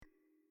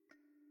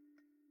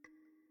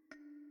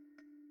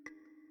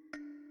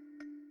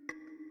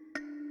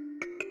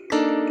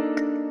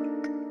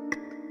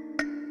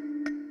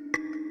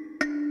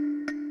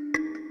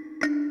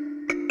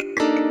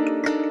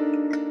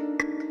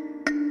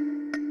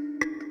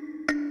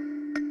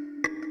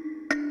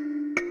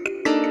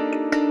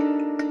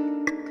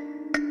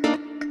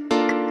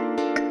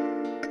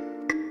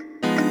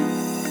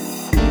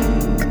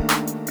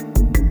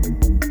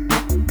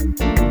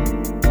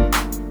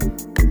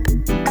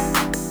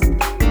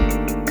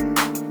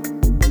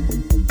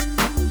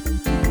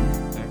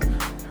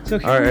So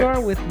here we are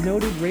with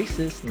noted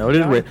racist.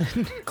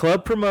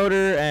 Club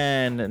promoter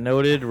and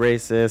noted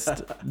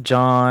racist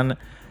John.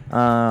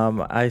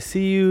 I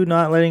see you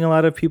not letting a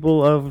lot of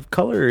people of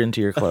color into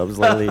your clubs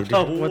lately.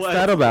 What's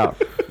that about?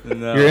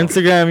 No, your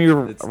Instagram,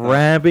 you're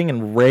rapping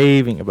and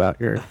raving about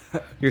your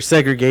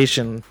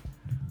segregation.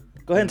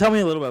 Go ahead and tell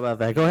me a little bit about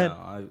that. Go ahead.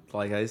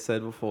 Like I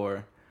said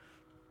before,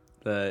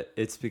 that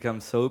it's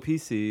become so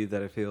PC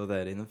that I feel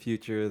that in the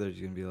future they're just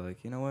going to be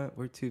like, you know what,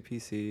 we're too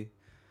PC.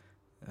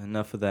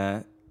 Enough of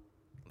that.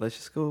 Let's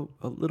just go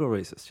a little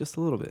racist, just a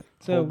little bit.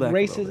 So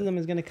racism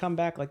is going to come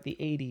back like the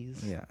 80s.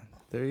 Yeah,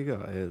 there you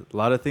go. A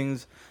lot of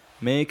things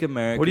make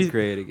America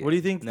great again. What do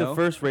you think the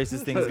first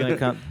racist thing is going to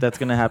come? That's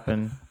going to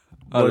happen.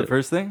 The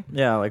first thing?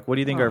 Yeah, like what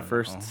do you think our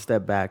first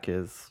step back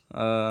is?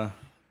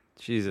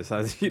 Jesus,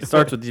 it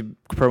starts with you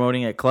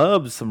promoting at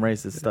clubs some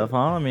racist stuff, huh?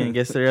 I mean, I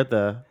guess they're at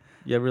the.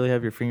 You really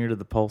have your finger to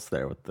the pulse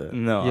there with the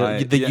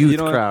youth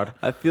crowd.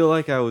 I feel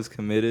like I was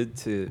committed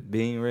to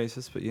being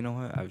racist, but you know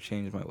what? I've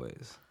changed my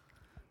ways.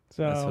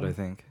 So that's what I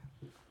think.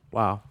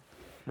 Wow,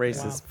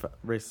 racist.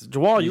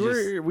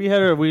 Jawal,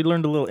 we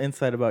learned a little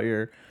insight about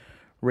your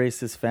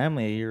racist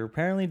family. You're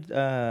apparently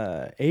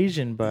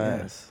Asian,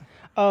 but so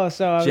I was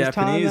Japanese,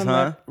 telling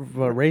them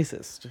but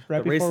racist.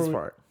 Right the before racist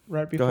part.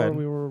 Right before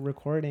we were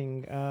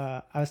recording,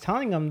 I was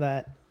telling them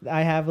that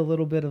I have a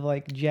little bit of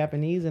like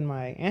Japanese in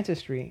my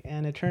ancestry,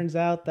 and it turns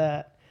out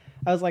that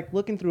I was like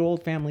looking through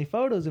old family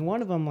photos, and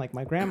one of them, like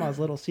my grandma's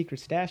little secret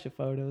stash of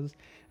photos,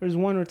 there's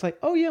one where it's like,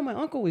 oh yeah, my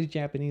uncle was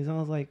Japanese, and I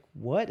was like,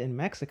 what, in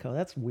Mexico?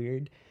 That's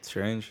weird.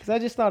 Strange. Because I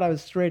just thought I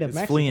was straight up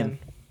Mexican. Fleeing.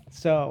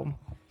 So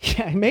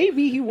yeah,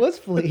 maybe he was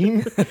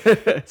fleeing.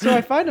 So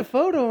I find a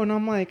photo, and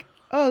I'm like,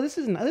 oh, this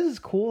is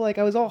cool. Like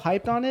I was all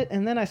hyped on it,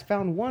 and then I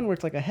found one where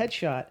it's like a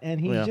headshot,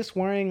 and he's just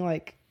wearing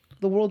like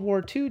the World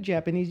War II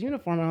Japanese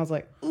uniform, and I was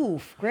like,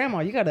 oof,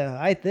 Grandma, you gotta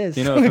hide this.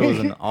 Do you know if it was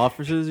an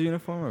officer's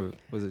uniform or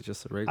was it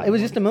just a regular? It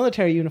was just a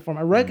military uniform.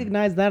 I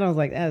recognized that, and I was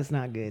like, that's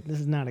not good. This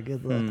is not a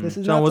good look. This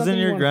is John, not wasn't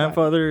your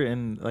grandfather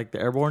in like the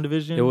airborne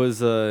division? It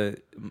was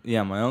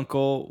my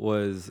uncle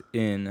was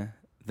in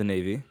the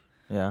Navy.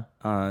 Yeah.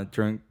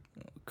 During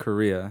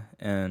Korea,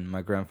 and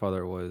my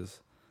grandfather was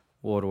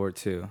World War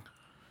II.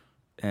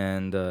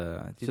 And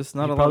just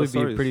not a lot of stories.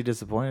 Probably be pretty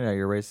disappointed at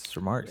your racist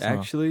remarks.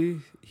 Actually,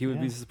 he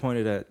would be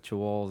disappointed at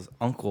Jawal's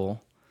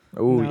uncle.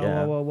 Oh,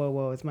 yeah.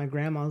 Whoa. It's my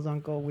grandma's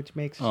uncle, which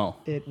makes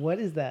it... What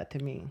is that to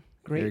me?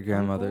 Your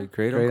grandmother? Uncle?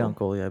 Great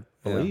uncle, yeah,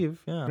 I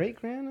believe. Yeah.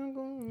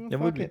 Great-grand-uncle? It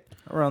would be.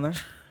 Around there,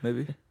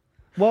 maybe.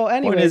 Well,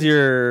 anyway. Point is,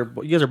 you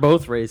guys are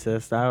both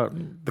racist. Are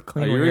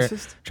you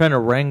racist? Trying to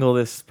wrangle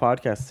this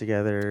podcast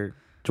together.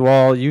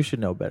 Jawal, you should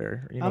know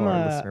better. You know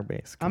our listener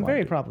base. I'm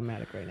very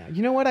problematic right now.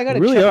 You know what? I got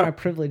to check my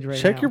privilege right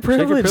now. Check your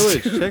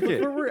privilege. Check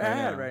it. Where we're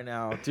at right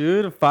now,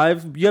 dude. You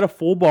got a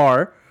full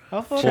bar.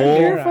 How full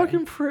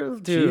fucking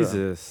privilege, dude.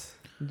 Jesus.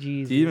 Do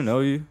you even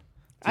know you?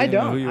 I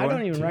don't. I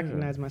don't even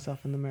recognize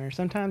myself in the mirror.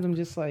 Sometimes I'm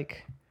just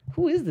like,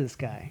 who is this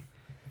guy?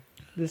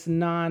 This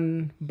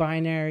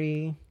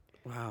non-binary.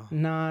 Wow.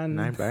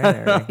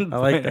 Non-binary. I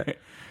like that.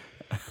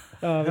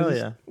 Hell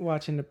yeah.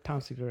 Watching the Tom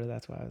Segura,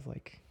 that's why I was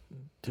like...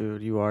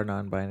 Dude, you are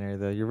non-binary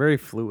though. You're very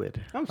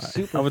fluid. I'm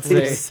super. I would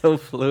fluid. say so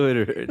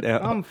fluid right now.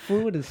 I'm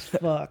fluid as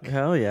fuck.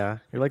 Hell yeah,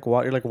 you're like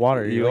water. You're like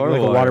water. You are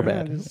like a water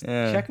bed.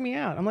 Check me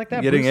out. I'm like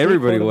that. You're getting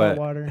everybody wet.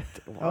 Water.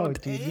 Oh,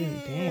 dude,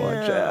 damn.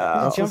 Watch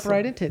out. Let's jump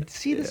right into it.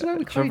 See, this is why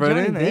we call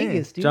Johnny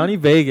Vegas, dude. Johnny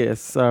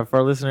Vegas. For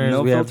our listeners,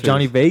 we have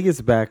Johnny Vegas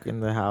back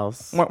in the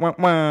house. Keep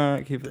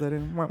that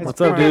in.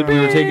 What's up, dude? We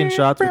were taking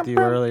shots with you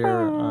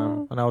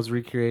earlier when I was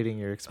recreating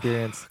your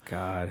experience.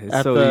 God,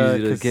 it's so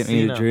easy to get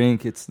me to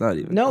drink. It's not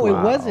even. No,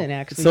 it wasn't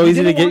actually. So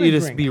easy to get you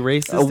to be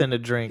racist and to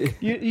drink.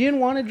 You didn't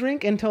want to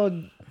drink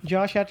until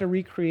Josh had to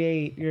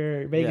recreate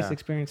your Vegas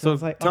experience. So I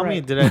was like, tell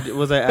me,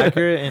 was I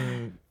accurate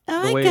in the way?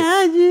 Oh my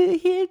God, you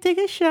here, take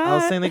a shot. I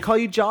was saying they call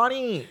you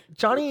Johnny,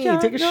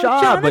 take a shot.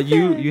 Jonathan. But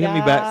you hit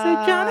me back.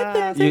 Say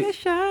Jonathan, take a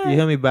shot. You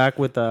hit me back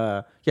with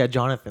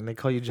Jonathan. They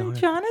call you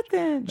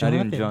Jonathan. Not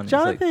even Johnny.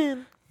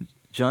 Jonathan.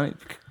 Johnny,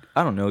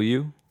 I don't know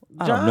you.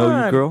 I don't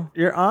know you, girl.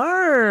 Your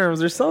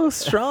arms are so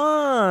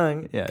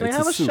strong. Yeah, Can I it's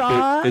have a a suit.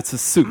 shot? It's a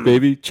suit,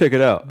 baby. Check it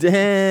out.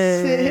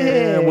 Damn.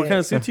 Sick. What kind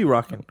of suit are you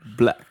rocking?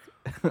 Black.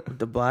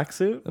 The black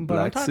suit? But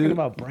Black I'm talking suit?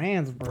 about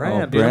brands, bro.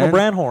 Brand. brand? I'm a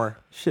brand whore.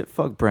 Shit,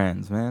 fuck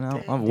brands, man.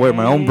 I'll wear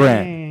my own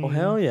brand. Oh,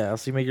 hell yeah.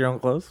 So you make your own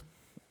clothes?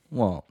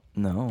 Well,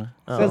 no.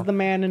 Says the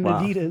man in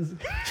Adidas.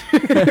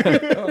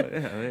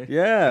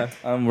 Yeah.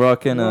 I'm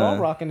rocking We're all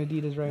rocking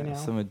Adidas right now.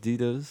 some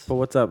Adidas. But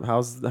what's up?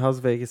 How's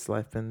Vegas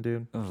life been,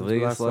 dude?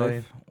 Vegas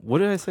life. What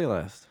did I say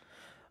last?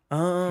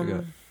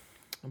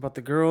 About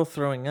the girl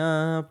throwing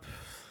up.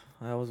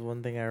 That was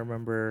one thing I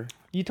remember.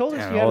 You told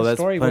us you had a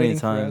story waiting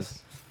for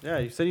us. Yeah,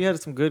 you said you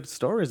had some good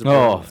stories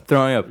about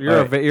throwing up.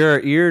 You're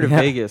an ear to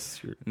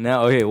Vegas.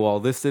 Now, okay, well,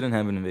 this didn't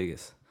happen in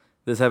Vegas.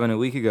 This happened a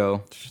week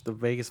ago. The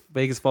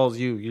Vegas follows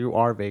you. You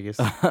are Vegas.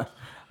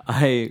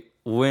 I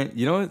went,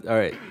 you know what? All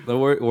right,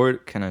 where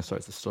can I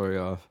start the story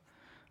off?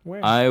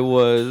 Where? I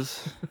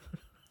was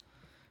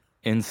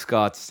in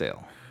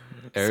Scottsdale.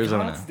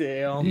 Arizona.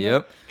 Scottsdale.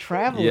 Yep.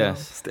 Traveling.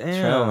 Yes.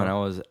 Damn. Traveling. I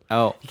was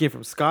out. You came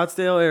from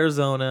Scottsdale,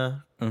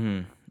 Arizona.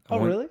 Mm-hmm. Oh,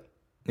 really?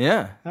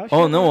 Yeah. How was Oh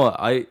your no,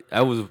 I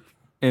was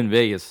in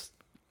Vegas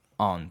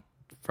on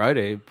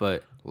Friday,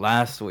 but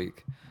last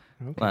week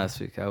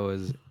I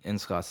was in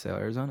Scottsdale,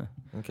 Arizona,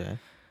 Okay.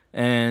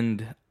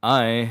 and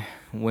I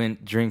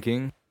went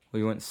drinking.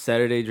 We went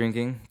Saturday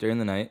drinking during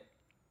the night,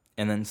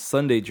 and then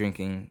Sunday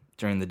drinking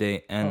during the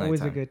day and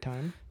Always nighttime. a good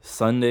time.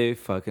 Sunday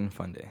fucking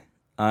fun day.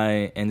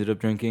 I ended up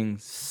drinking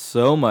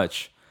so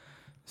much,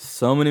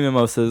 so many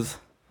mimosas,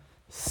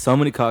 so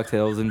many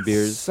cocktails and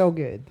beers. So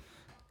good.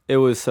 It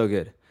was so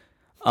good.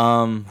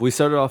 We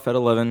started off at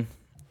 11.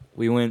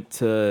 We went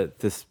to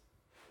this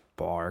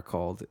bar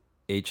called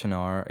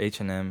H&R,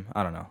 H&M.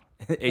 I don't know.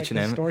 Like the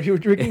H&M. store you were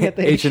drinking at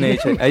the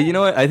H&H. H&M. You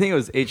know what? I think it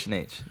was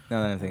H&H.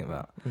 Now that I'm thinking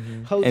about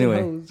Hose Anyway.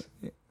 and hose.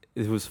 it.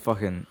 It was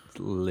fucking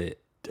lit.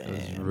 It was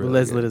Damn. really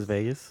As lit good. as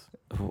Vegas.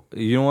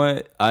 You know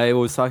what? I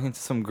was talking to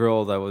some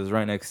girl that was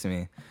right next to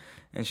me.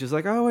 And she's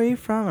like, oh, where are you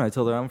from? And I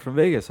told her I'm from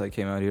Vegas. I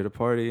came out here to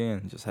party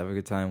and just have a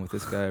good time with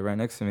this guy right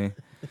next to me.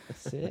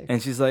 Sick.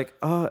 And she's like,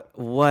 oh,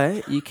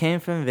 what? You came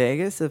from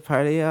Vegas to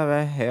party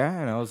over here?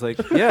 And I was like,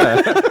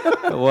 yeah.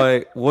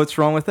 Like, what's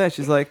wrong with that?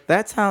 She's like,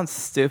 that sounds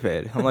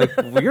stupid. I'm like,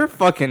 well, you're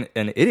fucking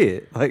an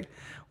idiot. Like,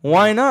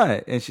 why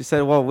not? And she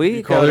said, well, we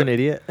You called her an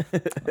idiot?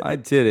 I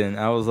didn't.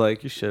 I was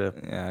like, You should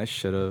have. yeah, I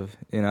should have.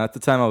 You know, at the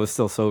time I was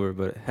still sober,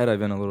 but had I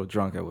been a little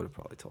drunk, I would have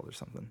probably told her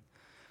something.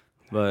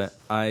 But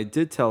I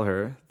did tell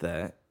her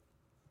that,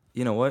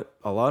 you know what?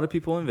 A lot of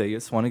people in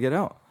Vegas want to get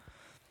out.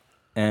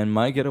 And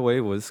my getaway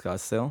was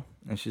Scottsdale.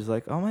 And she's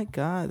like, oh my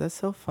God, that's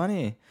so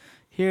funny.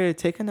 Here,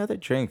 take another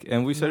drink.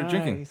 And we started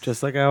drinking. Nice.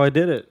 Just like how I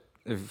did it.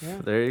 Yeah.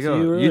 There you To go.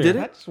 you You, earlier. did it?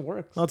 That just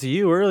works. Not to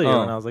you earlier,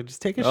 Oh. and I was like,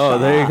 just take a shot. Oh,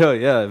 there you go.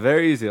 Yeah,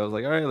 very easy. I was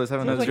like, all right, let's have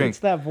Feels another like drink. it's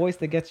that voice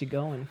that gets you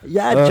going.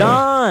 Yeah,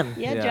 John.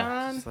 Yeah,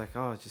 John. It's like,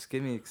 oh, just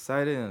get me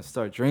excited and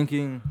start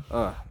drinking.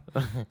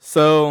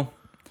 So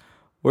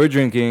we're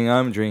drinking.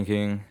 I'm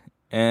drinking.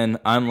 And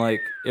I'm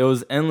like, it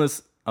was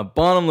endless, a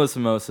bottomless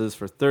mimosas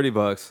for $30. I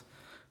was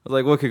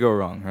like, what could go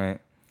wrong, right?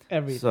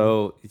 Everything.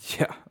 So,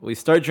 yeah, we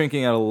start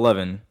drinking at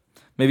 11,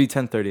 maybe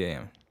 10:30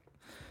 a.m.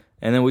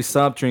 And then we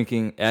stop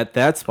drinking at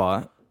that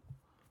spot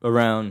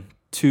around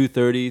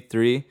 2:30,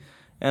 3,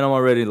 and I'm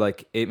already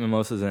like 8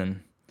 mimosas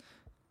in.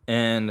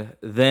 And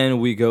then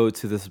we go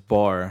to this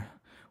bar.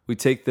 We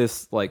take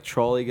this like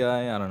trolley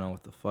guy, I don't know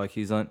what the fuck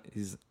he's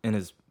in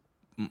his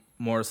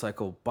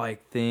motorcycle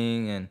bike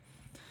thing, and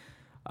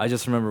I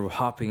just remember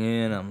hopping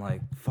in, I'm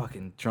like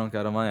fucking drunk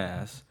out of my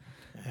ass.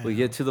 We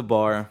get to the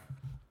bar,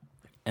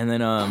 and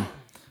then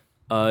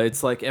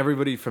it's like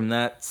everybody from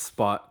that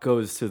spot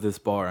goes to this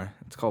bar.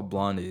 It's called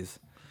Blondie's,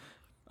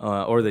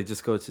 or they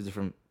just go to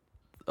different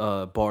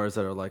bars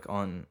that are like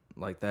on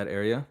like that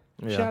area.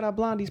 Yeah. Shout out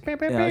Blondies. Bam,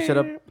 bam, Yeah, bam.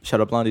 shut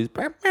up, Blondie's.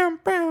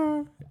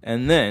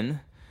 And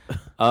then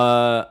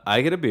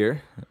I get a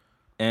beer,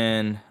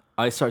 and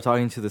I start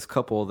talking to this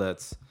couple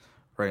that's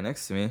right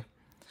next to me.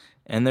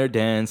 And they're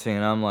dancing,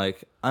 and I'm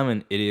like, I'm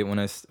an idiot when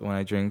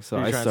I drink. So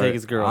You're I trying to start. take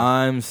his girl.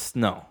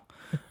 No,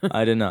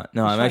 I did not.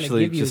 No, He's I'm trying to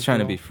actually give you just his trying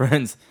to girl. be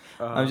friends.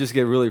 I'm just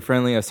get really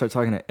friendly. I start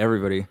talking to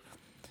everybody,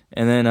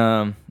 and then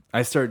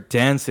I start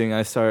dancing.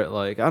 I start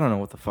like I don't know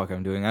what the fuck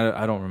I'm doing.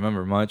 I don't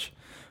remember much,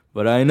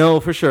 but I know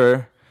for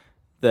sure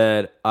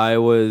that I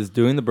was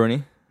doing the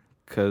Bernie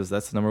because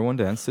that's the number one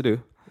dance to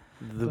do.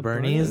 The The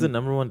Bernie is the Bernie.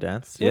 number one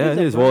dance. What Yeah, is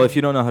it a is. Well, Bernie? if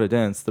you don't know how to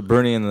dance, the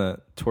Bernie and the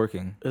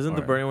twerking. Isn't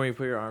the are- Bernie where you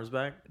put your arms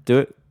back? Do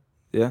it.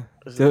 Yeah.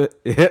 Is Do it.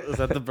 Yeah. Is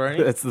that the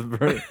Bernie? That's the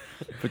Bernie.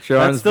 Put your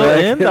That's arms still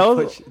back. in? That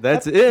was-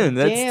 That's in.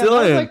 That's Damn, still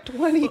that was in. like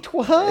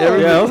 2012.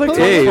 Yeah, I was like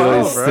Hey,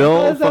 2012, it's bro.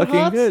 still How's that fucking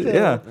hot good. still?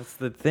 Yeah. That's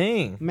the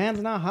thing. Man's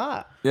not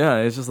hot. Yeah,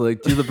 it's just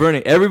like do the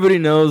Bernie. Everybody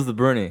knows the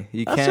Bernie.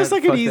 You That's can't just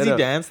like an fuck that easy up.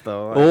 dance,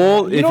 though.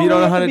 Well, if you don't know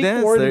really how have to be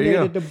dance, there you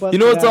coordinated to go. bust You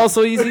know it what's out.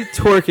 also easy?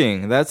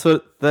 Twerking.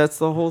 That's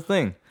the whole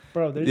thing.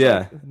 Bro, there's Yeah.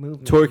 like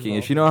movement Twerking. involved.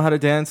 If you know how to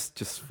dance,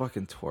 just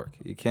fucking twerk.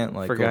 You can't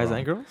like For go guys wrong.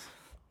 and girls?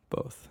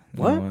 Both.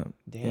 You What? know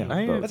Damn.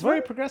 I hear- That's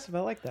very progressive. I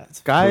like that.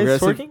 Guys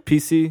Progressive, twerking?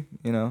 PC.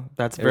 You know,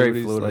 That's very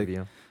everybody's fluid like, of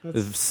you.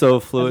 It's so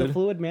As a fluid.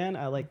 fluid man,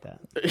 I like that.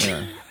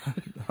 Yeah.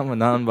 I'm a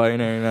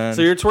non-binary man.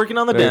 So you're twerking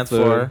on the Very dance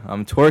fluid. floor.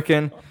 I'm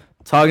twerking,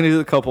 talking to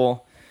the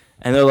couple,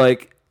 and they're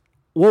like,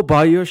 "We'll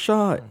buy you a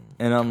shot."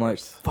 And I'm like,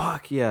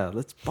 "Fuck yeah,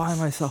 let's buy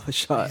myself a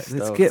shot.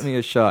 Let's Stoked. get me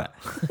a shot."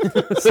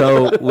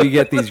 So we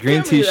get these green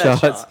Give tea me that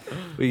shots. shot.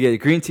 We get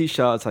green tea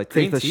shots. I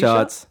Green take the tea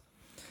shots.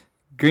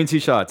 Green tea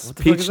shots. What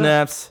the fuck Peach is that?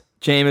 schnapps,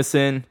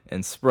 Jameson,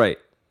 and Sprite.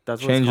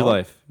 That's what Change it's your called?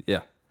 life.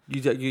 Yeah.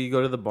 You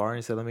go to the bar and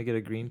you say, "Let me get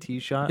a green tea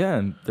shot." Yeah,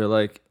 and they're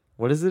like,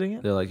 What is it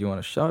again? you want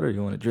a shot or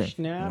you want a drink?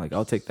 I'm like,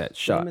 I'll take that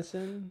shot.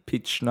 Jameson,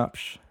 Peach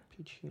schnapps.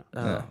 peach schnapps.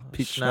 Yeah.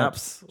 Peach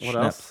schnapps. What Schnapps.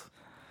 else?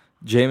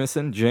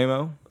 Jameson,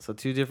 JMO, So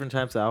 2 different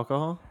types of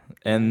alcohol.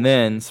 and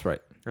then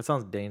Sprite. That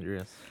sounds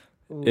dangerous.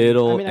 Ooh.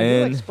 It'll I mean, I do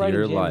end like Sprite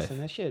your and life. Jameson.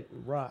 That shit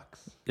rocks.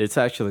 It's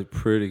actually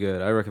pretty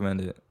good. I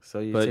recommend it. So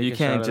But take you a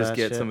can't shot of just that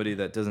get shit? somebody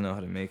that doesn't know how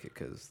to make it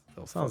because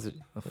they'll Sounds-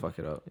 fuck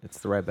it up. It's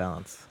the right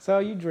balance. So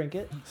you drink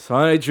it. So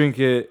I drink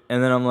it,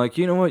 and then I'm like,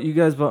 you know what? You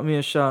guys bought me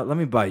a shot. Let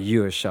me buy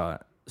you a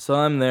shot. So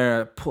I'm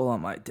there. I pull out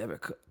my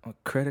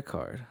credit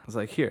card. I was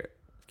like, here,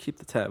 keep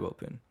the tab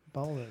open.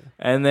 Baller.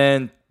 And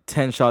then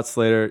 10 shots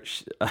later,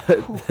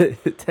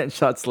 10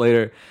 shots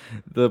later,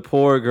 the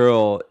poor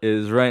girl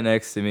is right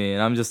next to me,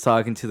 and I'm just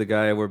talking to the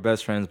guy. We're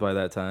best friends by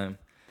that time.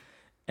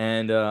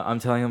 And I'm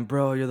telling him,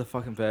 bro, you're the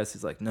fucking best.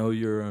 He's like, no,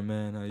 you're a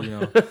man.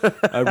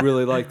 I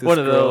really like this One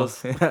of girl.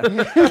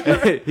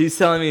 those. He's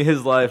telling me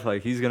his life,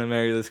 like he's gonna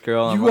marry this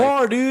girl. I'm You like,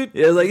 are, dude.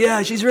 yeah, like,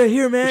 yeah, she's right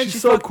here, man.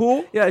 She's so fuck-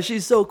 cool. Yeah,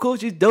 she's so cool.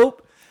 She's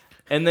dope.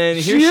 And then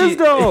here She is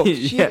dope.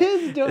 She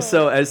is dope.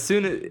 So as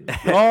soon as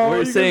Oh, we're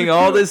you saying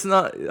guys are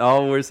all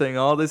cute. we're saying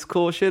all this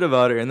cool shit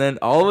about her, and then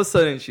all of a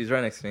sudden she's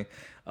right next to me.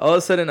 All of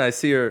a sudden I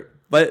see her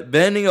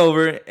bending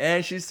over,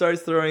 and she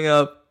starts throwing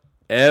up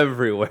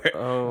everywhere.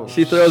 Oh,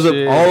 She throws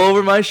shit. up all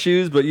over my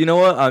shoes, but you know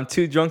what? I'm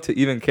too drunk to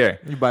even care.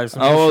 You buy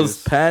some I new was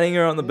shoes. patting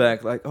her on the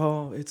back, like,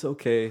 "Oh, it's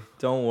okay.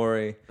 Don't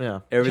worry. Yeah.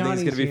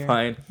 Everything's Johnny's gonna be here."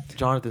 fine."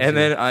 Jonathan. And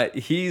then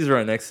he's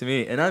right next to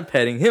me, and I'm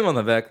patting him on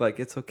the back, like,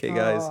 "It's okay,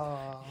 guys.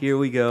 Aw. Here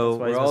we go. That's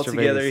why We're he's all Mr.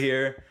 together Vegas.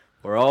 here.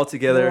 We're all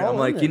together." We're all I'm in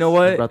like, this. you know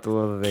what? Brought the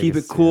love of Keep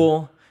Vegas, it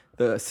cool.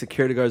 The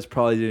security guards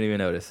probably didn't even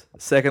notice.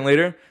 Second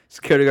later,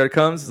 security guard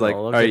comes. He's like, Oh,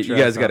 all look right, at you your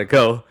guys ass got to up.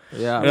 go.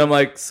 Yeah. And I'm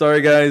like, sorry,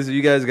 guys.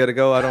 You guys got to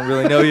go. I don't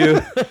really know you.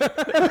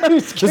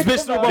 This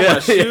bitch threw up on Yeah, my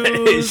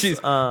shoes.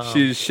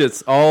 she's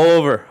shits all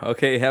over.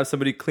 Okay, have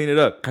somebody clean it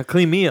up.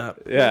 Clean me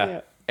up. Yeah.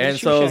 Yeah. And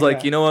Shoe so I was shine like,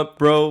 guy. you know what,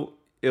 bro?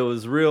 It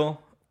was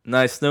real.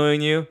 Nice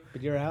knowing you.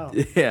 But you're out.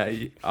 Yeah,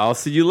 I'll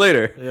see you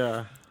later.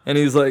 Yeah. And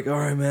he's like, all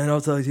right, man,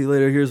 I'll talk to you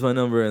later. Here's my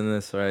number and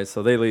this. All right,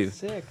 so they leave.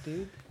 Sick,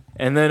 dude.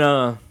 And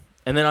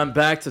then I'm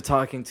back to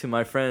talking to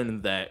my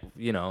friend that,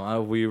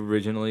 we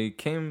originally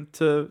came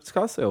to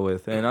Scottsdale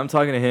with. And I'm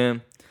talking to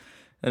him,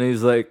 and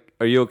he's like,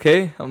 are you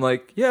okay? I'm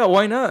like, yeah,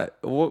 why not?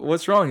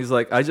 What's wrong? He's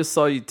like, I just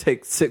saw you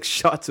take 6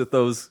 shots with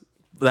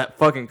that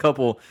fucking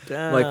couple.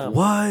 I'm like, Damn.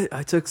 what?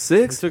 I took You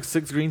 6 took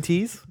 6 green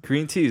teas?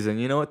 green teas, and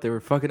you know what? They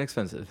were fucking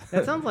expensive.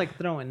 That sounds like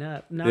throwing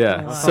up. Not Yeah.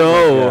 gonna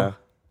lie.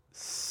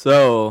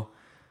 So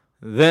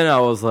then I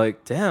was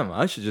like, damn,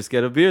 I should just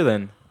get a beer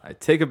then. I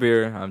take a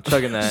beer. I'm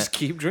chugging that. Just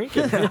keep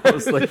drinking. I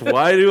was like,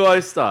 why do I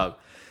stop?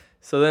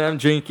 So then I'm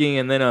drinking,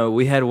 and then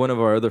we had one of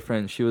our other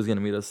friends. She was going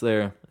to meet us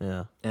there.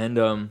 Yeah. And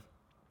all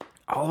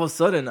of a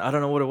sudden, I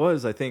don't know what it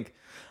was. I think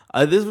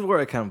this is where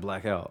I kind of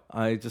black out.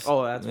 I just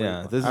That's yeah.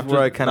 where This is after-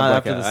 where I kind of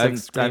not black after out. the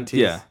 6 green teas.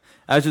 Yeah,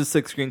 after the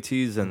 6 green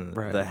teas and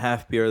Bruh. the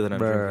half beer that I'm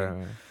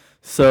drinking. Bruh.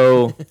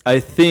 So I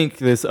think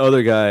this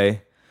other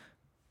guy,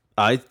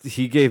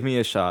 he gave me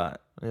a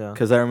shot Yeah.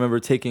 because I remember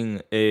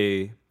taking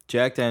a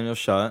Jack Daniel's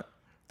shot.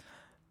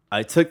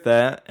 I took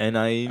that, and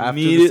I After the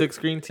immediately 6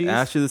 green teas?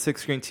 after the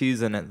 6 green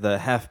teas and the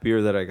half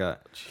beer that I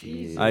got,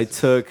 Jesus. I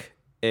took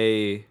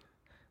a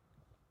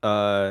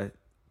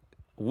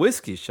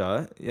whiskey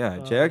shot. Yeah,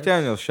 Oh, Jack nice.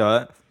 Daniel's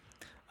shot.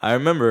 I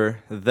remember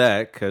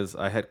that because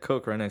I had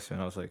Coke right next to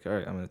me. I was like, all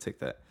right, I'm gonna take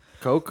that.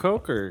 Coke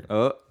or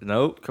Oh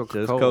nope,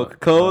 Coca-Cola? just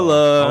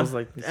Coca-Cola. Oh, I was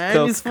like, It's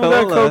and you still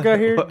got Coca-Cola. Coke out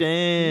here?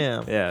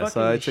 Damn. Yeah, so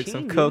Fucking I took some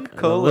machine, dude.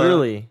 Coca-Cola.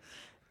 Literally.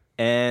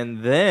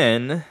 And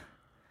then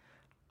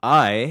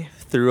I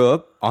threw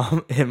up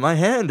in my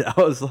hand.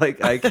 I was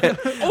like, I can't.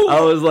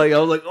 I was like,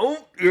 oh,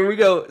 here we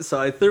go. So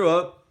I threw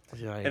up,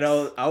 Yikes. and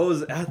I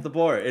was at the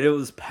bar, and it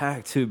was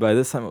packed too. By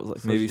this time, it was like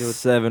So maybe you do it-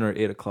 7 or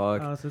 8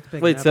 o'clock. Oh, so it's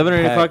picking Wait, up. 7 or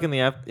 8 Pack. o'clock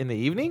in the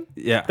evening?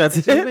 Yeah, That's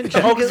it? You've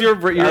been Oh, because you're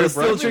I was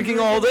still brunching? drinking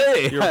all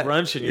day. You're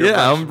brunching. You're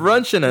Yeah, I'm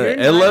brunching You're at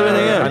not- 11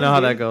 Yeah. a.m. I know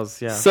how that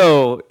goes. Yeah.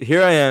 So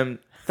here I am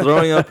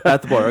throwing up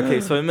at the bar. Okay,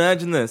 so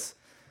imagine this.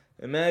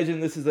 Imagine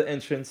this is the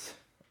entrance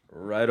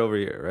right over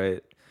here,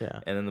 right? Yeah.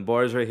 And then the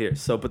bar is right here.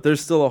 So, but there's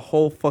still a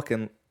whole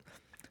fucking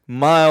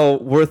mile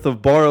worth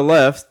of bar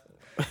left.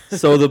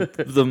 So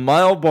the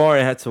mile bar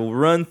I had to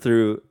run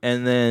through,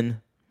 and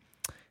then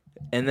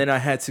I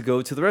had to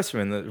go to the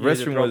restroom. And the You had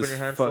to restroom throw up was in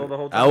your hands still the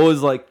whole I time?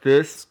 was like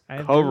this, I've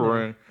done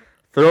covering,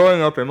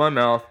 throwing up in my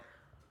mouth.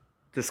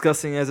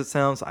 Disgusting as it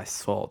sounds, I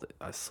swallowed it.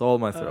 I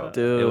swallowed my throat.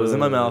 Dude. It was in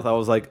my mouth. I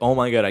was like, "Oh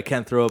my god, I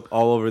can't throw up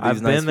all over these."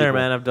 I've nice been there,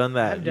 people. man. I've done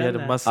that. I've You had done to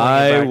that. muscle it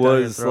I back down your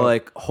was throat.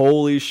 like,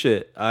 "Holy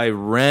shit!" I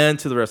ran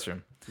to the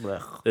restroom.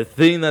 Blech. The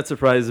thing that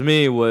surprised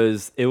me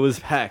was it was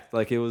packed,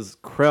 like it was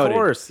crowded. Of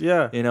course,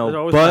 yeah. You It's know,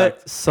 always but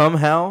packed.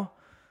 somehow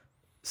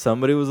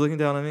somebody was looking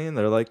down at me, and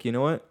they're like, "You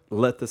know what?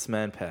 Let this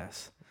man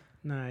pass."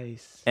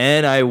 Nice.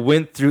 And I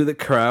went through the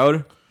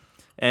crowd,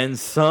 and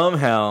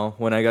somehow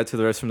when I got to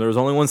the restroom, there was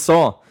only one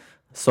stall.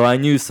 So I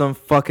knew some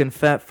fucking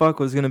fat fuck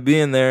was gonna be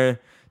in there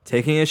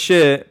taking a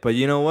shit. But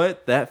you know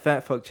what? That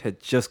fat fuck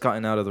had just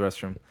gotten out of the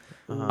restroom,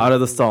 out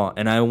of the stall,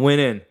 and I went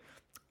in.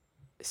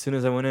 As soon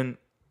as I went in,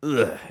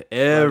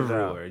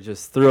 everywhere,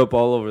 just threw up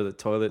all over the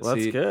toilet Well,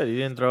 that's seat. good. You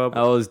didn't throw up.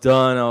 I was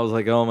done. I was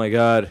like, oh my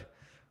god.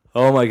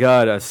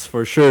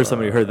 For sure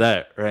somebody heard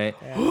that, right?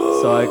 Yeah.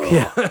 So I was Oh,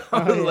 yeah.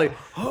 like,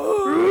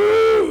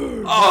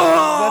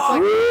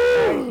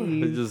 That's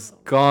like It's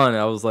just gone.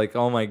 I was like,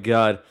 oh my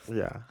God.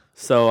 Yeah.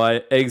 So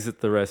I exit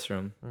the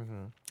restroom,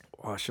 Mm-hmm.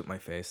 wash up my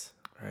face.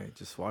 Right,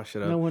 just wash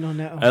it up. No one will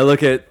know. I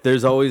look at.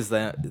 There's always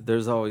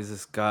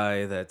this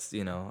guy that's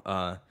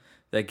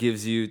that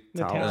gives you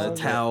The towels.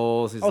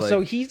 towels. He's Oh, like, so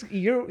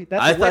you're.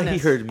 That's I a thought he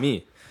witness. heard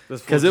me.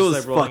 Because 'Cause it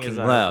was fucking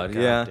loud,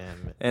 yeah.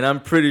 And I'm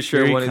pretty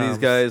sure Here he one of these comes.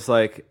 guys,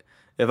 like,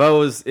 if I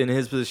was in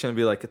his position, I'd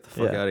be like, get the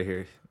fuck Yeah. out of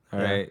here. All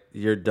Yeah. right,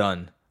 you're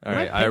done. All Not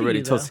right, I pity already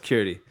you, told though.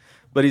 security.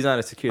 But he's not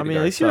a security I mean,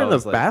 guard, at least so you're in I the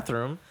was like,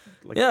 bathroom.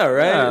 Like, yeah,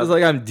 right? It was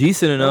like, I'm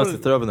decent enough to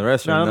Not- throw up in the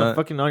restroom. not on the not-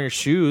 fucking on your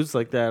shoes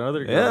like that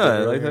other guy. yeah,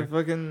 like that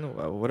fucking,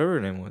 whatever her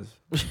name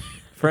was.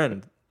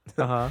 Friend.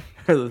 Uh-huh.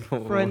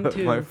 Friend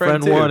two. My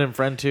Friend two. 1 and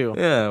friend 2.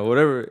 Yeah,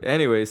 whatever.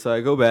 Anyway, so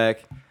I go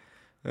back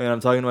and I'm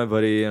talking to my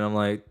buddy and I'm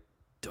like,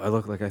 do I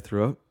look like I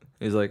threw up?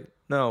 He's like,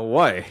 no,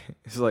 why?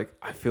 He's like,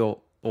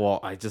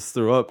 I just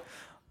threw up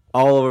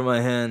all over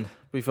my hand.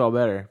 We felt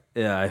better.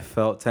 Yeah, I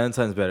felt 10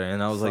 times better.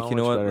 And I was So like, you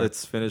know much what? better.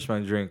 Let's finish my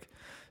drink.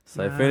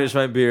 So I Nah. finished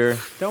my beer.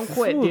 Don't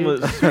quit, Ooh,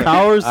 dude.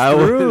 Powers I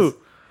through.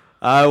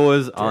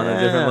 was on a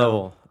different Damn.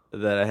 level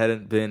that I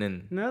hadn't been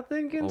in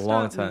Nothing can a stop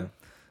long me. time.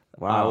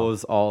 I Wow.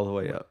 was all the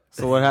way up.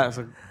 So what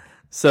happened?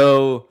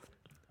 So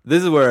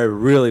this is where I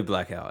really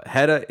black out.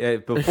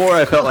 Before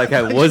I felt like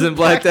I wasn't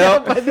blacked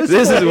out.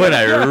 This is when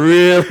I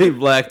really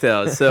blacked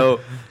out. So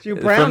You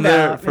browned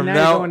out, from and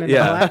now now, you're going into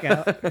yeah.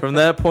 blackout. From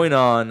that point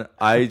on,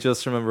 I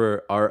just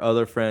remember our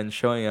other friend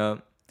showing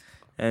up,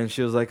 and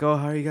she was like, "Oh,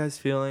 how are you guys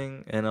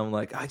feeling?" And I'm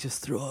like, "I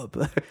just threw up,"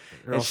 You're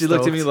and all she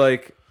looked at me stoked.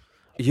 like,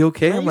 "You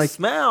okay?" I'm like,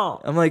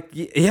 smell.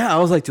 Yeah. I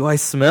was like, "Do I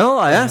smell?"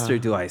 I asked her,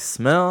 "Do I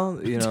smell?"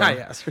 You know. I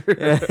asked her.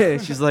 Yeah,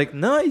 she's like,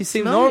 "No, you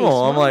seem Smell me,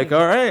 normal." I'm smell like, me.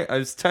 "All right,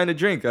 it's time to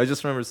drink." I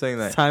just remember saying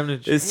that. It's time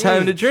to. It's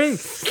time to drink.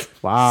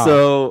 Wow.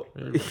 So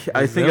You're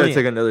I think I resilient.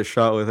 took another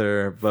shot with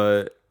her,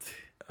 but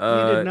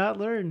You did not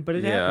learn, but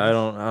it yeah,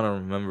 happens. I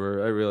don't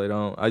remember. I really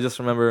don't. I just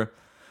remember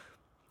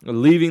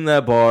leaving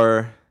that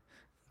bar,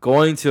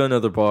 going to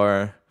another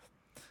bar,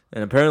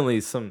 and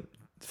apparently some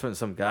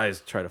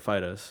guys try to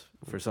fight us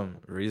for some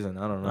reason.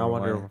 I don't know. I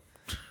wonder. why.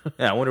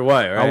 Yeah, I wonder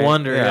why. Right?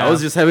 wonder, yeah. I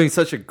was just having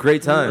such a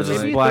great time. Maybe Maybe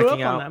Just you Like, threw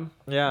blacking up on out. them.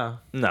 Yeah.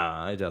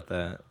 nah, I doubt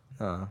that.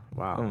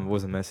 Wow. It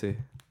wasn't messy.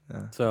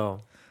 Yeah.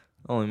 So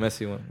Only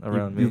messy one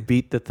around you me.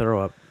 beat the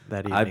throw up that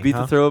evening. I beat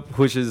huh? the throw up,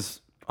 which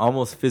is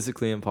almost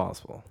physically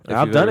impossible. if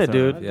I've you've done ever it,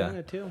 thrown dude. up. I've Yeah. done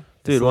it too.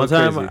 Dude, It's a one little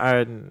time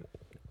crazy.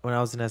 when I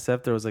was in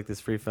SF, there was like this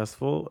free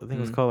festival. I think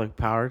it was Mhm. called like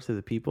Power to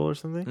the People or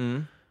something.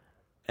 Mm.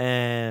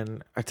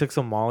 And I took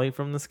some Molly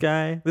from this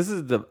guy.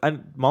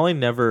 Molly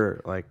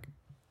never like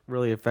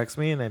really affects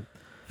me, and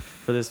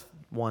for this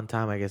one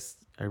time, I guess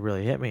it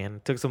really hit me.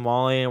 And took some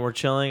Molly, and we're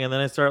chilling, and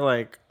then I start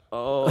like,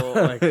 oh,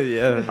 like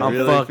yeah, I'm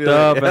really fucked feel it.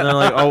 up, and then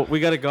like, oh, we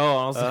gotta go. And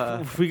I was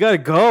like, we gotta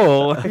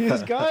go. Like, You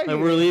just got here.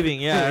 we're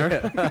leaving.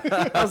 Yeah,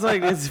 I was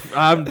like,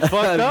 I'm fucked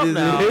up It's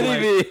now. hitting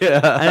Like, me.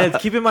 Yeah. and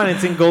keep in mind,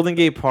 it's in Golden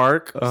Gate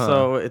Park, Uh-huh.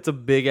 so it's a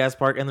big ass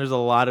park, and there's a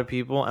lot of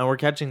people, and we're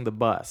catching the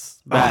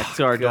bus back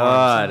to our dorms.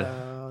 God.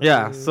 Oh,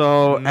 Yeah, dude.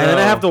 so and then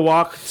I No. have to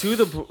walk to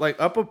the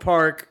up a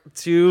park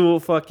to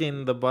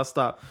fucking the bus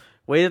stop.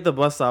 Wait at the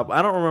bus stop.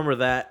 I don't remember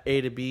that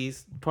A to B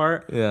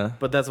part, Yeah.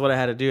 but that's what I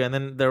had to do. And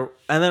then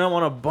I'm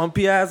on a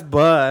bumpy ass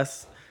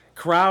bus,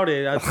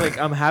 crowded. I was like,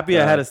 I'm happy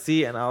I had a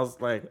seat, and I was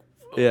like,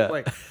 Yeah.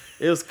 like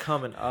it was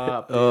coming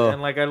up, dude. Oh.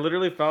 And like I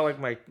literally felt like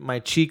my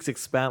cheeks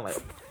expand, like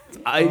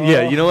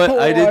Yeah, you know what?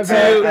 I did I've too.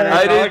 had that. I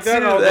felt did like that, too.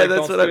 and I was like, That's don't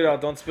what spit it I.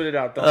 out, don't spit it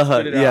out, don't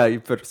spit it out. Yeah, you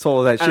better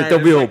swallow that And shit. I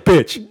Don't be a just,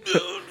 little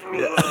bitch.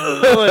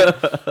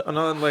 And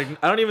I'm like,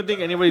 I don't even think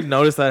anybody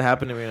noticed that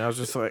happened to me. And I was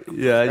just like,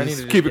 Yeah, I need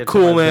just to keep get it to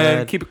cool, my man.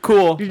 bed. Keep it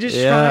cool. You're just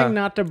Yeah. trying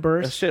not to that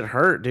burst. shit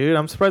hurt, dude.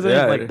 I'm surprised.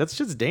 Yeah. Like that's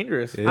just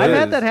dangerous. Yeah. I've It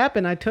had is. that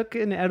happen. I took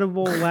an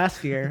edible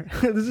last year.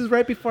 This is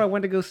right before I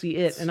went to go see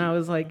it, and I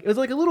was like, it was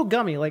like a little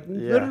gummy, like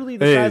literally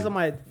the Hey. size of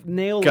my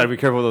nail. Gotta be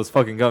careful with those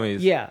fucking gummies.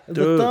 Yeah, the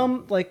Dude.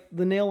 thumb, like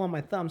the nail on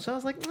my thumb. So I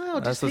was like, oh,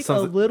 That's just what, take a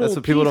some, little. that's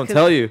what people piece, don't 'cause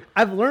tell you.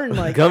 I've learned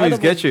like Gummies edibles-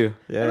 get you.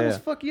 Yeah, Edibles yeah.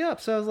 fuck you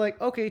up. So I was like,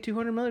 okay,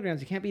 200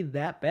 milligrams. You can't be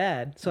that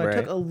bad. So I Right.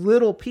 took a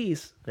little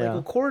piece, like Yeah.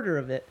 a quarter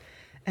of it,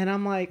 and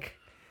I'm like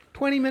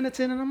 20 minutes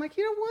in, and I'm like,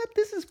 you know what?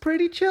 This is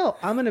pretty chill.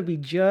 I'm gonna be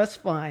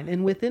just fine.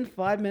 And within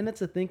 5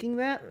 minutes of thinking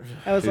that,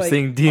 I was You're like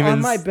seeing on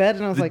demons. my bed,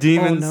 and I was The like,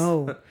 demons.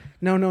 oh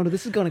no,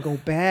 this is gonna go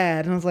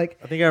bad. And I was like,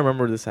 I think I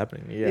remember this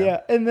happening.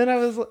 yeah. And then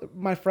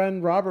my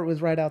friend Robert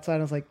was right outside.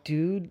 I was like,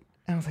 dude.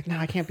 And I was like, no,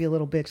 I can't be a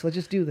little bitch. Let's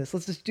just do this.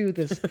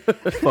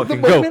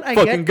 Fucking The go. moment I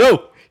Fucking get-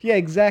 go. Yeah,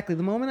 exactly.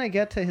 The moment I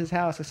get to his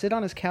house, I sit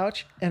on his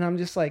couch, and I'm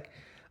just like,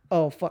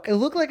 oh, fuck. It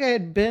looked like I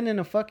had been in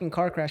a fucking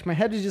car crash. My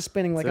head was just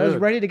spinning. Like, I was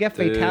Dude. ready to get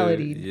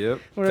fatality. Yep.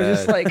 Where I was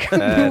just like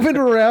Bad. moving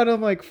around.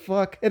 I'm like,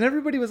 fuck. And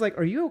everybody was like,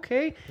 are you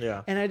okay?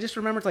 Yeah. And I just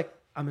remember it's like,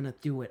 I'm going to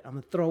do it. I'm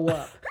going to throw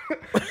up.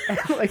 And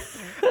like,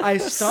 I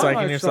stopped Psyching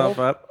myself. yourself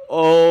up.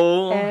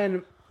 Oh.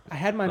 And I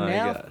had my My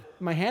mouth, God.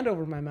 my hand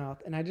over my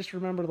mouth. And I just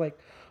remember like,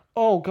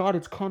 oh God,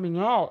 it's coming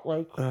out.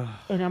 Like,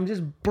 and I'm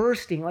just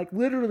bursting. Like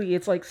literally,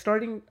 it's like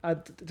starting,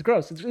 it's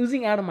gross. It's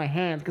oozing out of my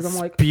hand. Cause I'm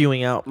like,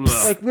 Spewing out.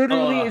 like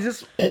literally it's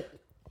just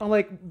I'm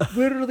like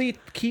literally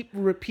keep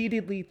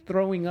repeatedly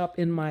throwing up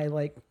in my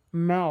like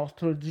mouth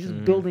to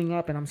just building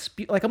up, and I'm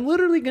like I'm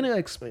literally gonna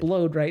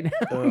explode right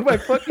now in my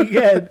fucking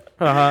head.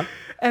 Uh-huh.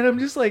 And I'm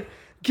just like,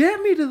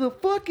 get me to the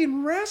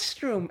fucking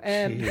restroom.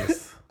 And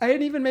Jeez. I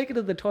didn't even make it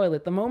to the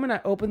toilet. The moment I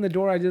opened the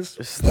door, I just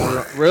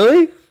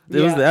Really? It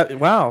was Yeah. that?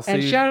 Wow. So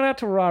and you- shout out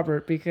to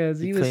Robert because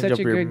he was cleaned such up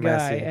a your good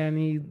guy, messy- and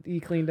he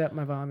cleaned up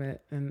my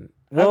vomit. And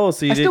Whoa,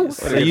 so you I still- didn't.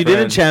 So What a you friend.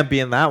 didn't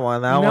champion that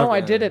one. That no, one.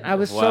 I didn't. I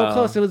was so Wow.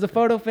 close. It was a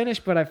photo finish,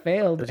 but I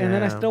failed, and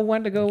then I Damn. still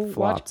went to go Flopped.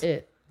 watch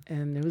it,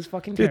 and it was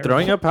fucking Dude, terrible.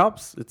 throwing up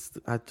helps. It's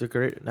a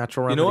great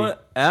natural You remedy. know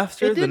what?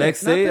 After It the didn't,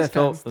 next not day, this I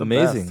felt time. The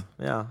amazing. best.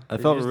 Yeah, I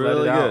You felt just let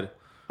really it out. good.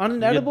 On an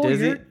get edible,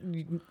 dizzy?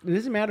 it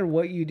doesn't matter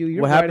what you do.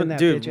 You're What riding happened, that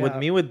dude? bitch With out.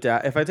 me with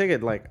dab, if I take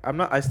it like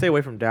I stay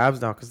away from dabs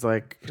now because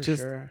like For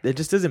just sure. it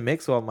just doesn't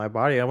mix well in my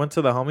body. I went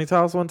to the homie's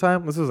house one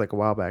time. This was like a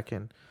while back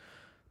and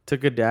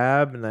took a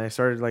dab and then I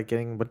started like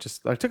getting a bunch of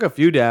I took a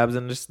few dabs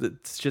and just the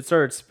shit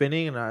started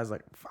spinning and I was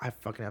like I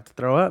fucking have to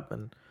throw up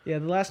and Yeah,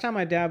 the last time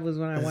I dabbed was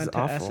when I This went is to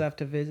awful. SF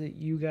to visit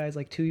you guys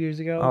like 2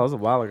 years ago. oh it was a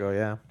while ago.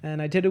 Yeah, And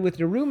I did it with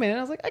your roommate. And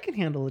I was like, I can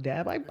handle a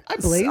dab. I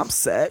blaze. I'm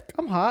sick.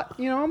 I'm hot.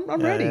 You know,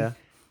 I'm Yeah, ready. yeah.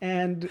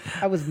 And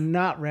I was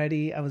not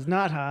ready. I was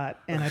not hot.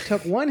 And I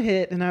took one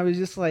hit and I was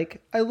just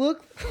like, I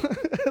looked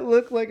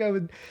like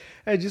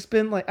I just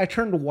been like, I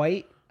turned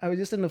white. I was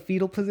just in a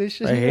fetal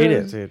position. I hate I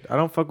it, was- dude. I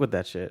don't fuck with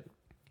that shit.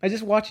 I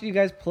just watched you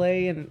guys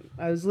play and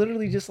I was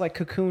literally just like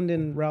cocooned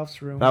in Ralph's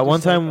room. That Just one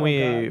like, time oh,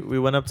 we God.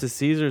 went up to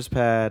Caesar's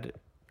Pad.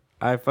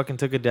 I fucking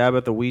took a dab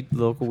at the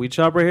local weed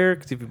shop right here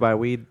because if you buy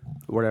weed,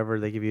 whatever,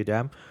 they give you a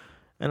dab.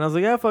 And I was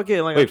like, yeah, fuck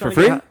it. Like, Wait, I'm trying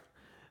for to free? get-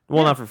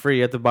 Well, not for free.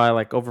 You have to buy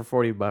like over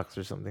 $40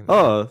 or something.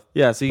 Oh,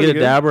 yeah. So you get pretty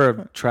a good. dab or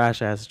a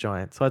trash ass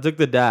joint. So I took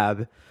the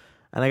dab,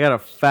 and I got a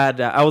fat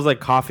dab. I was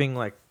like coughing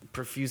like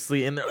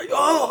profusely in there, like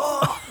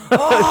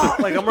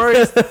like I'm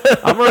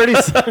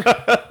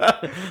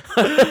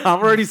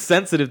already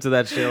sensitive to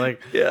that shit.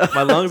 Like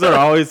my lungs are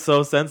always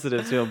so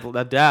sensitive to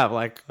that dab.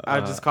 Like I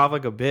just cough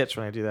like a bitch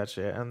when I do that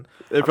shit. And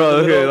they I'm probably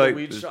in the middle okay, of the like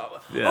weed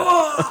shop,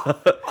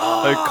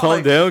 like calm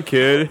like, down,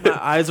 kid.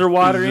 my eyes are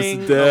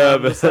watering. It's just a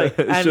dab. I'm just like-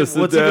 It's and just a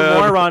what's even dab.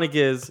 more ironic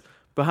is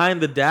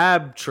behind the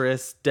dab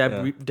tris, Yeah.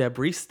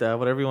 dabrista,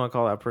 whatever you want to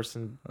call that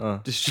person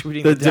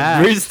distributing The the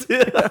dab,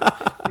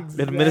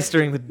 debris.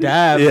 administering the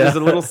dab. Yeah. There's a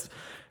little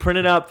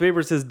printed out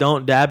paper that says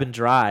 "Don't dab and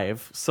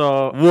drive."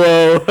 So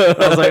Whoa!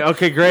 I was like,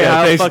 okay, great. Yeah,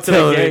 How the thanks fuck for did I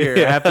telling get me. here?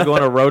 Yeah. I have to go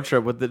on a road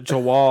trip with the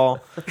Jawal.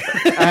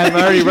 I'm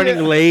already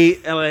running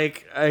late. And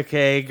like,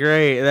 okay,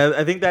 great.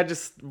 I think that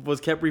just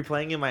was kept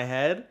replaying in my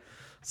head.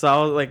 So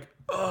I was like,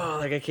 oh,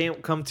 like I can't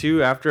come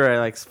to after I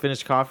like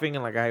finish coughing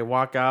and like I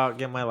walk out,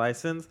 get my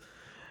license.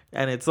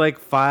 And it's like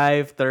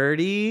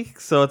 5:30,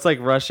 so it's like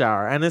rush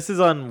hour. And this is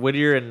on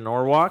Whittier and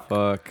Norwalk.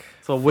 Fuck.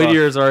 So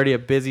Whittier is already a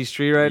busy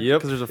street, right? Yep,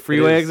 Because there's a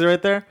freeway it is. exit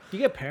right there. You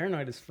get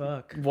paranoid as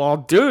fuck. Well,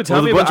 dude, tell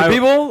Well, me a bunch about of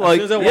people? As Like,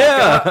 soon as I walk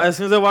yeah. out, as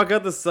soon as I walk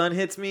out, the sun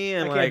hits me,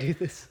 and I like can't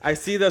do this. I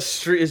see the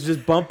street is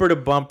just bumper to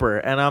bumper,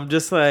 and I'm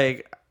just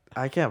like,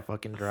 I can't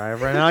fucking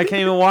drive right now. I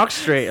can't even walk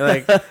straight.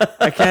 Like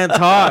I can't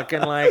talk,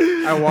 and like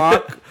I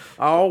walk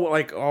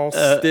all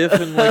stiff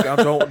and like I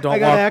don't I gotta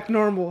walk. act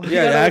normal.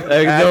 Yeah, You gotta-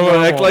 Act normal,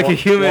 normal, act like a walk-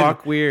 human.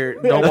 Walk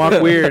weird. Don't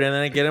walk weird. And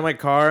then I get in my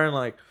car and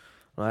like,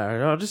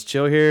 I'll just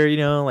chill here, you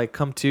know, like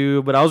come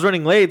to. But I was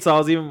running late, so I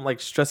was even like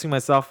stressing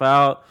myself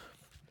out.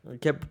 I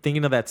kept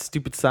thinking of that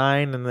stupid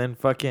sign, and then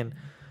fucking.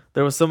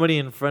 There was somebody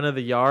in front of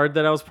the yard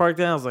that I was parked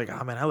in. I was like,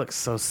 oh man, I look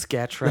so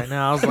sketch right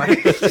now. I was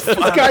like, this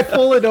guy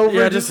pulling over.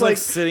 yeah, just just like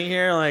sitting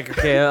here, like,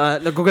 okay,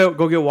 no,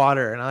 go get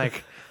water, and I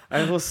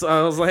was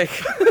like,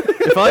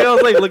 it felt like I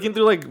was like looking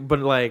through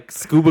like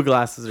scuba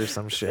glasses or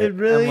some shit. it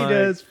really I'm like-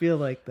 does feel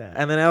like that.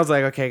 And then I was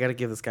like, okay, I gotta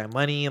give this guy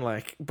money, and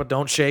like, but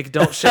don't shake it.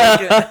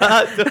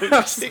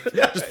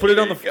 Just put it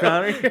on the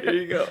counter. Here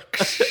you go.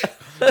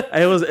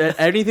 It was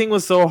everything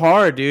was so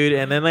hard, dude.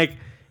 And then like,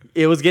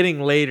 it was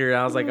getting later.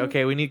 I was like,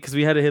 okay, because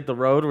we had to hit the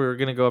road. We were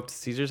gonna go up to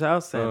Caesar's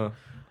house, and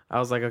I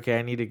was like, okay,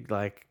 I need to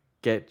like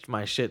get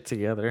my shit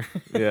together.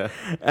 Yeah.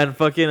 And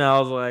fucking, I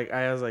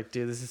was like,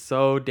 dude, this is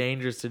so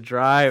dangerous to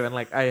drive, and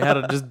like, I had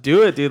to just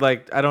do it, dude.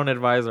 Like, I don't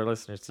advise our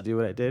listeners to do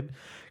what I did,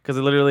 because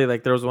literally,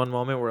 like, there was one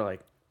moment where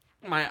like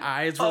my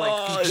eyes were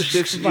like,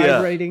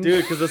 Vibrating.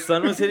 dude, because the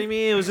sun was hitting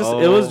me. It was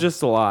Oh.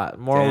 just a lot.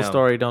 Moral of the Damn.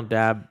 story: don't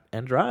dab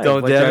and drive.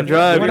 Don't dab and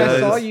drive, When guys. I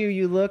saw you,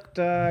 you looked,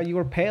 you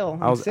were pale.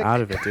 I was sick. out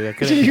of it, dude. I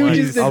couldn't. You like,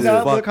 just I did was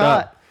not look fucked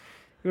up. hot.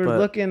 You were But-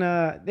 looking,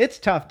 it's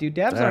tough, dude.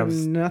 Dabs are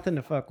Dabs- nothing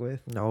to fuck with.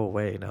 No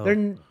way, no.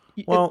 They're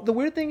Well- the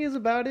weird thing is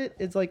about it,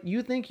 it's like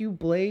you think you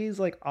blaze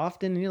like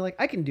often, and you're like,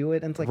 I can do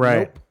it, and it's like,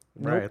 Right. nope,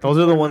 Right. nope, Those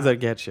are the you're ones not. that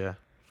get you.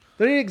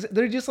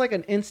 They're just like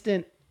an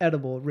instant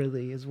edible,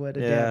 really, is what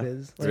a dab Yeah.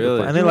 is. Like,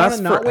 Really? do And they you wanna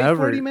last not wait forever.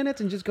 40 minutes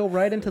and just go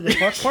right into the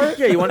fuck part?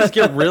 Yeah, you want to just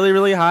get really,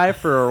 really high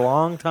for a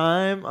long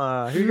time?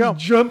 Here you go.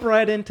 Just jump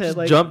right into Just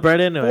like jump right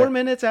into 4 it.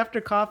 minutes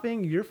after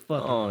coughing, you're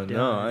fucking Oh done.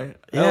 no! I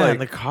Yeah, like, and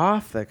the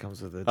cough that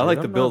comes with it. I like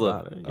dude. the know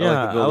buildup. about it. I like Yeah, the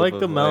I buildup like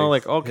the of mellow.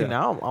 legs. Like, okay, Yeah.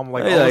 now I'm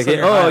like, Hey, all of a like, sudden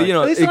you're oh, high. you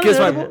know, At least it on gets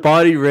an my edible.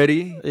 body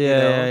ready.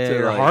 Yeah, to,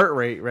 your like- heart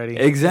rate ready.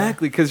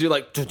 Exactly, because you're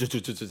like.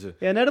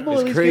 Yeah, an edible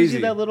It's at least gives crazy.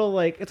 you that little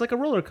like it's like a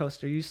roller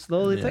coaster. You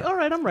slowly it's Yeah. like, all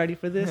right, I'm ready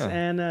for this. Yeah.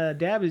 And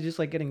dab dab is just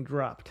like getting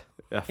dropped.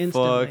 Yeah,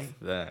 Instantly. fuck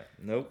that.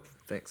 Nope.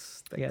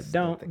 Thanks. Yeah,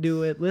 don't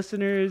do it,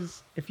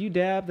 listeners. If you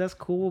dab, that's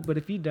cool, but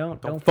if you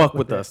don't fuck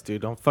with it. us,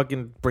 dude. Don't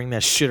fucking bring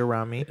that shit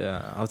around me.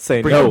 Yeah, I'll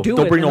say Bring, no. do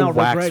don't it bring and no I'll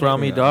wax regret around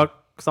it. me, Yeah. dog.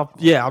 I'll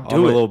I'm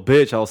do a it. little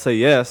bitch. I'll say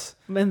yes.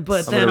 Man,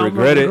 but I'm then gonna I'm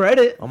gonna regret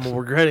it. I'm gonna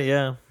regret it.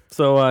 Yeah.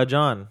 So,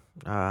 John,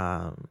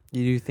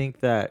 you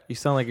think that you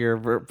sound like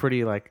you're a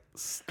pretty like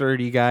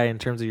sturdy guy in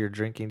terms of your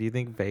drinking? Do you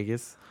think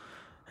Vegas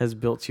has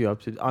built you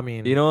up to? I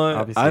mean, You know what?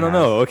 obviously I don't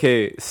has. know.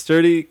 Okay,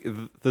 sturdy.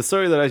 The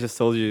story that I just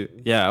told you.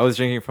 Yeah, I was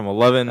drinking from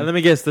 11. And let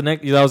me guess.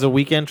 That was a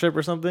weekend trip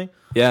or something.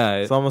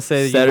 Yeah. So I'm gonna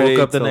say that Saturday you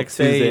woke up the till next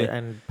Tuesday. day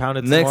and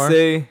pounded some Next more.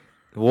 day,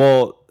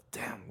 well,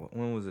 damn,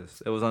 when was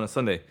this? It was on a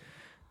Sunday.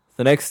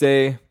 The next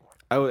day,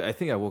 I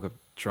think I woke up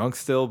drunk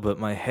still, but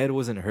my head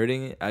wasn't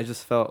hurting. I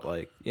just felt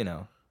like,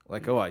 oh,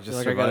 I just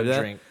Like I survived gotta that.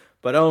 drink.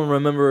 But I don't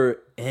remember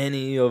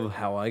any of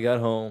how I got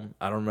home.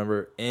 I don't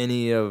remember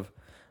any of.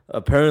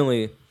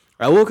 Apparently,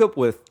 I woke up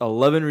with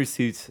 11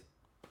 receipts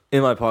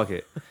in my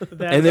pocket,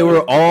 and they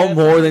were all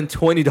more than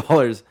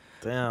 $20.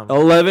 Damn.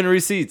 11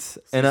 receipts,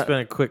 So and you I,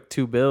 spent a quick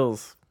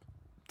 $2.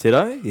 did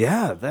I?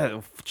 Yeah,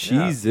 that.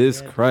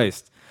 Jesus Yeah.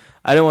 Christ,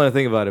 I didn't want to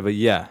think about it, but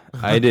yeah,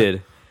 I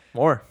did.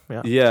 More.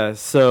 Yeah. Yeah,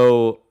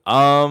 so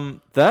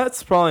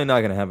that's probably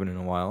not gonna happen in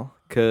a while,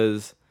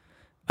 cause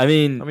I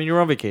mean I mean, you're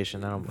on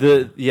vacation. I don't.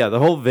 the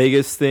whole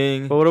Vegas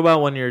thing But what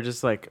about when you're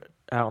just like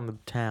out in the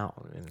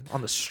town and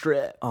on the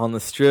strip? on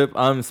the strip,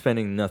 I'm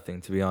spending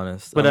nothing, to be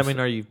honest. But I'm I mean,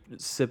 are you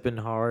sipping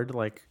hard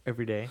like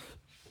every day?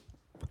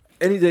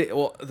 any day.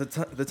 Well, the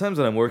times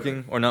that I'm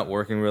working or not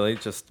working, really,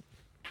 just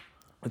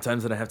the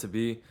times that I have to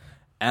be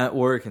at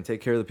work and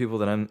take care of the people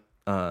that I'm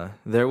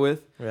there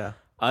with. Yeah.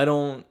 I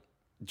don't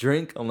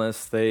drink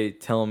unless they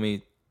tell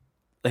me,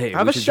 "Hey,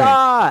 Have we a should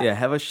shot!" drink." Yeah,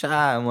 have a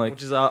shot. I'm like,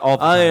 Which is all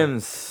the I time. am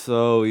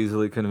so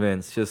easily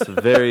convinced. Just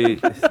very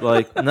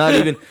like not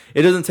even.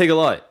 It doesn't take a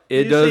lot. It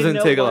You say doesn't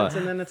no take a once lot.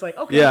 and then it's like,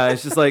 okay. Yeah,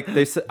 it's just like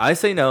I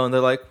say no, and they're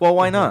like, "Well,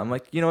 why not?" I'm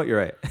like, you know what, you're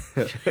right.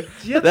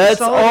 You have That's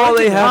solid all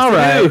they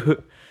argument. have to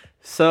do.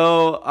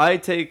 So I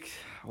take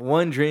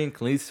one drink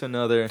leads to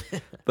another,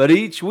 but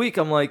each week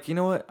I'm like, you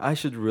know what, I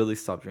should really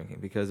stop drinking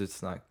because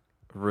it's not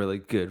really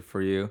good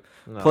for you.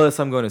 No. Plus,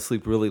 I'm going to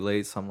sleep really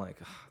late, so I'm like,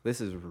 "Ugh,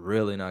 this is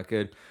really not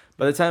good."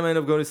 By the time I end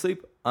up going to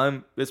sleep,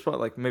 it's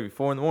probably like maybe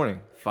 4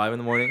 a.m, 5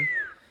 a.m.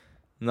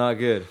 Not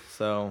good.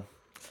 So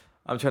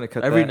I'm trying to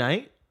cut every that.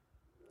 night.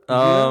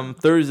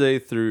 Thursday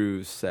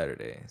through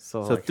Saturday.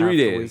 So, So like 3 half the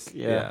days. week,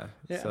 yeah.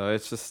 Yeah. So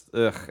it's just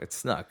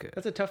it's not good.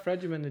 That's a tough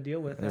regimen to deal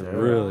with. It after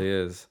a really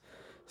is.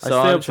 I So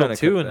stay I'm up till trying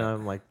to 2 cut and that.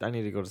 I'm like, I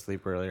need to go to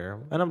sleep earlier,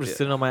 and I'm just Yeah.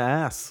 sitting on my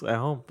ass at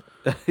home.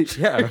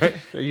 yeah, right.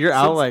 You're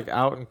out like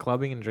out and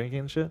clubbing and drinking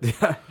and shit.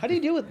 while. How do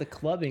you deal with the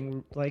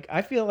clubbing? Like,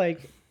 I feel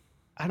like,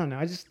 I don't know.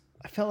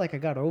 I felt like I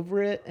got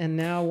over it, and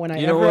now when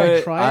You know I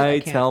what? try it, I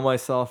can't. tell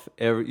myself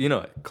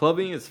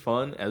clubbing is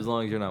fun as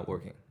long as you're not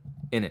working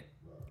in it.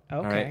 Okay.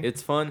 All right,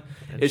 it's fun.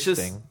 It's just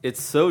Interesting.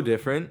 it's so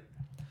different,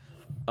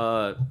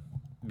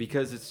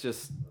 because it's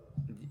just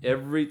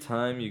every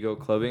time you go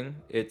clubbing,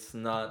 it's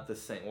not the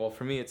same. Well,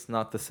 for me, it's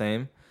not the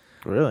same.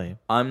 Really?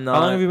 I'm not.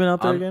 How long have you been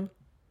out there I'm- again?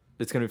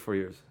 It's gonna be 4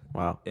 years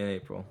Wow. in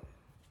April.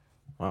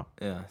 Wow.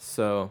 Yeah.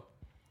 So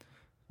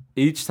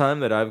each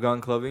time that I've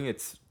gone clubbing,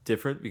 it's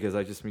different because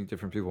I just meet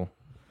different people.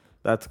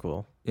 That's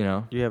cool. You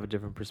know, You have a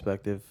different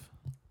perspective.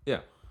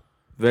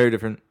 very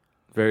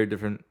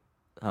different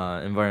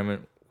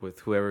environment with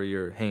whoever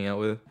you're hanging out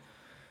with.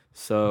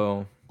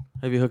 So,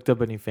 Have you hooked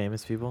up any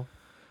famous people?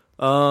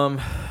 I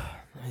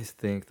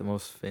think the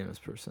most famous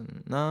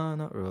person. No,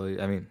 not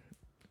really. I mean,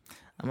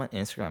 I'm an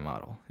Instagram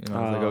model. You know,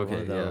 I was like, Oh, okay,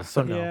 one of yeah. those.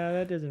 So no. Yeah,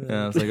 that doesn't. Really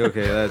Yeah, I was like,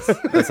 okay,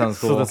 that sounds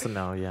cool. So that's a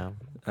no. Yeah.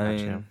 I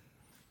mean, Gotcha.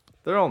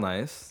 they're all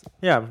nice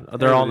Yeah, they're all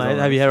Everybody's all nice.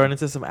 Have you nice. had run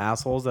into some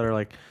assholes that are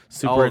like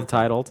super All-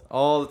 entitled?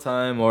 all the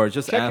time, or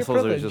just Check your assholes that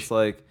are privilege. just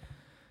like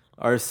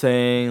are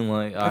saying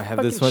like I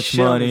have this fucking much shit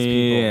on these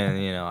money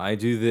people. and I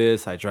do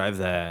this, I drive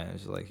that.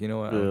 It's just like, you know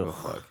what? I don't give a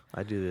Ugh. fuck.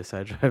 I do this.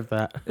 I drive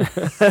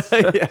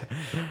that. Yeah.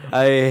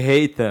 I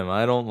hate them.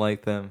 I don't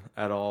like them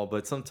at all.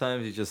 But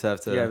sometimes you just have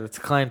to. Yeah, it's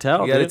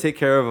clientele. you got to dude. take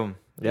care of them.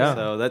 Yeah.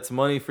 So that's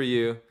money for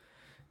you,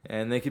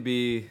 and they could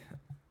be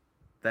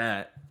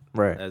that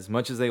right. as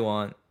much as they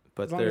want.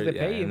 But As long they're as they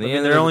pay you. in I the mean,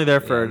 end, they're only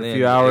there for in the a end,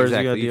 few hours, you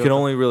Exactly. gotta You deal can with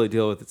only really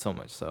deal with it so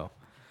much. So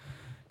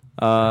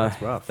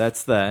That's rough.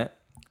 that's that.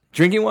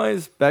 Drinking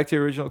wise, back to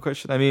your original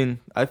question. I mean,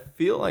 I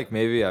feel like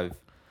maybe I've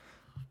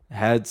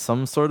had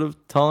some sort of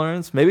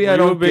tolerance. Maybe Were I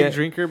you a don't big get.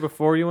 drinker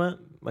before you went?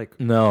 Like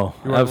No,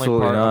 you weren't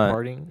absolutely like not.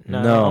 partying?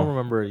 No, No. I don't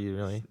remember you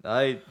really.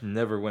 I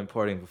never went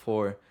partying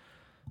before,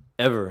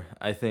 ever.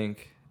 I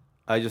think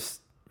I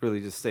just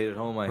really just stayed at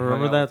home. I Remember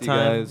hung out that with you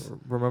time? guys.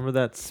 Remember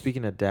that?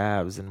 Speaking of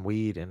dabs and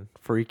weed and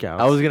freakouts,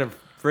 I was gonna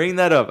bring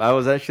that up. I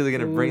was actually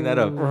gonna bring that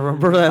up.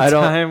 Remember that I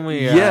don't- time we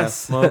Yes.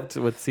 smoked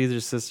with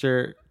Caesar's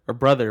sister or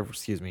brother,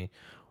 excuse me,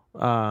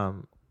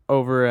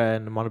 over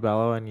in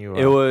Montebello, and you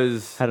It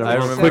was. had a I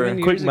real remember.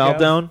 Seven quick years ago.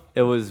 meltdown.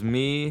 It was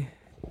me,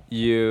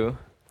 you,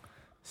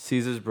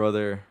 Caesar's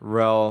brother,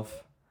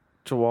 Ralph,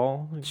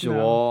 Joel,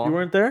 Joel. you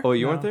weren't there. Oh,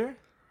 you No. weren't there?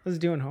 I was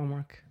doing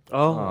homework.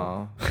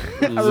 Oh,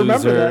 I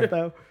remember that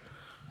though.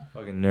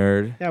 Fucking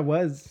nerd. Yeah, it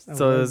was. I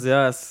so it was. was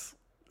us.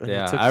 And you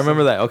Yeah, took I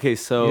remember some- that. Okay, You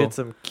so hit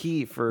some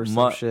key for some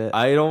my- shit.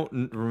 I don't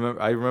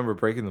remember. I remember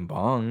breaking the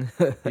bong.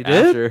 You did?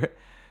 After.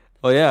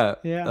 Oh yeah.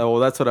 Yeah. Well,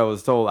 that's what I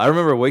was told. I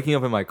remember waking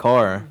up in my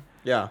car.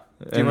 yeah.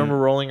 Do you and remember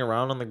rolling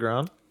around on the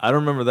ground? I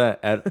don't remember that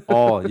at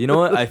all. You know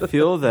what? I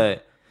feel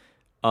that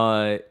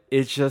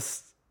it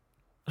just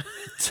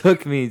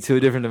took me to a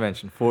different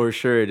dimension. For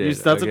sure it did. You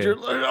stopped okay? at your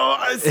like, oh,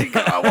 I see.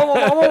 I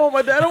want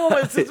my dad. I want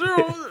my sister.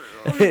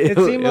 It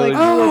seemed like was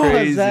you were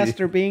crazy.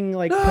 possessed or being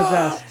like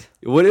possessed.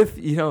 What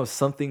if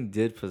something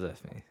did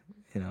possess me?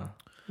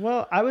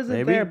 Well, I wasn't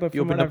Maybe there, but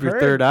you from what opened up I've your heard,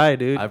 third eye,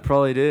 dude. I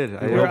probably did.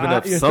 I your, opened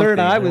up your something. third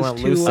eye You was went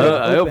too loose. I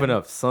open. opened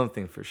up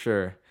something for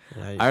sure.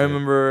 Yeah, you I did.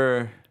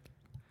 remember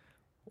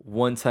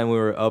one time we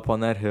were up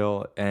on that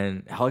hill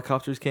and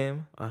helicopters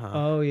came Uh-huh.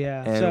 Oh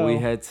yeah. and so we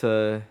had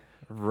to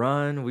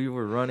run. We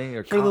were running.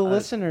 Or for the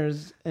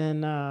listeners,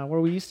 and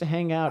where we used to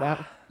hang out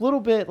a little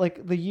bit,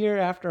 like the year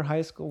after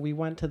high school, we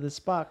went to this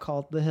spot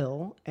called the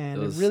Hill, and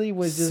It it, was really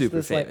was just super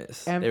this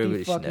famous. like empty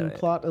Everybody should know fucking it.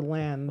 plot of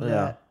land Yeah.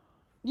 that.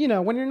 You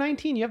know, when you're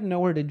 19, you have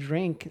nowhere to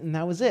drink, and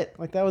that was it.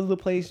 Like that was the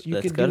place you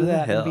Let's could go do to the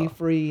that and be hill.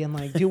 free and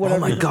like do whatever. Oh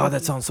my the god, fuck-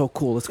 that sounds so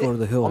cool. Let's go to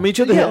the hill. I'll meet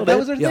you at the yeah, hill. that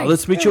was our thing. Yeah,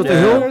 let's meet you at the that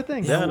hill. was our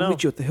thing. Yeah, we'll no.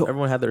 meet you at the hill.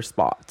 Everyone had their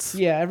spots.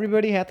 Yeah,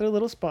 everybody had their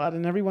little spot,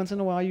 and every once in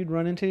a while you'd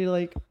run into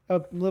like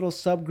a little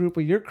subgroup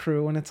of your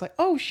crew, and it's like,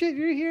 oh shit,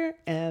 you're here.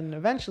 And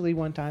eventually,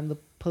 one time the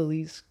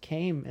police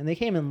came, and they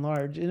came in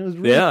large, and it was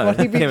really Yeah,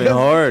 funny it came in because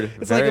hard.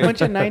 it's like a Very-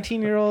 bunch of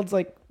 19-year-olds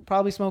like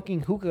probably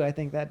smoking hookah. I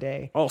think that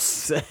day. Oh,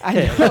 sick. I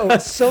know,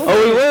 it's so.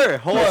 Oh, we were.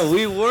 Hold on,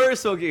 we were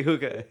smoking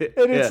hookah.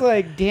 And it's Yeah.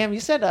 like, damn,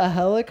 you said a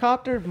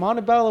helicopter,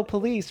 Montebello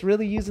police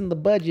really using the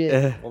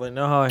budget. Well, they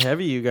know how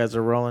heavy you guys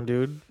are rolling,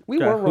 dude. We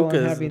Got were rolling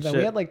hookahs heavy and though. shit.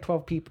 We had like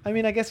 12 people. I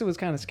mean, I guess it was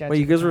kind of sketchy. Wait,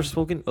 you guys were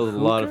smoking a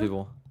lot of hookah?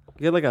 people.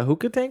 You had like a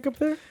hookah tank up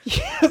there?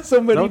 Yeah, Is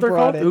somebody that what they're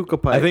brought called? it. Hookah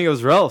pipe. I think it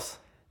was Ralph's.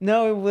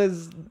 No, it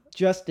was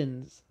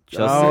Justin's.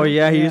 Justin? Oh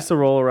yeah, he Yeah. used to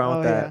roll around Oh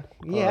with yeah, that.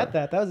 he had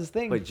that. That was his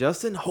thing. Wait,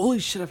 Justin? Holy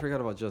shit, I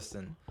forgot about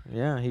Justin.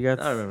 Yeah, he got.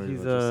 I remember.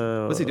 He's about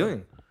Justin. What's he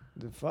doing?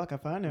 The fuck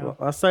if I know. Well,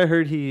 last I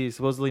heard, he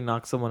supposedly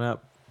knocked someone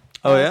up.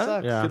 Oh that yeah,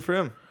 sucks. Yeah. good for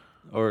him.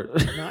 Or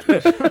Not-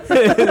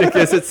 I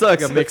guess it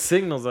sucks. Got mixed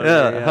signals over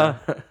Yeah.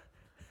 there.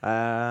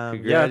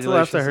 Yeah, that's the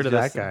last I heard of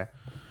that Justin. guy.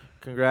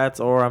 Congrats,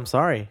 or I'm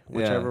sorry,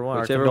 whichever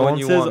one. whichever our one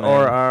you condolences want,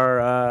 or man.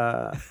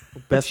 our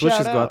best Shout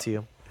wishes go out. out to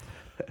you.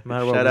 No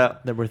matter what Shout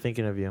out. that we're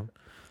thinking of you.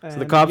 So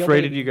the and cops you'll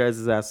raided be- you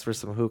guys' ass for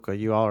some hookah.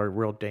 You all are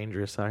real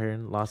dangerous out here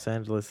in Los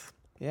Angeles.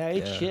 Yeah, I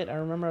ate Yeah. shit. I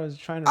remember I was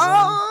trying to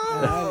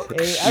run.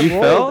 And I You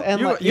rolled fell?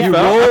 and like, You yeah,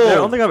 fell? rolled. I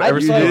don't think I've I ever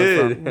just,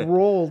 seen like, you did.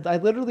 rolled. I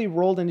literally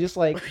rolled and just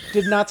like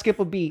did not skip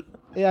a beat.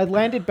 I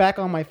landed back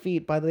on my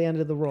feet by the end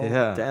of the roll.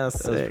 Yeah, Damn,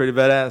 that's that was sick. pretty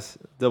badass.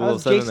 I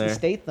was 007 Jason there.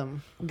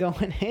 Statham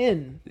going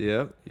in.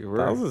 Yep, you were.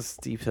 That was a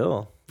steep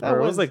hill. That Or it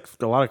was was- like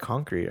a lot of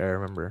concrete. I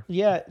remember.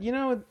 Yeah, you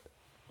know,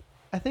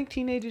 I think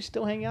teenagers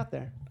still hang out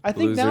there. I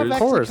think now I've Losers.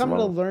 actually Of course, come to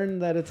well, learn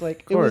that it's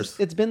like course.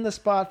 it's been the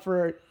spot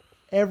for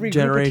every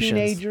Generations.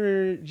 group of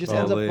teenager just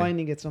ends up Totally.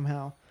 finding it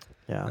somehow.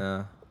 Yeah.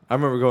 Yeah, I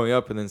remember going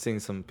up and then seeing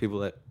some people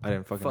that I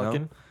didn't fucking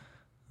know.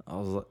 I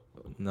was like,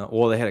 no.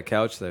 Well, they had a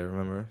couch there.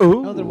 Remember?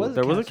 Ooh, No, there was a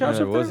there was a couch couch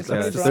there. up There was there.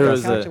 a couch. Somebody There dropped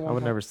was a couch a- at I one would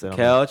point. never sit on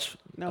that. Couch.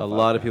 No, A fuck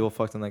lot of that. people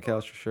fucked on that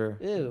couch for sure.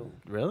 Ew.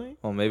 Really?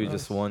 Well, maybe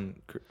just Gross. one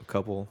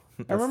couple.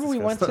 I remember we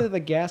went disgusting. to the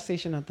gas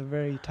station at the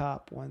very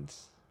top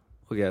once.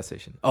 What gas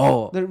station?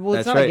 Oh, Well,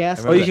 it's that's not a right. gas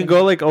I Oh, remember you can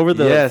go like over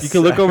the. Yes, you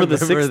can look I over the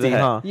remember 60,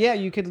 that. huh? Yeah,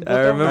 you could. Look I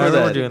over remember I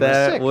remember that. doing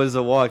That Sick. was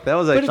a walk. That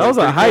was actually That was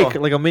a pretty hike,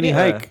 cool. like a mini Yeah.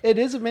 hike. It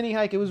is a mini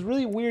hike. It was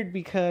really weird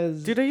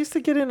because Dude, I used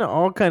to get into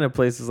all kind of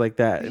places like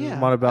that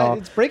in Montebello.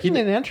 it's breaking You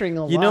and entering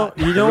a You know, lot.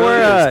 you know It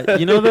where, really is.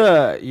 you know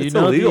the, you It's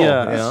know illegal, the,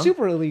 yeah. It's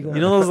super illegal. you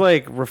know those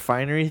like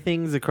refinery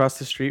things across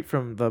the street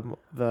from the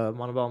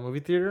Montebello movie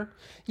theater.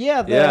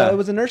 Yeah, Yeah. it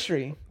was a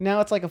nursery.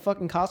 Now it's like a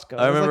fucking Costco.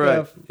 I It was remember Like I-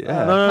 a,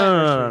 yeah. No, no, plant no,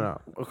 no, nursery. no,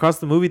 no. Across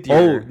the movie Oh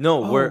theater.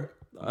 no, where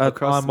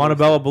across on the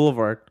Montebello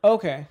Boulevard.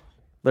 Okay.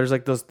 There's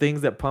like those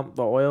things that pump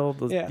the oil.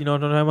 Those, Yeah. You know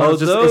what I'm talking about? Oh, it's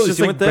just, those? it's just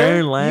You like went there? barren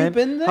You've land.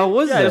 been there? How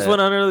was Yeah, that? I just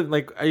went under.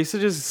 Like I used to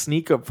just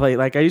sneak up play.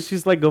 Like I used to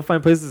just like go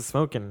find places to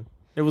smoke and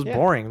it was Yeah.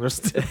 boring.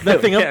 There's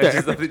nothing up Yeah, there.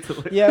 just nothing to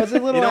look- Yeah, it was a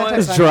little You know what?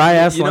 It's anti-science. dry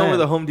ass You know where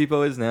land. the Home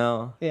Depot is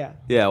now? Yeah.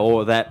 Yeah,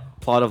 or that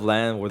plot of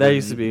land where That the-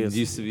 used to be his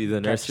used to be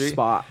the nursery.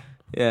 spot.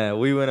 Yeah,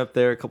 we went up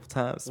there a couple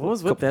times. What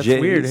was Couple with that's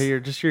J's. weird? Hey,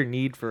 your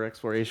need for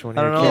exploration when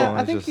I you're don't a kid. know. Yeah, I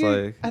it's think just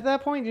you're, like- at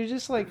that point you're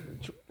just like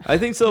I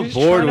think so You're just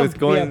bored trying to with be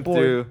going bored.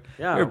 through.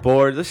 Yeah. You're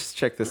bored. Let's just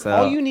check this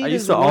out. all you need I is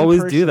used to one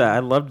always person. do that. I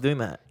loved doing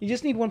that. You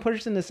just need one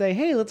person to say,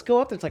 "Hey, let's go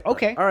up there." It's like,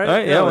 okay, All right, All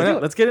right, yeah, why let's,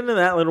 not? let's get into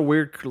that little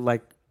weird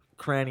like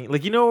cranny.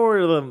 Like you know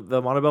where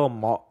the Montebello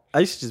Mall. I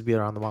used to just be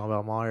around the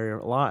Montebello Mall area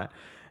a lot.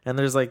 And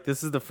there's like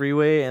this is the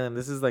freeway, and then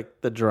this is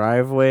like the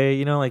driveway.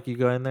 You know, like you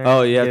go in there.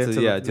 Oh and yeah, get to,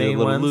 into yeah, the do main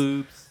little ones.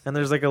 loops. And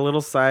there's like a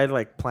little side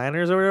like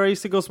planners or whatever. I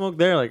used to go smoke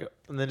there, like,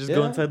 and then just go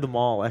Yeah. inside the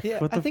mall. Like, Yeah,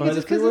 what I the think fuck?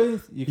 it's just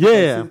 'cause You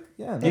Yeah.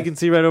 yeah. You can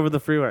see right over the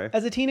freeway.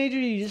 as a teenager,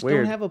 you just Weird.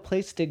 don't have a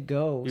place to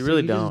go. You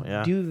really just don't,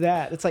 yeah. do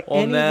that. It's like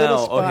Well, any now, little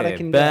spot I okay,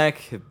 can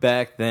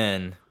back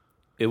then,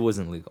 it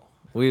wasn't legal.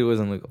 Weed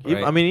wasn't legal.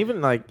 Right? I mean,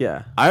 even like,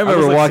 yeah. I remember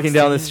was, like, walking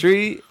down the 16.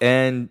 street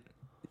and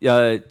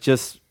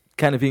just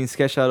kind of being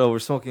sketched out over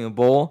smoking a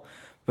bowl.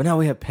 But now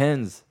we have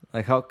pens.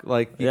 Like how,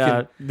 like you Yeah,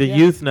 can. the Yeah.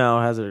 youth now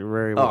has it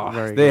very, Oh,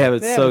 very. they good. have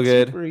it They so have it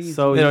good. super easy.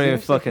 So They don't easy.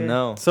 even fucking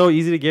know. So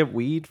easy to get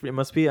weed. It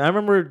must be. I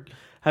remember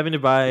having to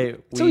buy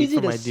So weed easy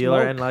from to my dealer,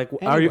 smoke and like,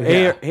 are you?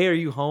 anywhere. Hey, are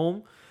you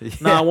home? Yeah.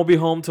 No, I won't be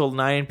home till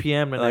 9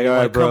 p.m. And Like, I all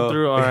right, like, bro. come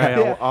through. All right,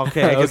 Yeah.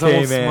 okay. I guess I Okay,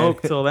 won't man.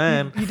 smoke till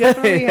then. You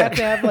definitely have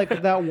to have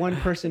like that one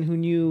person who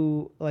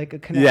knew like a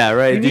connect. Yeah,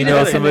 right. Do you need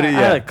know a somebody? connect.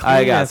 I had a Yeah, clean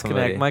I got ass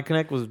somebody. connect. My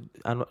connect was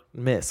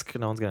Misk.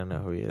 No one's gonna know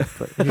who he is,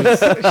 but he was,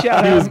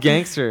 Shout he was out.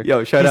 gangster.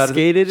 Yo, shout he out!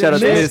 skated. Shout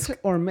out and to shit. Misk. Mist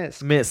or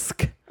mist?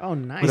 Misk. Oh,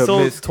 He nice. What up,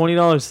 sold Misk?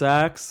 $20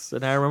 sacks,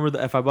 and I remember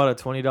that if I bought a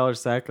 $20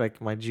 sack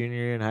like my junior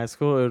year in high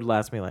school, it would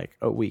last me like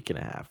a week and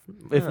a half,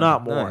 if Yeah,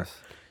 not more. nice.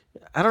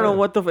 I don't know Yeah.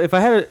 what the if I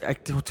had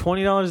like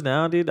 $20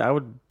 now, dude, I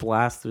would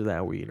blast through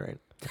that weed. Right?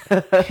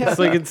 It's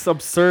like it's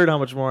absurd how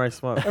much more I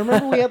smoke. I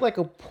remember we had like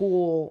a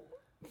pool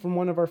from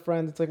one of our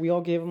friends. It's like we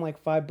all gave him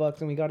like $5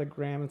 and we got a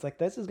gram. It's like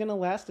this is gonna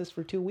last us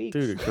for 2 weeks.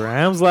 Dude,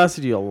 grams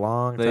lasted you a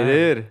long time. They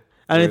did.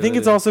 And They I think really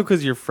it's did. also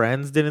because your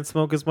friends didn't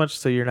smoke as much,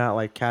 so you're not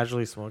like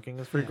casually smoking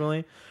as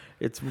frequently.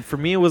 It's for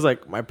me, it was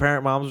like my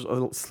mom's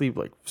sleep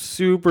like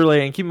super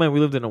late, and keep in mind we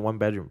lived in a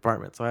 1-bedroom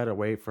apartment, so I had to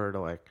wait for her to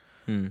like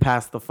Hmm.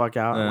 pass the fuck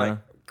out and like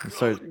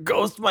Start-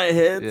 ghost my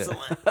head. Yeah. So,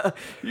 like,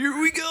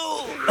 Here we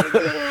go.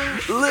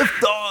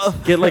 Lift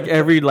off. get like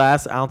every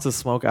last ounce of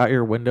smoke out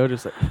your window,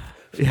 just like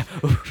Yeah.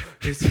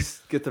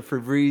 Just get the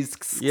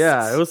Febreze.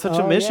 yeah. It was such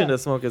a Oh, mission yeah. to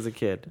smoke as a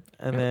kid,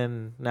 and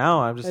then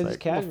now I'm just It's like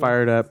casual.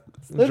 fired up.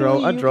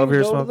 Literally, I you drove can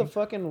here go to smoking. the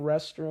fucking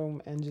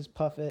restroom and just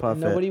puff it, Puff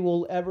and it. nobody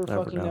will ever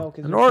Never fucking know. know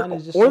because And your pen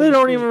is just or so they don't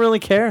discreet. even really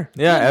care.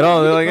 Yeah, at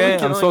all. They're like, Really hey,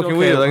 care, I'm smoking okay,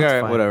 weed. Like, all that's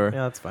right, fine. whatever.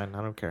 Yeah, that's fine.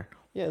 I don't care.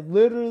 Yeah,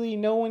 literally,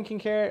 no one can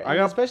care. I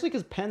got- especially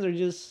because pens are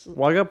just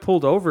Well, I got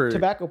pulled over.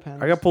 tobacco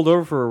pens. I got pulled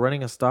over for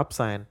running a stop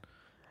sign,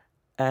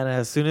 and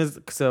as soon as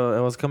I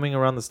was coming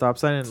around the stop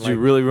sign and Did like you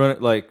really run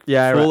it like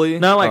yeah, I fully?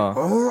 not like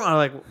Oh. I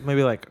like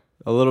maybe like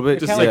a little bit.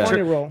 The Just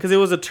California yeah. roll. because it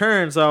was a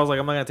turn, so I was like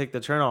I'm not gonna take the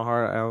turn all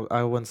hard.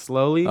 I went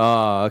slowly,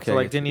 Oh, okay. so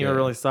like didn't even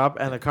really stop,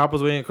 and the cop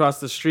was waiting across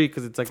the street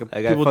because it's like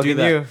I got people do fucking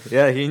that. knew.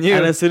 Yeah, he knew.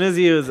 And as soon as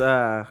he was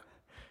like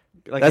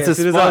That's as a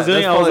soon as spot. I was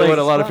doing, That's it, I was probably like what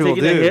a lot of people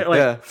taking a do. hit, like,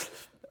 Yeah.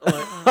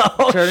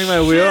 turning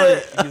my wheel.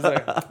 shit. And he's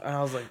like, and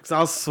I was like, so I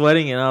was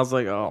sweating, and I was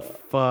like, oh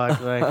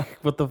fuck,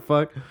 like what the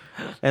fuck?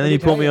 And then he he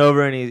pulled tell me you?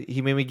 over, and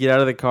he made me get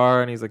out of the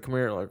car, and he's like, come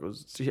here, like I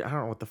don't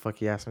know what the fuck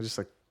he asked me, just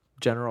like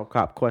general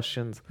cop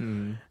questions,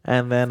 Hmm.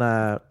 and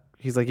then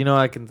he's like,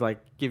 I can like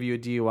give you a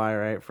DUI,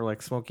 right, for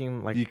like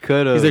smoking, like You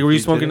could have. he's like, were you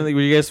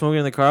guys smoking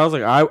in the car? I was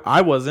like,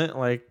 I wasn't,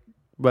 like,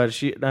 but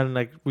and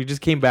like we just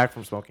came back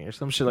from smoking or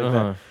some shit like that.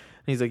 Uh-huh.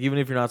 And he's like, even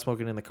if you're not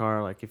smoking in the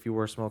car, like if you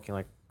were smoking,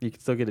 like you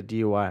could still get a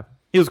DUI.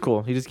 He was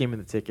cool. He just gave me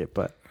the ticket,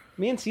 but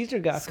Me and Caesar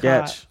got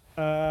sketch.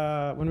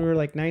 caught when we were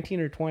like 19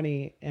 or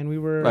 20, and we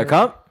were Like,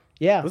 cop?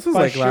 Yeah, This was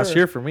by like last sure.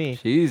 year for me.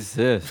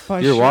 Jesus. By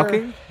You're sure.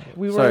 walking?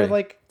 We were Sorry.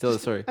 like, Tell the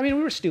story. I mean,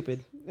 we were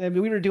stupid. I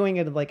mean, we were doing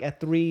it like at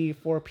 3,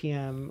 4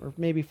 p.m. or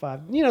maybe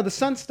 5. The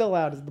sun's still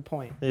out is the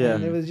point. Yeah.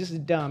 And it was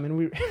just dumb. And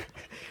we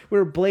we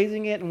were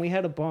blazing it, and we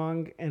had a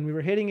bong, and we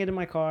were hitting it in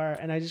my car.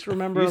 And I just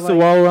remember We used like, to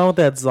walk around with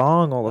that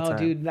zong all the oh, time.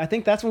 dude, I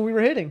think that's what we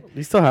were hitting. Do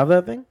you still have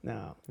that thing?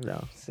 No,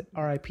 No.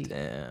 R.I.P.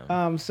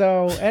 Damn.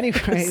 So,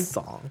 anyways,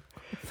 Song.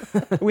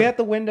 we had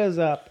the windows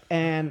up,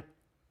 and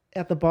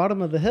at the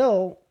bottom of the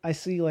hill, I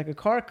see like a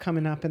car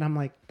coming up, and I'm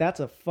like, "That's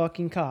a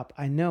fucking cop.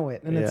 I know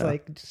it." And it's Yeah.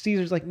 like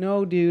Caesar's like,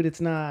 "No, dude,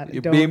 it's not.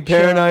 You're Don't being chill."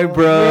 paranoid,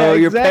 bro. Yeah,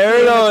 You're exactly.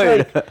 And paranoid.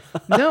 it's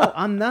like, no,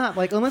 I'm not.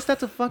 Like, unless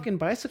that's a fucking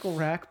bicycle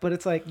rack, but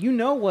it's like what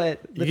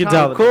the You can top.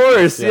 tell Of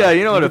course. Yeah. Yeah,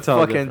 you know You what a can tell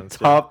the fucking difference,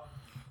 yeah. top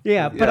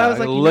Yeah, but I was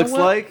like, it you know looks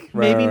what? like.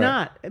 Maybe Right.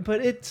 not.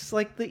 But it's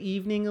like the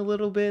evening a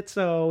little bit,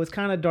 so it's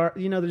kind of dark.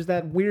 There's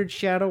that weird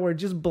shadow where it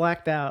just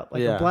blacked out,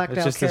 like yeah. a blacked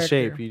It's out just character.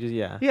 a shape. You just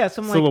Yeah,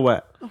 so I'm like,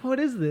 silhouette. what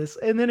is this?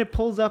 And then it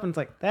pulls up and it's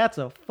like, that's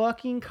a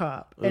fucking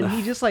cop. And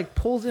he just like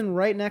pulls in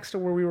right next to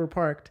where we were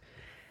parked.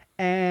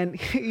 And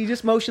he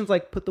just motions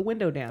like, put the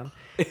window down.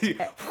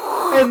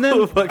 And then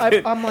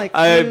I'm like,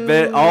 I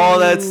bet all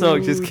that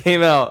smoke just "Dude."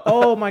 came out.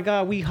 Oh my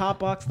god, we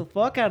hotboxed the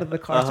fuck out of the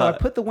car. So I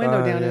put the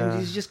window down yeah. and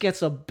he just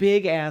gets a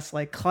big ass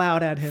like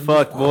cloud at him.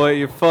 Fuck, boy,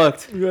 you're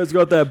fucked. You guys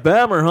got that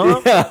bammer,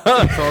 huh?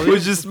 Yeah.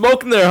 Was just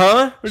smoking there,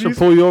 huh? Should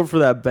pull you over for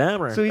that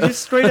bammer. So he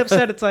just straight up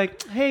said, "It's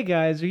like, hey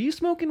guys, are you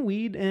smoking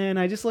weed?" And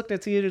I just looked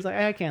at Caesar, like,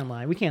 I can't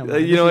lie, we can't lie.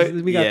 You know what?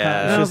 We got Yeah.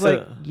 caught. And I was It's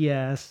like, just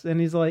yes.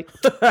 And he's like,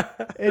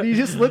 and he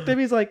just looked at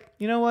me. He's like,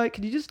 you know what?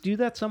 Could you just do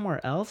that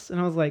somewhere else? And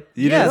I was like,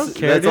 You yes. didn't-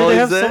 care, That's dude. all They he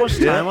have said? so much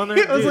Yeah. time on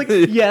there. I was dude.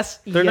 like, yes,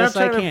 they're yes,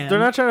 not I trying can. to. They're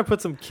not trying to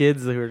put some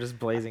kids who are just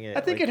blazing it.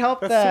 I think Like, it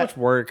helped that's that so much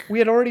work. we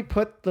had already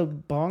put the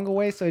bong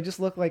away, so it just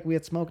looked like we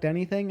had smoked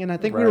anything. And I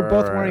think we were Right,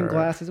 both right, wearing right.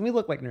 glasses, and we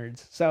looked like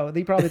nerds. So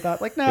they probably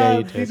thought, like, Yeah, nah,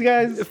 you did. these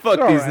guys, Fuck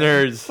they're these all right.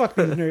 nerds. Fuck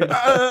these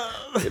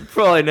nerds. You'd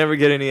probably never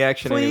get any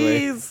action anyway.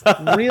 Please.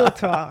 Real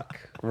talk.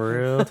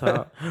 Real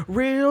talk.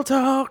 Real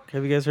talk.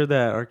 Have you guys heard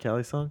that R.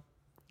 Kelly song?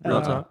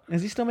 Real talk.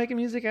 Is he still making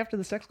music after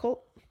the sex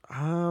cult?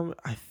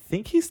 I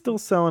think he's still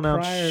selling out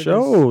Prior to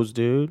shows,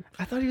 dude.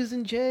 I thought he was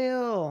in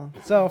jail.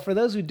 So for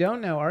those who don't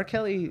know, R.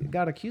 Kelly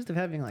got accused of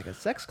having like a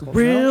sex cult.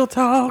 Real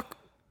talk.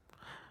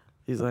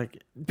 He's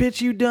like,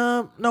 bitch, you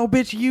dumb. No,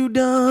 bitch, you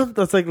dumb.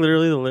 That's like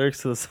literally the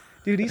lyrics to this.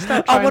 Dude, he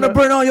stopped I'm trying gonna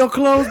burn all your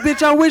clothes,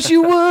 bitch. I wish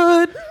you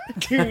would.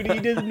 Dude, he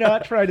does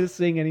not try to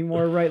sing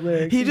anymore, right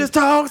lyrics. He just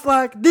talks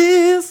like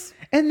this.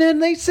 And then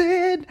they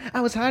said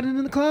I was hiding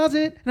in the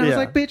closet, and I was Yeah.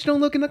 like, "Bitch,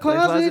 don't look in the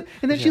closet? closet."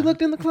 And then she Yeah.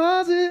 looked in the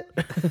closet.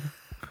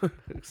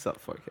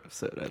 South Park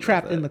episode. I love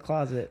Trapped that. in the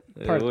closet,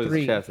 It part was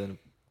 3. Trapped in.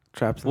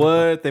 Traps.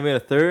 What? They made a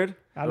third?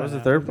 I That don't was the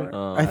know. third part.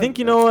 Oh. I think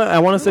you know what? I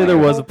want to say Like there a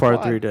was a whole part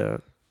plot. 3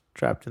 to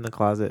Trapped in the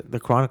Closet. The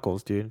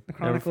Chronicles, dude. The Never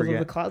Chronicles of forget.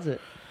 the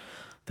Closet.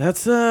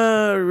 That's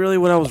really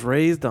what I was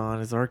raised on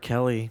is R.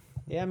 Kelly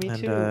Yeah, me and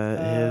too.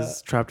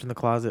 his Trapped in the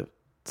Closet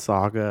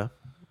saga.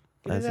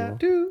 Get it as you out, will.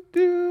 do,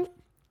 do,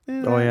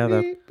 and Oh, yeah,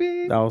 that- beep,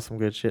 beep. That was some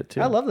good shit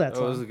too. I love that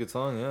That was a song. good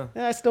song, yeah.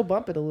 Yeah, I still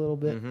bump it a little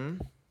bit. Mm-hmm.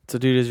 So,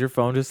 dude, is your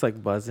phone just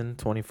like buzzing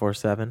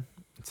 24/7?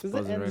 It's Does,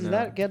 buzzing right does now.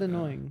 that get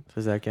annoying?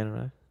 Does that get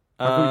right?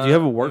 Do you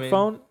have a work I mean,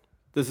 phone?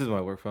 This is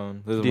my work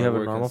phone. This is Do you my have a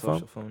work and normal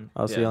social phone?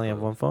 Oh, so Yeah, you only have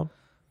one phone?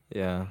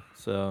 Yeah.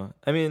 So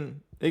I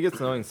mean, it gets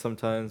annoying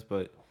sometimes,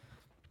 but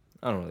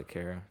I don't really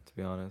care, to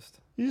be honest.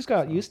 You just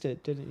got So- used to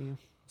it, didn't you?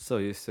 So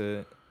used to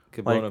it.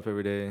 Get Like- blown up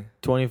every day.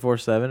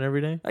 24/7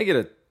 every day? I get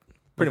a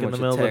pretty Like in much the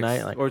middle a of the text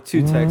night, like- or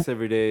 2 texts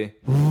every day.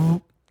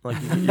 Like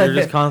you're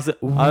just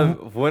constant.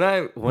 When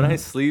I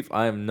sleep,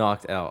 I am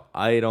knocked out.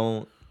 I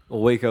don't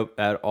wake up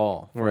at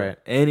all for Right.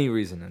 any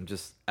reason. I'm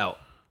just out.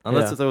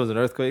 Unless Yeah. if there was an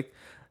earthquake,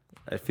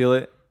 I feel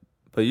it.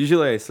 But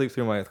usually I sleep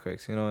through my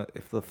earthquakes. You know what?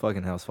 If the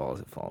fucking house falls,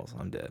 it falls.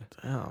 I'm dead.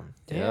 Damn.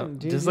 Damn, Yeah.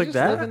 dude. Just you like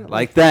that? living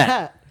Like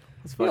that.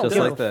 You Just don't Just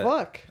give like a that.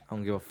 fuck. I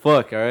don't give a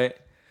fuck. All right.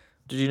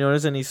 Did you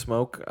notice any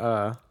smoke?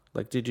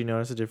 Like, did you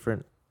notice a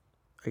different?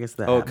 I guess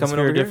the Oh, coming atmosphere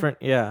over here? different.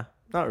 Yeah,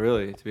 Not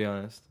really, to be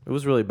honest. it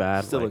was really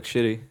bad. Still like, look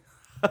shitty.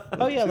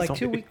 Oh yeah, like Don't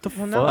 2 be- weeks. the Well,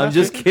 fuck? no, I'm last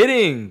just week-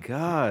 kidding.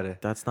 God.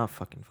 that's not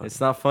fucking funny.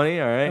 It's not funny.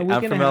 All right. A week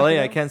I'm and from a half LA.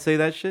 ago? I can't say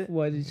that shit.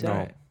 What did you say? No,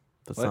 Alright.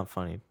 that's What? not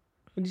funny.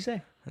 What did you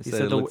say? I He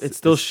said the- looks- it's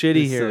still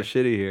shitty it's here.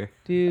 Still shitty here.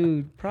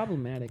 Dude,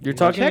 problematic. You're dude.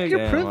 talking Check your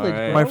again, privilege,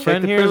 alright. bro. My Check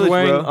friend the here is privilege,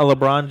 wearing bro. a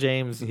LeBron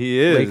James. He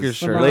is. Lakers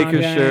shirt. LeBron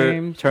Lakers shirt.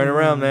 James, Turn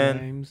around, LeBron man.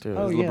 James. Dude,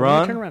 Oh is yeah,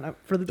 LeBron? turn around.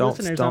 For the Don't-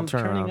 listeners, don't I'm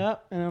turn turning around.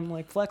 up and I'm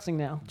like flexing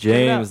now.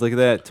 James, look at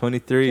that.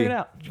 23. Check it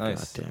out.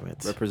 Nice. God damn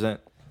it. Represent.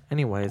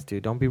 Anyways,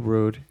 dude, don't be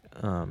rude.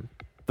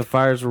 The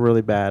fires were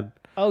really bad.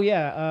 Oh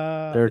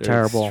yeah. They're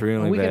terrible.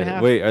 Extremely A week and a bad.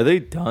 half. Wait, are they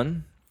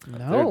done?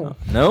 No,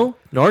 No?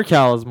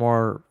 NorCal is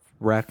more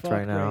wrecked Fuck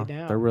right now. right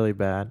now. They're really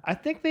bad. I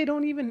think they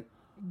don't even.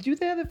 Do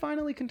they have it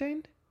finally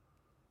contained?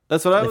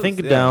 That's what I I was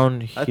think yeah.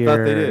 down I here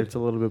thought they did. it's a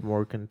little bit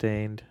more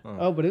contained.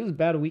 Oh, but it was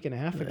about a week and a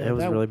half ago. It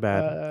was That- really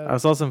bad. I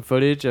saw some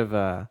footage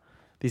of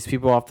these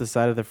people off the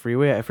side of the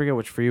freeway. I forget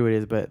which freeway it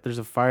is, but there's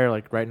a fire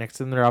like right next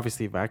to them. They're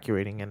obviously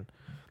evacuating, and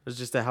there's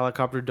just a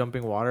helicopter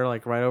dumping water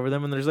like right over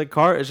them. And there's like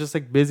car. It's just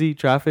like busy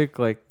traffic,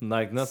 like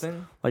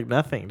Nothing?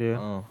 nothing, dude.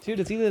 Oh.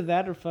 Dude, it's either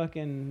that or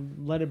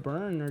fucking let it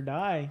burn or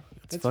die.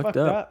 It's It's fucked fucked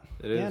up. up.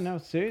 It is. Yeah, no,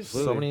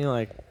 seriously. So many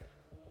like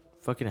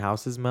fucking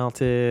houses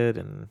melted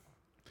and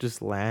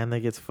just land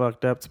that gets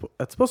fucked up.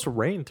 It's supposed to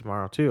rain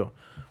tomorrow too,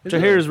 which I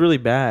hear is really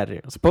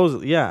bad.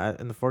 Supposedly, yeah.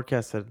 And the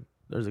forecast said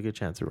there's a good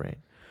chance of rain,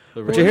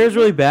 The which rain- I hear is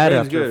really bad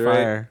rain's after good, a right?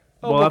 fire.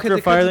 Oh, Well, because after a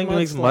it fire, causes then it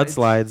makes mudslides.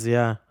 mudslides.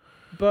 Yeah.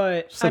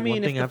 But Just like I mean,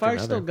 one if thing the after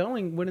fire's still another.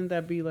 going, wouldn't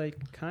that be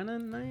like kind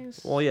of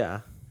nice? Well,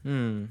 yeah.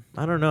 Hmm.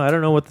 I don't know. I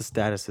don't know what the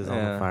status is on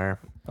Yeah. the fire.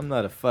 I'm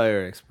not a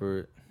fire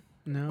expert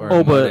No. or Oh, a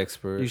mud but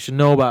expert. You should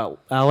know about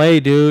LA,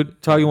 dude.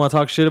 You want to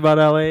talk shit about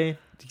LA?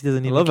 He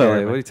doesn't I even love care. LA.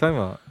 man. What are you talking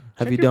about?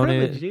 Have Check you your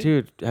donated, privilege,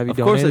 dude? Have you Of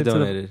course I donated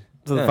donated.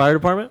 to the Yeah. fire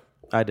department?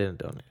 I didn't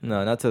donate.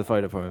 No, not to the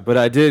fire department. But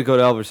I did go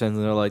to Albertsons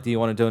and they're like, do you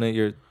want to donate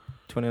your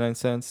 29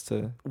 cents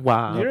to...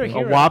 Wow, You're a a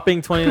hero.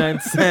 whopping 29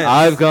 cents.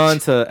 I've gone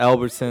to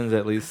Albertsons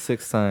at least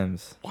 6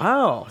 times.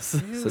 Wow, So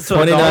So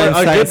 29 a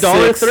good times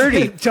dollar 6.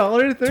 30.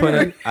 $1.30.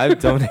 20, I've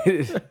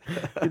donated.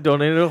 You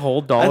donated a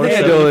whole dollar. I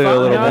think I donated a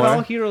little Not more.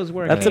 all heroes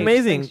wear That's capes.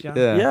 amazing. Thanks, John.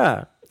 Yeah.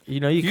 Yeah, you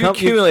know you You come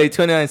accumulate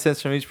 29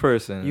 cents from each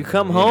person. you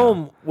come know.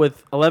 home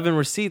with 11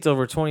 receipts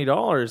over $20.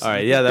 All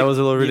right, yeah, that was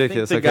a little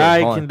ridiculous. The Okay,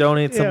 guy hold can on.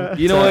 donate some. Yeah.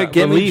 You know what?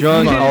 Get me relief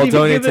drunk. You fund. didn't I'll even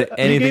donate give to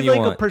anything you you gave like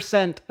want. a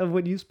percent of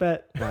what you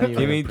spent. Not even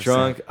Get me 1%.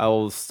 drunk. I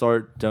will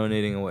start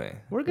donating away.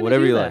 We're gonna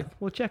Whatever do you that. like.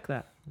 We'll check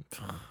that.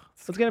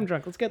 Let's get him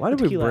drunk. Let's get Why the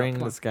did we tequila out. bring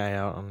Come on. this guy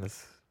out on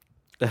this?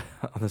 On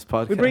this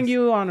podcast. We bring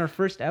you on our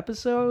first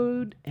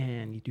episode,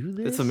 and you do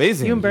this. It's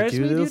amazing. You You embarrass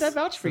do me, dude. this? I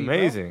vouch for It's you. bro.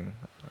 amazing.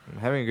 I'm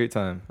having a great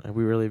time.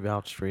 We really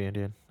vouched for you,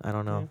 dude. I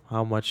don't know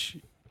how much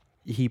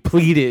he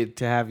pleaded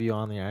to have you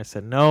on there. I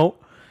said no.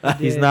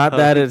 He's did. not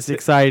that as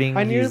exciting.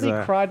 I He's,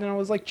 nearly cried, and I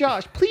was like,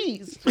 "Josh,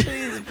 please,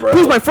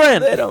 Who's my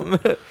friend?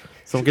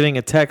 So I'm getting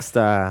a text.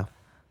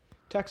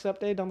 text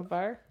update on the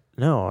fire."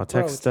 No, a Bro, it's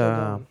text. still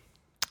going.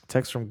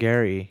 Text from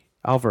Gary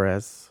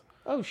Alvarez,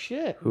 Oh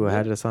shit! who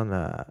had us on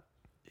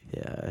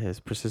his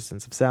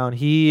Persistence of Sound.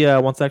 He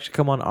wants to actually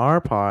come on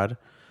our pod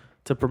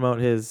to promote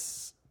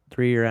his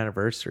 3-year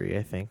anniversary.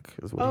 I think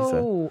is what he said.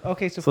 Oh,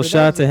 okay. So So for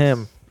shout out those to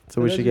him. So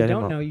For we those should who get him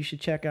don't up. know, you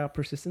should check out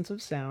Persistence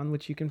of Sound,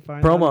 which you can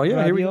find Promo, on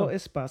yeah, here we Radio go.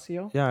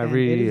 Espacio. Yeah, and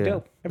every- it is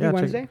dope. Every yeah, check-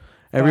 Wednesday,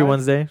 Every 5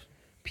 Wednesday.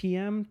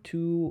 p.m.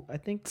 to I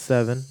think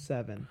 7.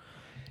 7.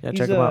 Yeah, He's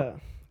check him out. a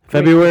great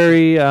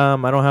February, I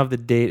don't have the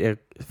date.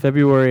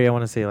 February, I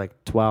want to say like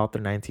 12th or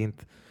 19th.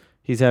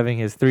 He's having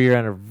his 3-year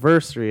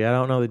anniversary. I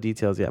don't know the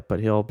details yet, but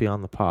he'll be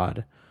on the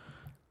pod.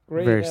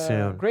 Great, very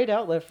soon. Great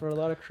outlet for a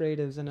lot of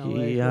creatives in LA who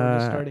He, are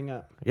just starting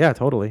up. Yeah,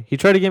 totally. He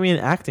tried to get me an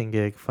acting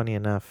gig, funny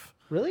enough.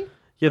 Really?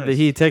 Yeah, Nice.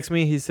 he texted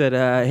me. He said,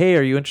 hey,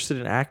 are you interested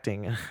in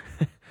acting? I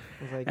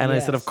was like, And I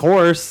said, yes. of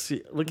course.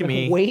 Look at Like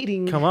me.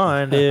 waiting. Come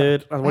on,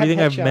 dude. What do you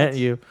think I've met headshots.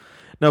 you?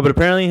 No, but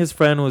apparently his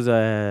friend was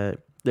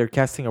they're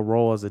casting a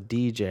role as a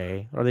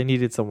DJ, or they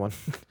needed someone.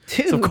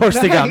 Dude, So of course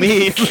they got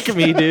me. nice. Look at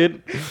me,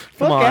 dude. Fuck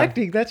Come on.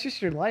 acting. That's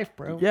just your life,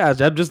 bro. Yeah,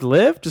 just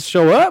live, just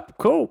show up.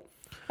 Cool.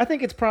 I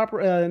think it's proper.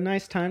 A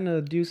nice time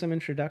to do some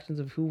introductions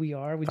of who we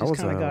are. We That just was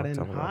kind a of got long in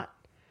time ago. hot.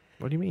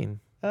 What do you mean?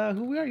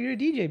 Who we are? You're a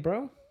DJ,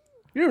 bro.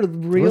 You're a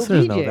real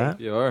Listeners DJ. know that.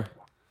 You are.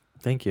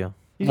 Thank you.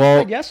 You Well-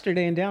 just played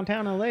yesterday in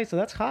downtown LA, so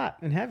that's hot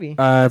and heavy.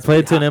 I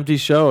played to an empty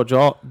show.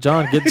 John,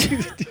 get.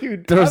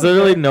 Dude, There I was was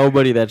literally there.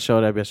 nobody that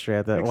showed up yesterday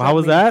at that. Except Well, how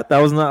was me. that? That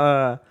was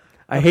not.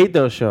 I hate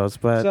those shows,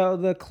 but So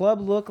the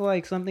club looked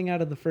like something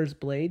out of the first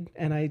Blade,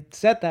 and I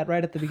said that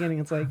right at the beginning.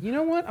 It's like, you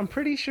know what? I'm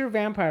pretty sure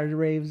vampire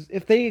raves,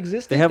 if they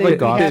existed, They have, they'd like, be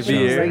goth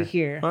happening shows. right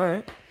here. All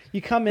right.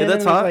 You come Yeah, in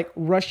that's and there's hot. like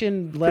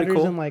Russian letters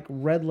cool. and like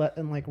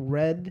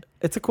red.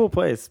 it's a cool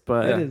place.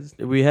 But Yeah. It is.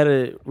 we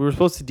were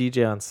supposed to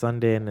DJ on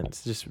Sunday, and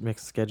it's just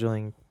mixed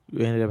scheduling.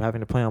 We ended up having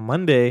to play on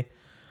Monday,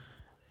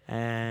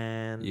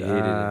 and You hated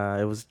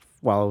it. it was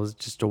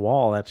just a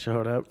wall that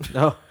showed up.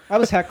 No, I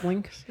was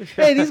heckling.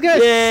 Hey, these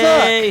guys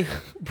Yay!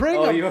 suck. Bring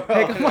Oh, them. you-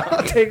 Take them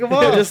out. Take them Yeah,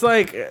 off. just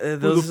like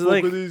those is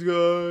like these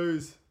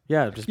guys?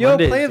 yeah, just Yo,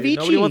 Mondays, play dude.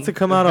 Nobody Avicii. wants to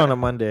come out on a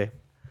Monday.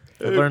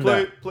 I learned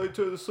that. Play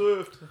Taylor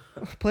Swift.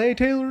 Play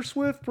Taylor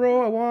Swift,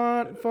 bro. I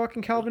want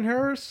fucking Calvin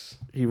Harris.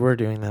 You were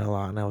doing that a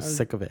lot, and I was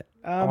sick of it.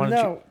 wanted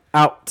No.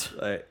 Out.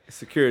 Like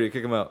security,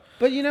 kick him out.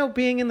 But you know,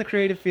 being in the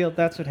creative field,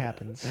 that's what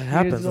happens. It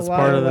happens. There's a It's lot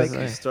part of like,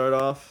 the- You start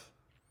off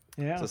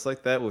yeah. just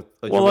like that with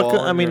a Well, Jamal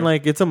look, I in mean, your-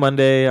 like it's a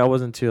Monday. I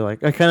wasn't too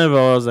like. I kind of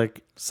was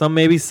like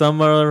maybe some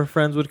of our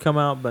friends would come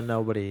out, but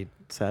nobody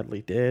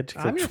sadly did.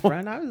 I'm your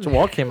friend. I was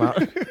Jawal came out.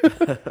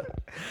 I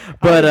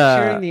But was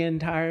cheering the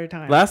entire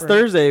time. last for-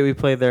 Thursday we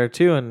played there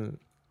too, and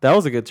that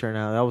was a good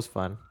turnout. That was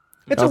fun.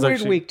 It's that a was weird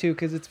actually- week too,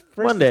 because it's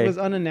first Monday. it was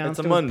unannounced.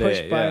 It's a it was Monday,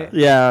 pushed by.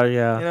 yeah.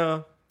 Yeah. you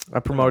know, I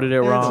promoted it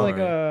And wrong. it's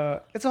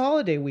like it's a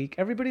holiday week.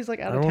 Everybody's like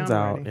out of Everyone's town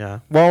out. already. Yeah.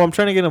 Well, I'm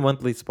trying to get a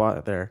monthly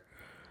spot there,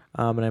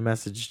 and I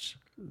messaged.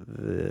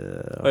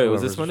 wait,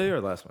 was this whoever's- Monday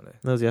or last Monday?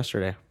 That was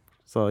yesterday.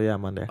 So yeah,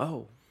 Monday.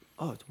 Oh,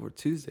 we're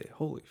Tuesday.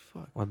 Holy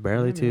fuck! Well,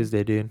 barely Yeah, man.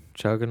 Tuesday, dude.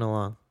 Chugging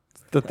along.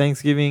 It's the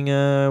Thanksgiving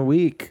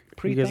week.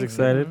 You guys Pre-Thanksgiving.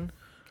 excited?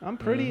 I'm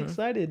pretty Mhm.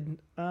 excited.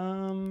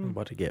 I'm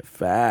about to get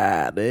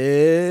fat,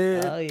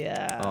 dude. Oh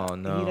yeah. Oh,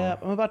 no. Eat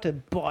up. I'm about to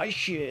buy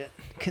shit,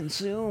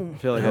 consume. I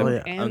feel like Hell I'm,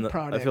 yeah. And I'm the, I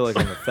products. feel like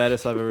I'm the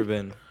fattest I've ever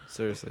been.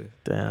 Seriously.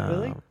 Damn.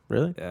 Really?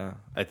 Really? Yeah,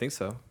 I think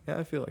so. Yeah,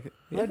 I feel like it.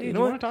 Oh, Yeah, dude, you you know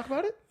want what? to talk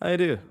about it? I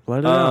do. Let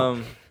it out.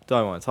 Do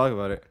I want to talk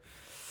about it?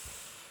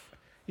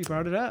 You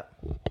brought it up.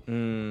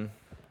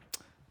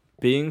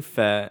 Being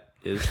fat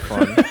is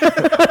fun.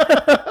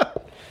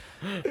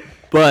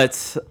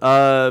 But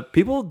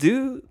people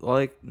do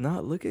like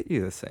not look at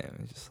you the same.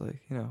 It's just like,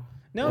 you know,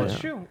 No, it's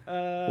Yeah.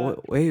 true.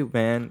 wait,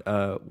 man,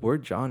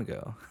 where'd John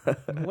go?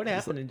 What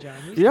happened to John?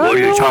 Yeah, What are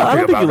you no, I talking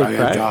don't think you about look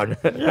right fat. now,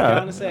 John? Yeah.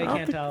 Honestly, I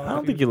can't tell. I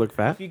don't think you look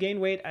fat. If you gain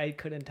weight, I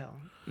couldn't tell.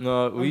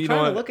 No, I'm well, you know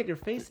trying what? to look at your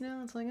face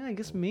now. It's like, I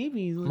guess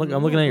maybe. I'm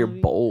looking at your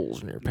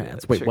bowls in your Yeah,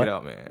 pants. Wait, check what? it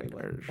out, man.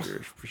 Where's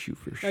your shoe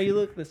for No, you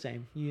look the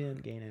same. You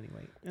didn't gain any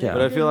weight. Yeah.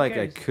 But I Who feel like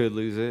I cares? could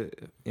lose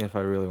it if I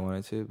really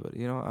wanted to. But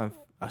you know, I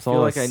It's feel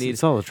all like the- I need.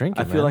 It's all the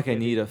drinking. I feel man. like I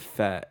need a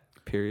fat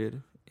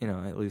period. You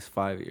know, at least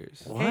 5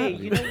 years. What? Hey,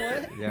 you know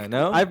what? Yeah,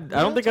 no. I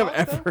don't think I've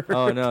talk ever.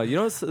 Oh no, you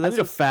know I that's need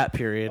a fat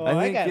period. Oh, I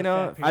I think got you a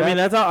know. fat period. I mean,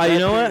 that's how. You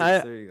know what?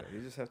 There you go.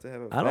 You just have to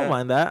have a. I don't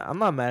mind that. I'm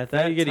not mad at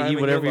that. Fat You get to time eat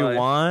in whatever your you life.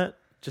 want.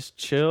 Just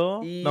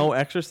chill. Eat. No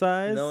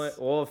exercise. No,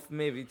 well, if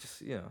maybe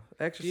just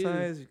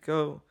exercise. You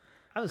go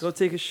I was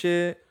take a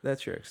shit.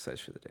 That's your exercise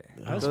for the day.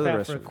 I was Go the fat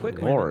rest for a of the quick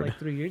day. minute, Lord. like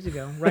 3 years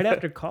ago, right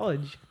after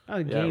college. I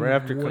was Yeah, gaining right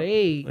after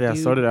weight. Yeah,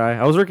 dude. so did I.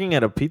 I was working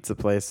at a pizza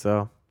place,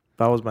 so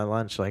that was my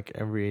lunch like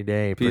every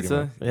day. pretty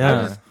Pizza? much. I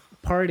Yeah. was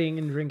partying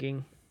and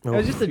drinking. Oh, I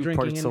was just the you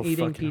drinking partied and so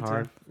eating fucking pizza.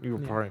 hard. You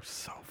were Yeah. partying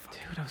so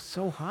fucking. Dude, I was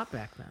so hot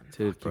back then.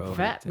 Dude, bro.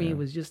 Fat me damn.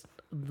 was just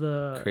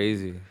the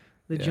crazy.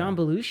 the yeah. John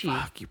Belushi.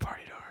 Fuck, you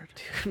partied hard.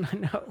 Dude, I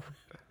know.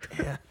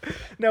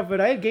 No,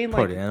 but I had gained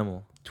Party like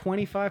animal.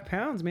 25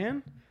 pounds,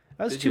 man.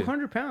 I was Did you?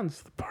 200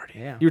 pounds. The party.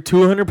 Yeah. You're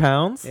 200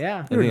 pounds.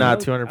 Yeah. You're I not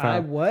I 200 I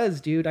pounds. was,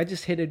 dude. I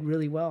just hit it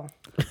really well.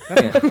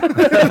 Yeah.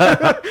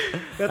 That's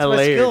I my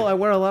layered. skill. I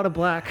wear a lot of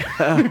black.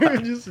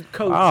 Just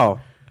coats. Wow.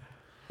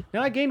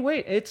 No, I gained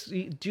weight.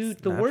 Dude.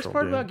 The worst natural,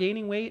 part dude. about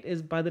gaining weight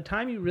is by the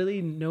time you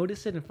really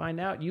notice it and find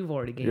out, you've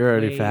already gained. You're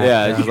already weight. fat.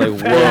 Yeah, it's just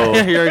like,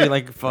 whoa. You're already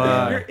like,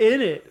 fuck. You're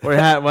in it. What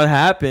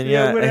happened?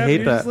 Yeah, what I happened? hate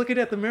You're that. just looking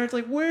at the mirror. It's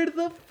like, where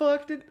the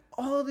fuck did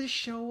all this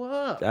show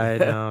up? I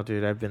know,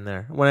 dude. I've been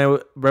there.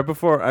 Right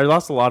before, I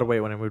lost a lot of weight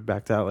when I moved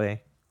back to LA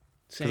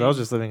because I was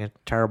just living a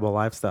terrible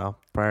lifestyle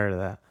prior to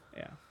that.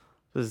 Yeah.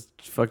 Just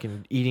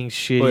fucking eating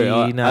shitty,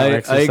 Wait, not I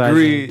exercising,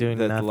 agree doing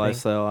that nothing. the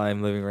lifestyle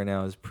I'm living right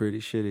now is pretty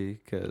shitty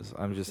because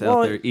I'm just Well,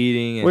 out there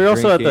eating and We're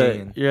also at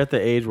drinking. you're at the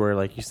age where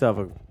like you still have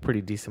a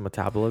pretty decent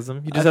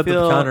metabolism. You just I have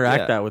feel- to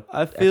counteract yeah, that with.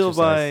 I feel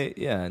exercise.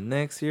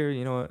 next year,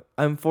 you know what?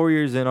 I'm 4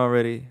 years in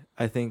already.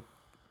 I think,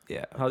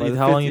 yeah. How by the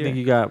long fifth you think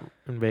year, you got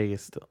in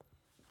Vegas still?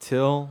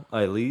 till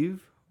I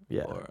leave?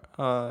 Yeah.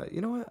 Or,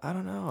 you know what? I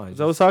don't know.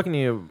 'Cause I was talking to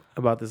you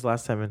about this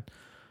last time and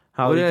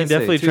how What you did can I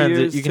say? definitely 2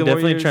 years, you can 2 more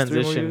definitely years, 3 more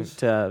transition years?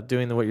 to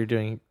doing what you're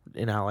doing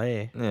in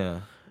LA. Yeah.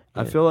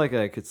 I Yeah. feel like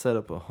I could set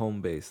up a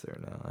home base there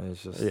now.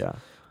 It's just Yeah.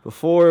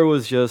 before it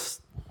was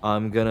just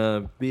I'm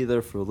gonna be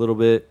there for a little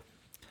bit,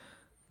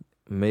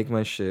 make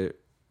my shit,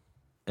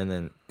 and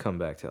then come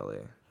back to LA.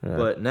 Yeah.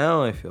 But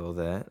now I feel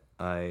that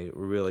I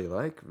really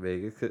like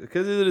Vegas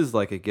because it is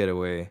like a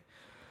getaway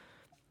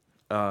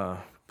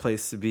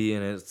place to be,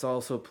 and it's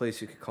also a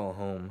place you could call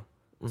home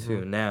to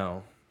Mhm.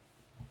 now.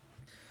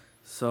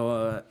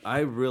 So I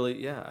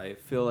really, I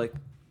feel like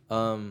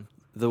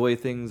the way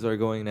things are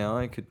going now,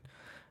 I could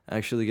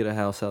actually get a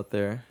house out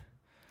there.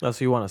 Oh,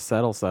 so you want to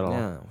settle?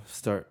 Yeah,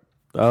 start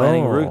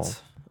planting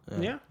roots.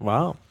 Yeah.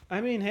 Wow.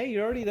 I mean, hey,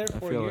 you're already there I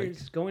 4 feel like-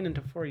 years. Going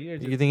into 4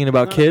 years. You it's thinking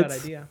about not a bad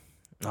kids? idea.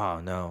 Oh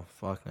no,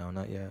 fuck no,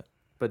 not yet.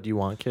 But do you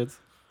want kids?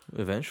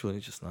 Eventually,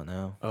 just not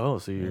now. Oh,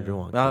 so you Yeah. do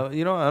want.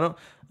 You know, I don't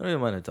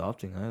even mind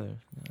adopting either.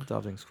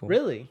 Adopting's cool.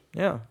 Really?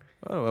 Yeah,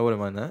 I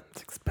wouldn't mind that.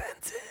 It's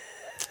expensive.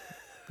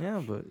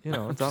 Yeah, but you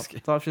know, I'm just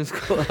kidding. adoption's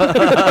cool.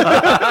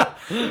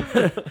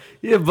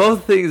 Yeah,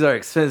 both things are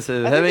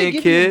expensive. I think Having they a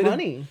give kid. you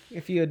money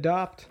if you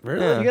adopt.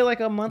 Really? Yeah. You get like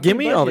a monthly Give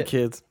me all the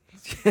budget. kids.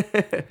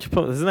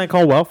 Isn't that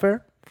called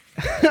welfare?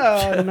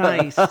 Oh,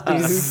 nice, dude.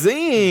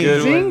 Zing.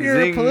 Good one.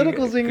 Zinger, Zing.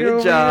 political zinger Good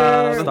over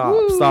job. here. Stop.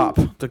 Woo.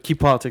 Stop. To keep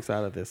politics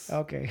out of this.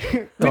 Okay. we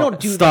Don't- don't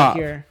do stop. that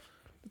here.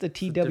 It's a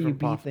Different TWB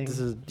pop- thing. This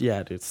is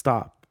dude.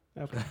 Stop.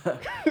 Okay.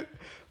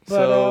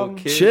 So, But,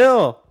 kids,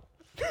 Chill.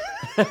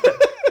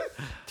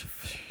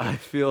 I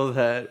feel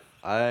that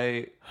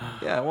I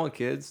want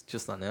kids,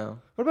 just not now.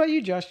 What about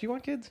you, Josh? Do you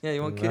want kids? Yeah,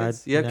 you want I-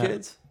 kids? You have no.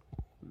 kids?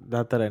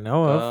 Not that I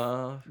know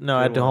of. No,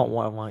 I good don't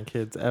one. want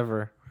kids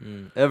ever.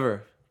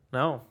 Ever.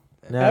 No.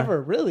 Nah.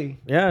 Ever? Really?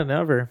 Yeah,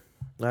 never.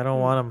 I don't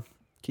want them.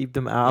 Keep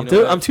them out. You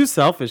know what? I'm too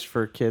selfish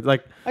for kids.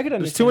 Like, I could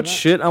understand there's too much that.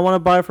 shit I want to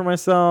buy for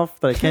myself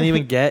that I can't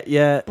even get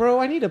yet. Bro,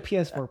 I need a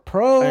PS4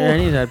 Pro. I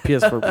need a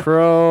PS4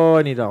 Pro.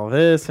 I need all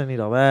this. I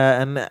need all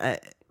that. And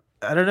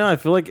I don't know. I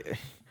feel like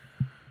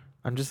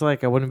I'm just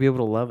like I wouldn't be able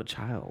to love a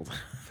child.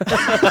 Dude,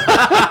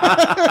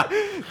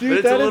 But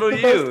it's that a is little the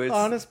you. most It's-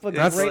 honest but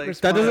it's great like-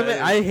 response. That doesn't.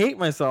 Fine. I hate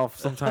myself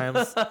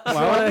sometimes. So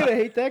I'm gonna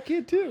hate that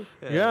kid too.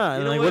 Yeah, and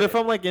You know like, what if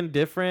I'm like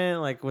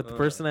indifferent, like with the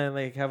person I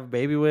like have a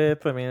baby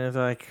with? I mean, it's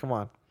like, come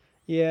on.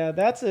 Yeah,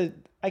 that's a.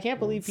 I can't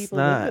believe It's people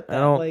not. live with I that.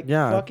 don't- Like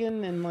yeah.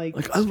 fucking and like,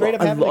 Like straight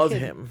up I having a love kid.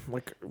 him.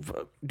 Like,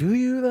 do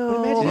you But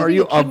though? imagine Or are having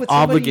you a kid with somebody you,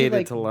 obligated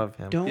like, to love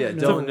him? Don't Yeah, know.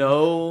 don't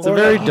know. It's a Or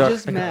very like, you dark-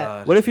 just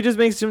met. What if he just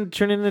makes him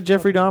turn into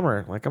Jeffrey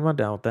Dahmer? Like, I'm not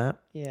down with that.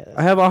 Yeah.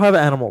 I'll have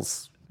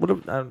animals. What?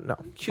 If, no, I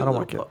don't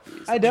want kids.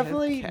 I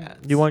definitely-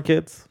 You want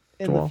kids?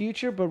 in Cool. the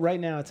future, but right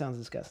now it sounds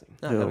disgusting.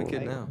 No, have a Ew. kid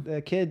Like, now.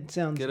 the kid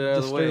sounds Get it out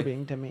of the way.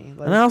 disturbing to me.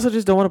 Like, And I also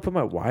just don't want to put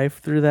my wife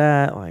through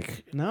that.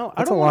 Like, no, I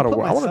that's don't a want lot to of put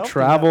work. I wanna myself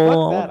through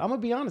travel. That. Fuck that. I'm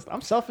gonna be honest. I'm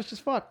selfish as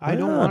fuck. I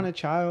don't Yeah. want a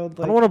child.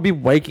 I Like, don't want to be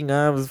waking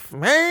up.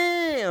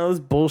 Man, all this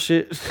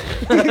bullshit.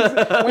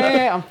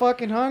 man, I'm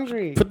fucking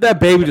hungry. Put that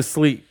baby to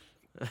sleep.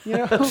 You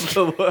know,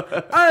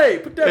 Hey,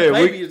 put that Hey,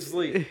 baby to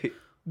sleep.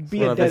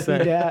 be a What they deadbeat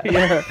say. dad.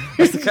 Yeah,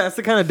 that's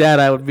the kind of dad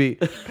I would be.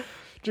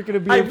 You're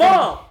gonna be. Hey, in front-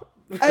 mom.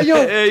 Hey, yo,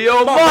 Hey,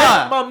 yo,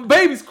 ma! My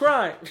baby's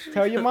crying.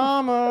 tell your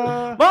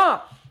mama. Mom.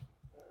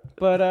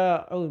 But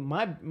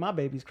my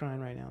baby's crying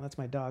right now. That's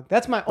my dog.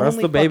 That's my That's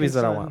only. the babies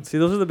that fucking I son. want. See,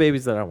 those are the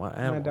babies that I want.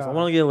 Animals. I dog.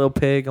 want to get a little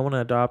pig. I want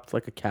to adopt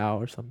like a cow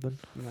or something.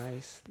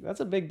 Nice.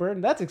 That's a big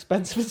burden. That's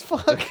expensive as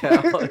fuck.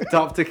 Cow.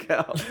 Adopt a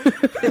cow.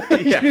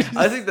 Yeah,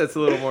 I think that's a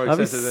little more I'll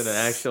be expensive than an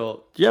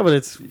actual Yeah, but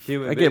it's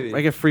human I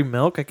baby. get free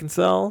milk I can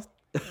sell.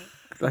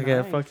 I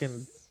get Nice.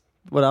 fucking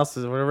what else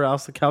is whatever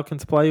else the cow can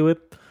supply you with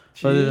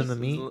other than the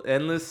meat.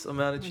 Endless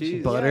amount of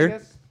cheese. Yeah, I Butter.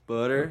 guess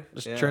Butter.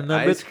 Just yeah. churn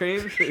that ice bitch.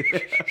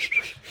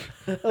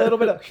 cream. a little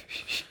bit of.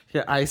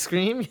 Yeah, ice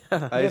cream.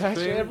 Yeah, Ice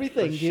actually cream.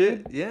 everything, Oh,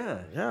 shit. dude. Yeah.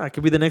 yeah. I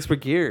could be the next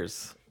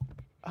Brigears.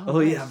 Oh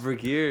yeah, nice. for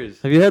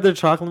years. Have you had their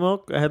chocolate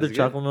milk? I had their Is it good?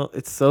 chocolate milk.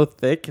 It's so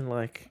thick and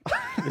like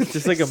it's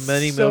just like a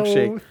mini so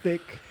milkshake.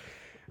 thick.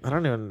 I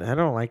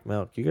don't like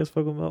milk. You guys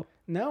fuck with milk?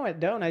 No, I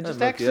don't. I just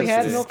milk actually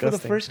had yesterday. milk for the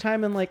Disgusting. first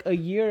time in like a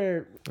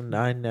year, And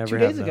I never 2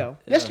 had days milk. ago.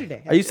 Yeah.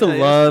 Yesterday. I used to Yeah,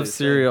 love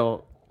yesterday,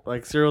 cereal.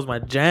 Like cereal's my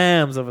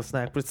jams of a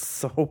snack, but it's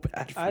so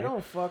bad for I you.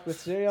 don't fuck with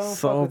cereal. I don't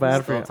So fuck with bad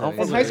this for you. Don't tell I'll me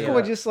fuck In Yeah. high with school, you.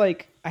 I just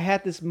like I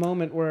had this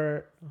moment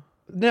where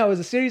No, it was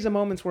a series of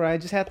moments where I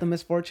just had the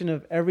misfortune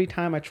of every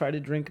time I tried to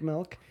drink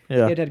milk,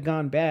 Yeah. it had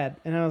gone bad.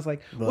 And I was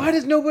like, why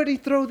does nobody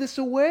throw this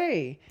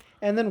away?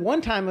 And then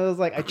one time it was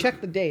like, I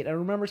checked the date. I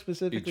remember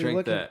specifically drank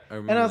looking. that. I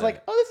And remember I was like,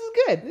 that. oh, this is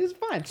good. This is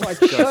fine. So I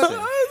Disgusting.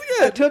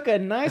 chugged. I took a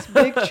nice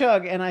big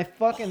chug and I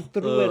fucking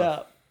threw it Ugh.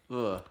 up.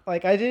 Ugh.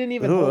 Like, I didn't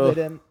even hold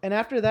it in. And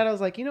after that, I was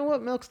like, you know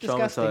what? Milk's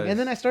disgusting. Traumatized. And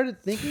then I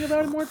started thinking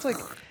about it more. It's like,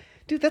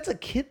 dude, that's a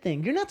kid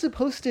thing. You're not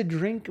supposed to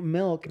drink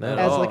milk Not at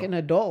as all. like an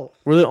adult.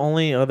 We're the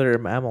only other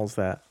mammals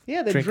that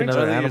Yeah, they drink drink I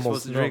another don't think you're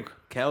animal's supposed to milk. drink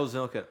cow's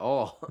milk at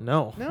all.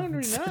 No. No, you're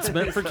not. It's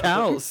meant for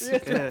cows.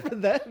 It's meant for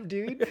them,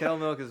 dude. Cow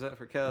milk is meant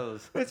for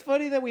cows. It's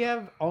funny that we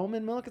have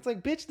almond milk. It's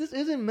like, bitch, this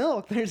isn't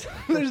milk. There's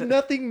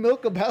nothing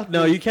milk about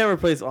No, this. you can't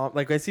replace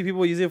like I see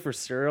people use it for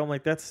cereal. I'm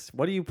like, that's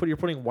what do you put? You're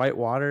putting white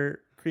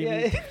water,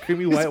 creamy It's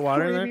white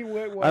water in creamy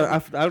there. white water.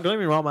 I don't get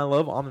me wrong. I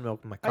love almond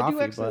milk in my coffee. I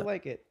do actually but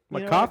like it. my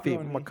You know, coffee, I'll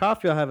throw it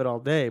in. I'll have it all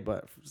day.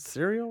 But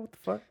cereal, what the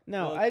fuck?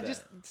 No, Fuck I that.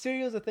 just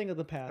cereal's a thing of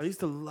the past. I used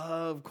to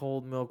love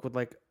cold milk with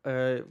like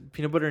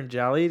peanut butter and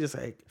jelly. Just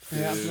like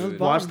Yeah, Dude. those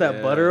wash bomb. that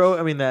Yes.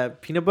 butter.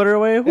 That peanut butter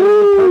away. It was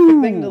the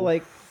perfect thing to Woo!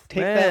 like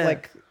take Man. that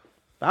like.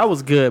 That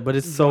was good, but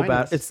it's so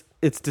bad. Dryness.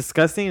 It's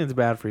disgusting and it's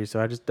bad for you. So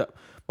I just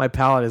my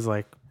palate is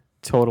like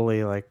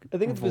totally like. I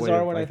think it's avoided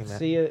bizarre when I liking that.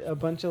 see a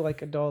bunch of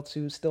like adults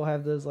who still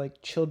have those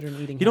like children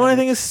eating. You know what I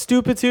think habits. is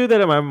stupid too? That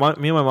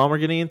me and my mom were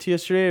getting into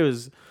yesterday. It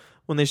was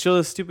when they show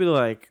this stupid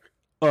like,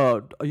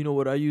 oh, you know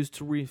what I use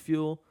to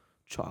refuel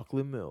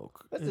chocolate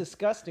milk. That's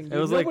disgusting. It dude.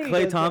 was like Nobody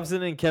Clay does that.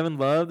 Thompson and Kevin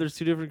Love. There's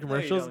two different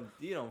commercials,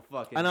 You don't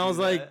fucking. and I do was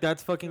like, that.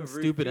 that's fucking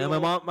stupid. And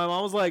Refuel. my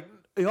mom was like,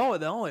 oh,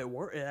 no, it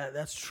worked. Yeah,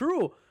 that's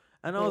true.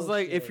 And I was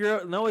like, if Bullshit.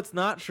 you're no, it's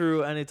not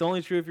true, and it's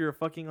only true if you're a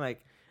fucking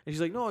like. And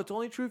she's like, no, it's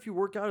only true if you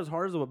work out as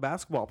hard as a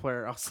basketball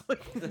player. I was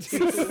like, but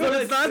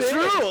it's not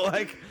true.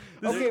 Like,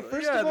 Okay,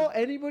 first yeah, of all,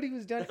 anybody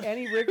who's done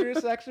any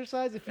rigorous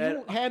exercise, if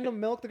you hand them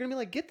milk, they're gonna be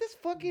like, "Get this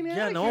fucking out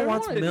yeah, of no here! one I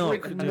wants don't wanna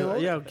milk. drink dude.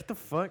 milk." Yeah, get the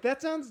fuck.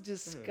 That sounds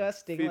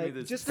disgusting. Feed me Like,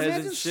 this just peasant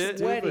imagine shit.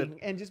 sweating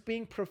and just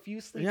being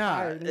profusely Yeah,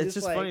 tired. And it's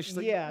just like, funny. She's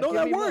like, yeah, no, give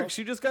that me milk. works.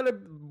 You just gotta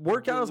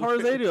work out as hard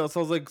as they do. So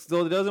I was like,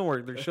 so it doesn't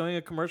work. They're showing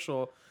a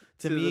commercial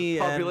to To the me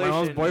and my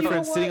mom's population. boyfriend You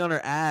know sitting what? on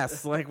her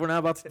ass. Like we're not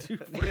about to do.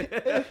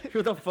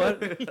 What the fuck?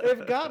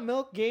 If Got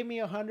Milk gave me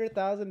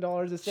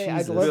 $100,000 to say I'd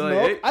Jesus. love Be like,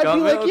 milk, "Hey, I'd got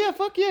be like, milk?" yeah,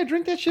 fuck yeah, I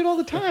drink that shit all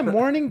the time,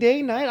 morning,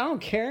 day, night. I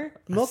don't care.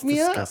 Milk That's me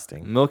up,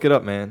 disgusting. Milk it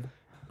up, man.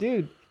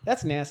 dude.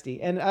 That's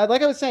nasty. And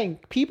like I was saying,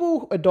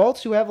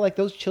 adults who have like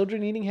those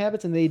children eating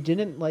habits and they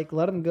didn't like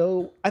let them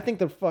go, I think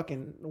they're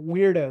fucking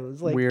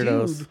weirdos. Like,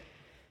 Weirdos. dude,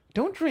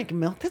 don't drink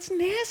milk. That's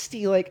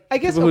nasty. Like, I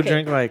guess People okay, who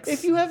drink like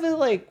if you have it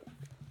like,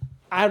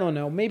 I don't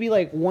know, maybe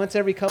like once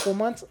every couple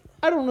months,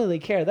 I don't really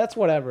care. That's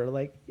whatever.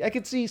 Like, I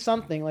could see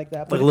something like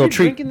that. But Like a if little you're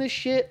treat. drinking this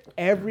shit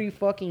every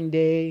fucking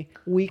day,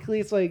 weekly,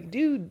 it's like,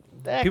 dude,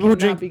 that People who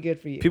cannot drink- be good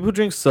for you. people who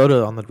drink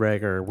soda on the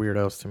reg are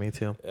weirdos to me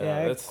too.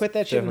 yeah, I quit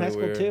that shit in high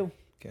school too.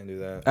 Can't do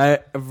that. I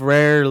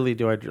rarely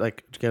do I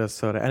like get a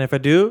soda, and if I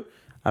do,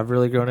 I've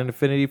really grown an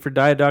affinity for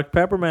Diet Dr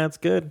Pepper. Man, it's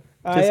good.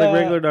 Tastes like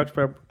regular Dr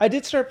Pepper. I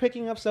did start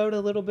picking up soda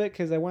a little bit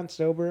because I went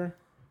sober,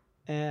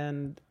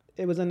 and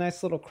it was a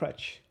nice little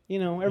crutch. You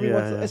know,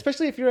 everyone's, Yeah.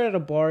 especially if you're at a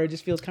bar, it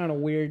just feels kind of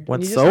weird.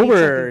 Went And you just need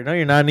sober. something- No,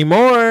 you're not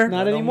anymore.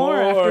 Not No anymore.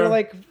 After more.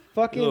 like Little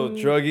fucking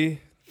druggy.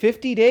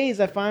 50 days,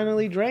 I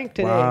finally drank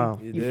today. Wow,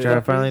 You You did.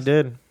 Jared fuckers. finally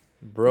did.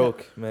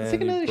 Broke, man. Let's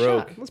take You another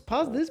broke. shot. Let's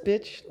pause this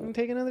bitch and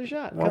take another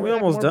shot. Well, Come we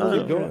back almost more done.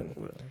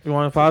 belligerent. You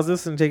want to pause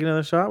this and take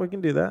another shot? We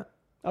can do that.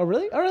 Oh,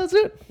 really? All right, let's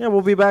do it. Yeah,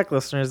 we'll be back,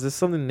 listeners. This is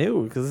something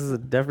new because this is a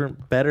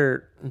different,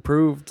 better,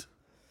 improved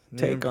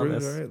take on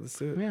improved. this. All right, let's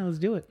do it. Yeah, let's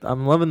do it.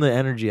 I'm loving the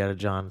energy out of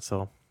John.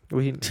 So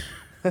we.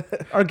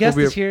 Our guest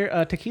We'll be- is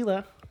here,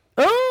 Tequila.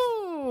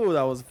 Oh,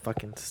 that was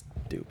fucking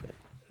stupid.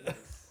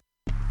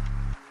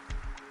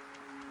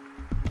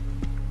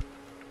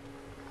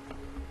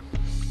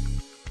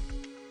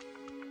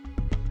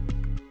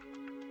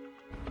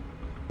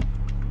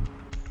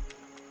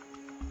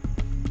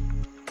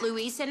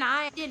 Luis and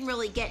I didn't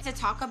really get to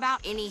talk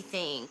about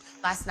anything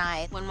last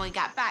night when we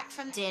got back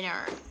from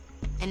dinner.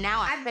 And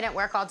now I've been at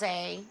work all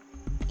day,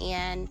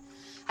 and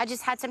I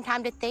just had some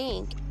time to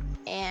think.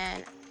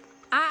 And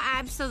I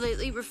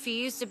absolutely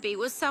refuse to be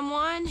with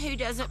someone who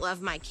doesn't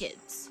love my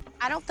kids.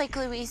 I don't think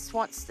Luis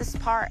wants this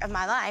part of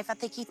my life. I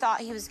think he thought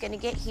he was going to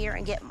get here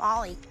and get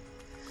Molly,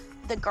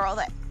 the girl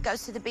that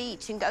goes to the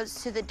beach and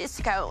goes to the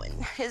disco and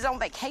is on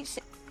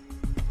vacation.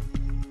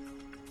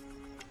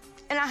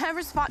 And I have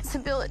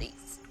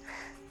responsibilities.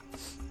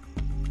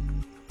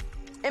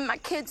 And my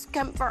kids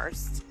come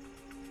first.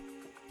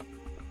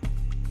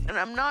 And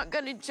I'm not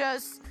gonna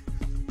just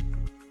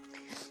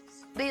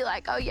be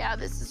like, oh yeah,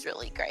 this is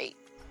really great,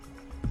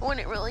 when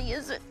it really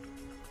isn't.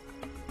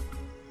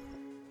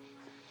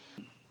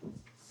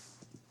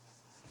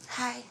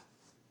 Hi,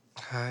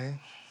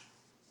 Hi.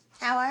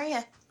 how are you?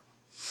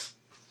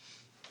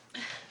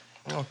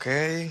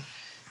 Okay.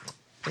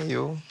 And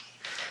you?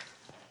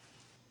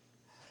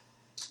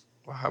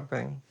 What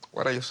happened?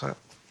 What are you sad?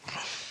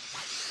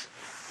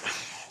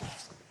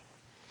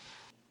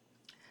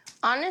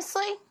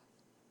 Honestly,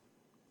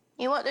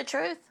 you want the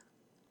truth?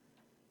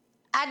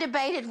 I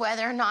debated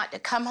whether or not to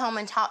come home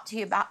and talk to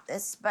you about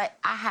this, but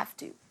I have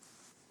to.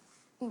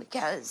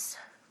 Because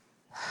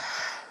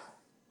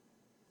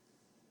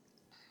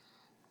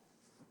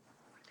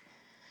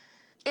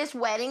it's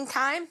wedding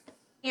time.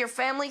 Your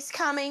family's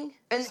coming.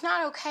 It's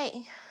not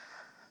okay.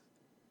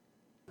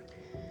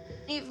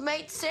 You've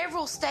made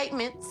several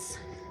statements.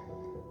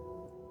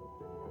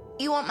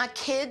 You want my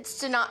kids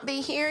to not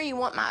be here? You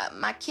want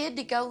my kid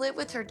to go live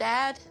with her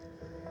dad?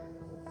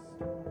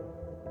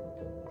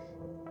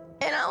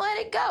 And I let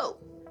it go.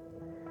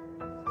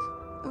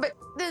 But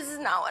this is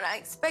not what I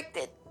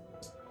expected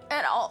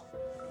at all.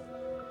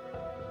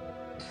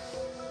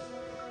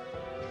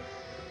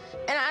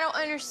 And I don't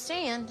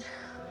understand.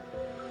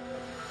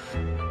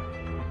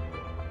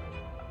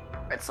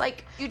 It's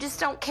like you just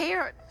don't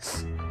care.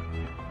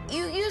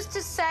 You used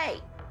to say,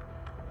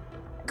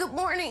 "Good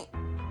morning.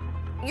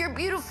 You're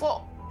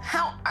beautiful.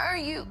 How are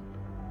you?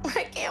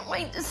 I can't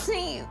wait to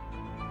see you."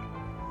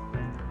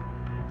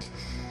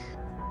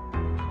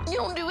 You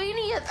don't do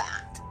any of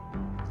that.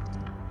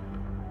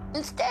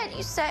 Instead,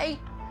 you say,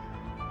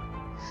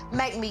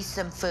 "Make me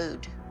some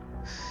food.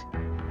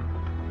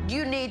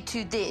 You need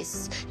to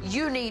this.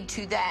 You need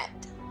to that."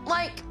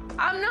 Like,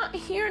 I'm not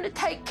here to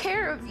take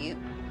care of you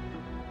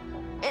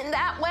in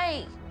that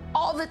way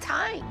all the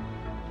time.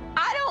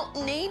 I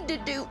don't need to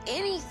do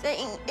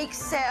anything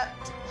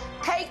except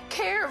take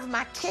care of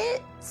my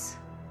kids.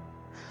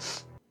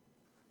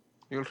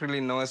 You really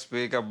not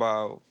speak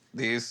about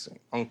this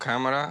on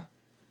camera?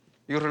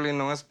 You really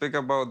not speak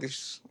about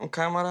this on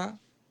camera?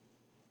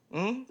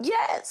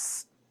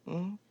 Yes.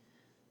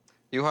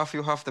 You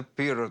have the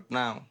period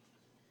now.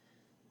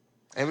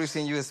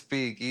 Everything you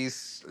speak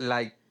is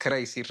like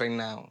crazy right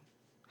now.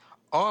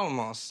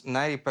 Almost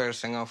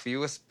 90% of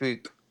you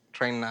speak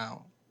right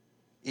now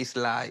is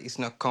like, it's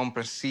not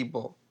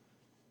comprehensible.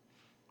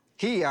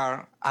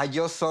 Here, I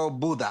just saw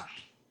Buddha.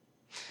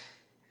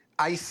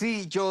 I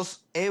see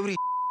just every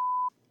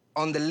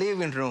on the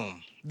living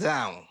room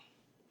down.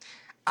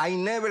 I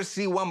never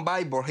see one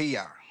Bible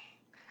here.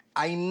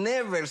 I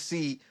never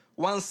see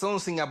one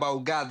something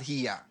about God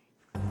here.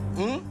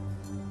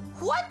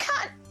 What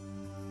kind?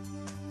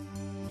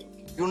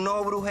 You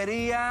know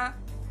brujeria?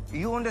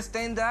 You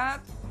understand that?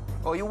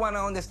 Or you want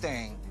to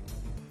understand?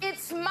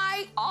 It's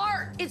my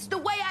art. It's the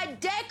way I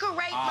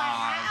decorate my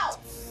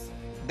house.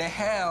 The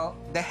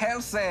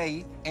hell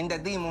say, and the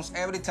demons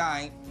every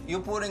time you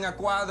put in a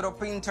cuadro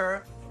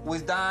painter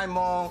with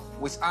diamond,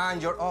 with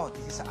angel. Oh,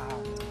 this is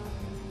art.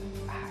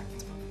 Art.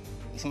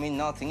 It means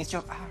nothing. It's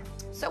just art.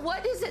 So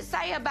what does it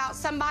say about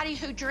somebody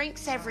who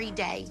drinks every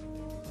day?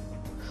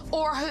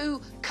 Or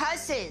who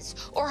cusses?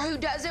 Or who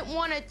doesn't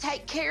want to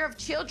take care of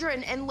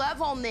children and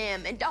love on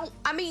them? And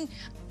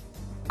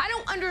I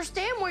don't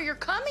understand where you're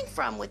coming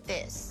from with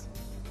this.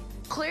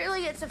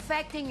 Clearly, it's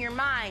affecting your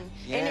mind.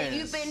 Yes. And that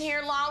you've been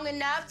here long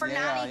enough for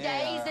 90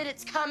 days that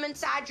it's come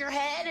inside your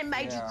head and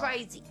made you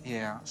crazy.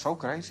 Yeah, so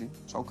crazy.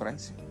 So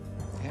crazy.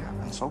 Yeah,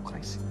 I'm so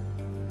crazy.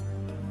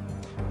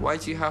 Why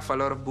do you have a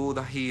lot of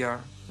Buddha here?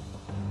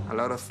 A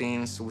lot of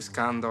things with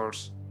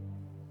candles.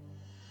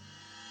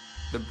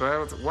 The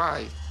bird,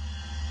 why?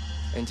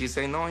 And you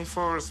say, no, it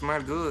for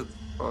smell good.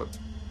 But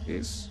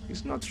it's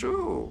not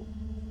true.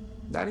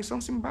 That is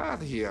something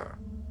bad here.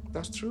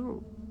 That's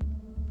true.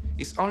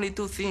 It's only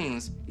two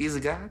things. Is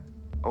God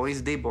or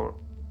is devil?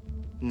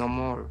 No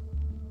more.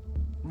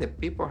 The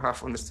people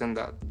have understand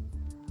that.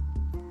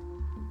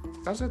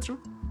 That's the truth.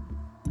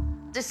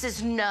 This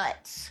is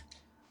nuts.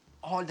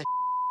 All the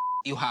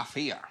you have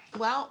here.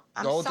 Well,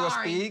 I'm Go sorry.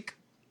 to speak.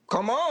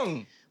 Come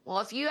on. Well,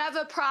 if you have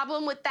a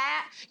problem with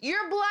that,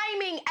 you're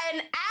blaming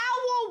an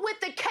owl with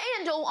a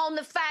candle on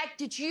the fact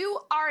that you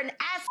are an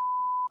ass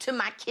to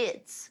my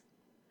kids.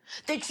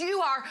 That you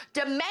are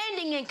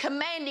demanding and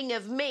commanding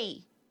of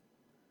me.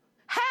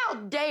 How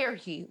dare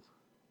you?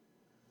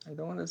 I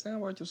don't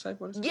understand what you say.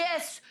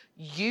 Yes,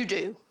 you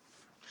do.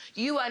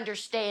 You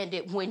understand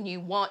it when you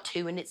want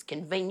to and it's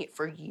convenient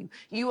for you.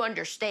 You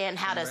understand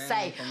how to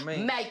say,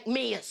 make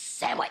me a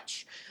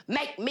sandwich.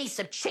 Make me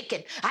some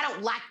chicken. I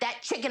don't like that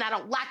chicken. I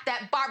don't like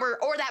that barber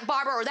or that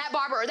barber or that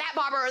barber or that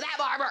barber or that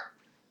barber.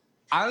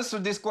 Answer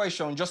this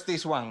question, just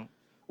this one.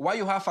 Why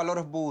you have a lot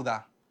of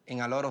Buddha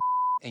and a lot of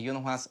and you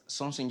don't have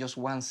something, just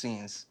one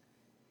sense?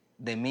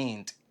 The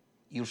meant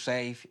you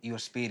save your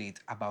spirit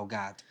about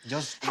God.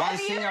 Just one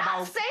thing about... Have you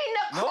not seen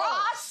the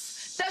cross?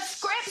 The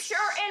scripture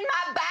in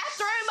my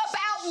bathroom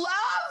about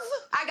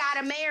love? I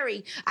got a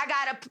Mary. I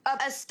got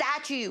a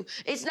statue.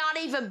 It's not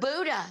even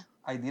Buddha.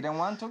 I didn't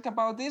want to talk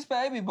about this,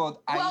 baby,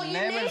 but Well, I you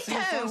never need seen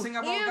to. something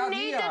about You God need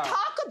here. to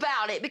talk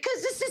about it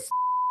because this is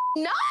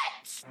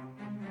nuts.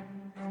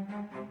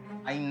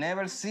 I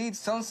never see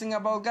something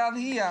about God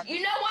here.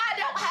 You know why I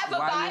don't have a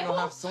Why Bible? you don't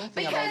have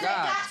something because about it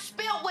God? got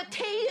spilled with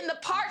tea and the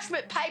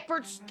parchment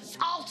paper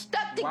all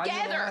stuck Why you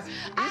don't together. have-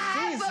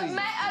 I It's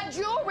have easy.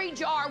 a jewelry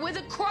jar with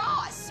a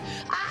cross.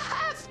 I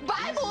have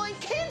Bible in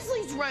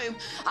Kinsley's room.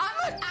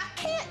 I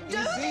can't do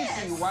It's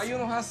this. easy. Why you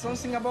don't have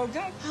something about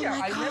God here?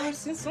 my I never God.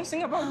 seen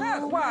something about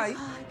God. Oh, Why? my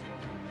God.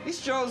 It's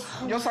just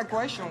a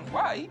question.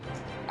 Why?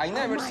 I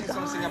never my see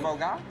something God. about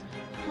God.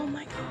 Oh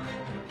my God.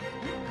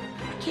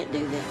 I can't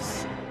do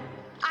this.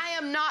 I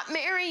am not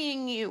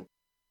marrying you.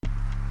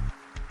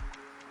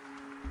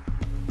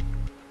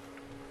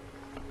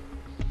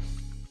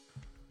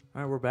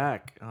 All right, we're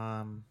back.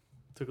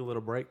 Took a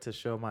little break to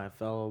show my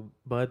fellow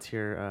buds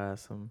here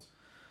some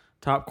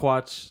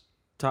top-notch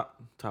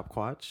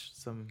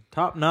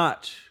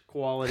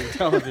quality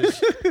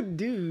television.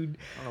 Dude.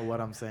 I don't know what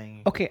I'm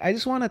saying. Okay, I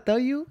just want to tell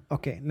you.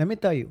 Okay, let me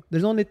tell you.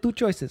 There's only two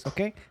choices,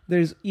 okay?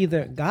 There's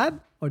either God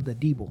or the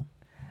devil.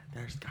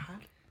 There's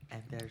God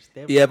and there's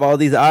devil. You have all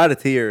these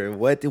art here.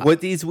 What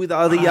is with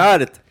all the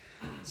art?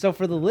 So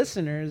for the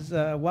listeners,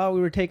 while we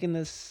were taking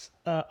this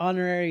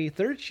honorary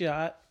third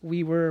shot,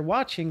 we were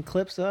watching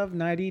clips of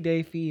 90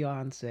 Day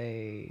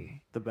Fiancé.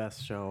 The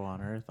best show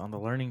on earth on the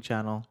Learning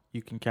Channel.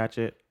 You can catch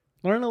it.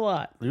 Learn a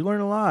lot. You learn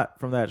a lot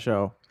from that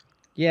show.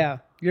 Yeah,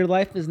 your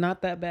life is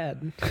not that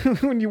bad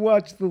when you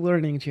watch the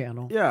Learning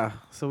Channel. Yeah.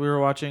 So we were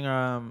watching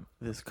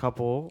this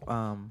couple,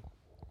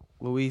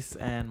 Luis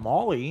and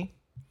Molly,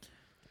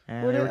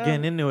 and What they did, were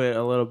getting into it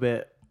a little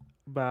bit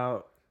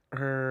about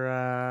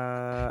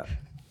her,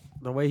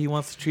 the way he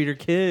wants to treat her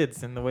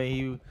kids and the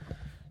way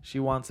she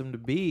wants him to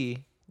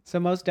be. So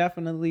most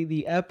definitely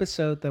the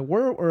episode that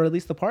or at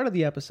least the part of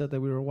the episode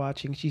that we were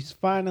watching, she's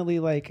finally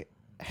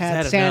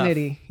had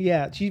sanity. enough.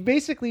 Yeah, she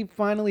basically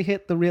finally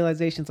hit the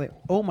realizations like,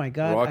 oh my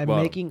God, Rock I'm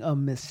bottom. making a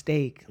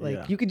mistake. Like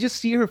Yeah. you could just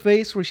see her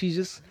face where she's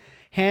just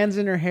hands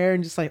in her hair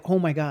and just like, oh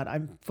my God,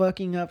 I'm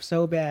fucking up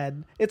so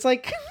bad. It's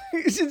like,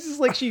 it's just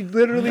like she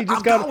literally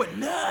just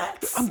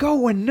nuts. I'm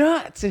going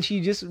nuts.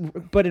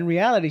 And but in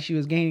reality, she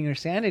was gaining her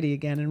sanity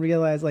again and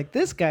realized like,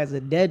 this guy's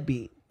a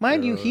deadbeat.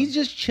 Mind you, he's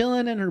just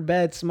chilling in her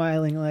bed,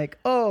 smiling like,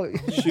 oh,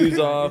 Shoes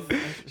off.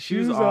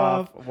 Shoes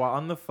off while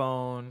on the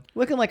phone.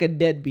 looking like a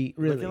deadbeat,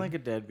 really. Looking like a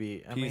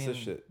deadbeat. Piece of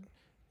shit.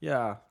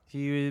 Yeah.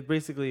 He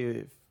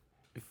basically,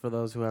 for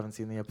those who haven't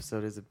seen the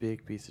episode, is a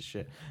big piece of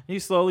shit. You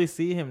slowly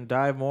see him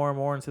dive more and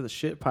more into the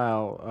shit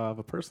pile of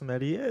a person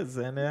that he is.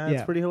 And it's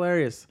Yeah. pretty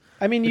hilarious.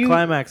 I mean, The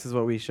climax is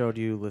what we showed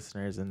you,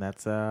 listeners. And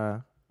that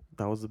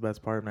was the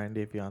best part of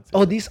 90 Day Fiancé.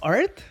 Oh, these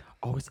art?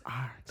 Oh, it's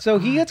art. So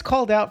he gets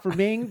called out for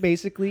being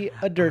basically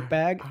a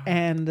dirtbag,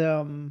 and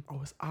Oh,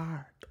 it's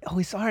art.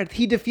 it's art.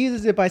 He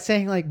diffuses it by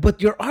saying like,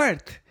 "But you're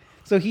art."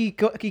 So he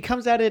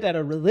comes at it at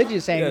a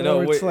religious angle. Yeah, no,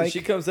 where it's wait, like,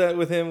 she comes out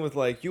with him with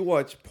like, you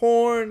watch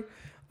porn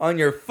on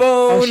your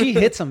phone. oh, she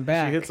hits him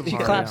back. She hits him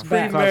hard, claps yeah.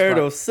 back.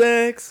 premarital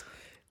sex.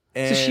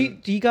 And So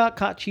he got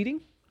caught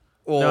cheating.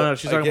 well, No,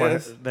 she's I talking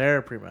guess. about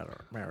their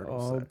premarital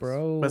Oh, sex.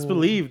 bro. Best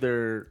believe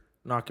they're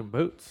knocking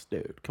boots,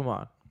 dude. Come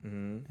on.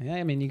 Yeah,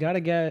 I mean, you got to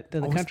get to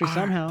the it's country art.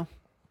 somehow.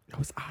 Oh,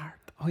 it's art.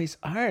 Oh, he's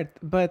art.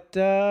 But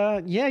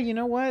yeah, you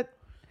know what?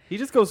 He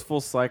just goes full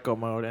psycho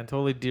mode and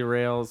totally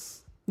derails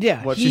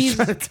Yeah, what she's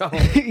trying to tell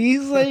him.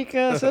 he's like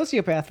a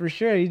sociopath for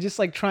sure. He's just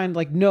like trying to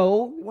like,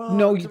 no,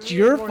 to it's me,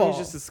 your more fault.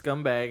 He's just a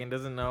scumbag and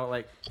doesn't know.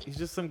 Like, he's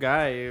just some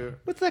guy who.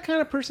 What's that kind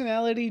of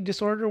personality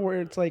disorder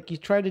where it's like you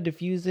try to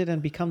diffuse it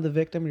and become the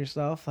victim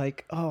yourself?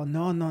 Like, oh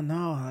no,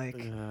 like I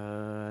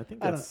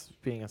think I don't- that's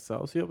being a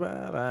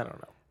sociopath. I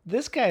don't know.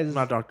 this guy's I'm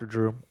not Dr.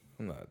 Drew.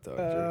 I'm not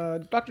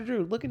Dr. Dr.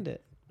 Drew. Look into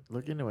it.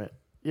 Look into it.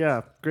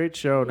 Yeah, great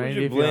show. Would 90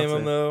 you Day blame Fiancé.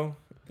 him though?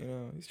 You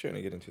know, he's trying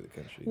to get into the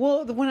country.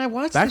 Well, when I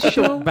watched Back the with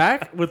show,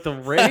 back with the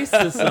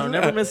racist,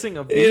 never missing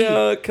a beat. You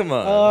know, come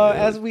on.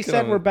 as we Come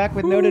said, on. we're back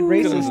with noted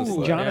racist Ooh,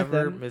 Never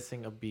Jonathan.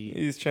 missing a beat.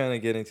 He's trying to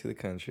get into the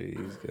country.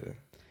 He's gonna.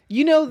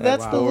 You know,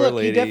 that's That the poor look.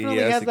 lady, He definitely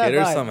has has to that get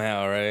her vibe.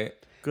 somehow, right?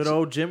 Good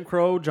old Jim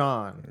Crow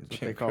John. Is what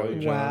Jim they call Crow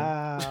you. John.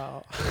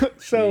 Wow.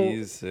 So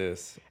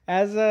Jesus.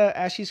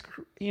 as she's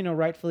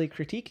rightfully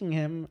critiquing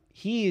him,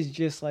 he is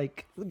just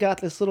like got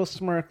this little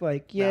smirk,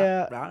 like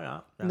yeah,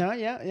 no,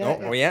 yeah.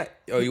 Oh yeah.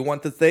 Oh, you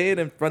want to say it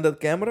in front of the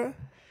camera?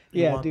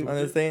 Yeah, want dude. Want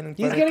to say it in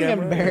He's front of the getting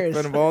camera? embarrassed. In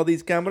front of all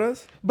these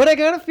cameras? But I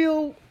gotta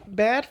feel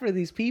bad for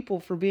these people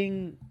for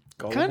being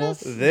kind of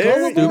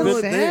They're gullible and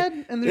stupid.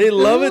 sad, and They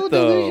love a it little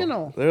though.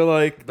 delusional. They're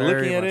like Very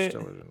looking at much it.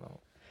 delusional.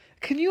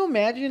 Can you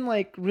imagine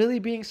like really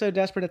being so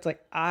desperate? It's like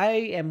I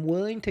am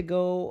willing to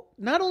go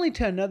not only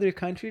to another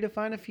country to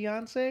find a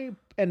fiance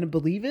and to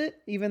believe it,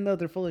 even though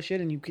they're full of shit,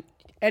 and you could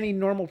any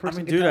normal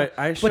person could dude, tell.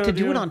 I but to showed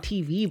do you- it on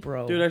TV,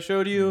 bro. Dude, I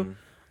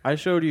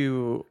showed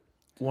you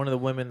one of the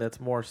women that's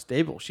more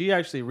stable. She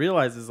actually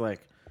realizes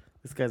like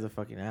this guy's a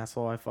fucking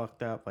asshole. I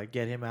fucked up. Like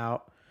get him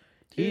out.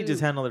 He Dude.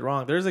 just handled it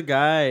wrong. There's a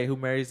guy who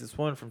marries this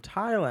woman from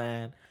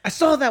Thailand. I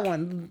saw that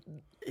one.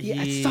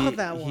 Yeah, I saw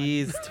that one.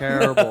 He's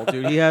terrible,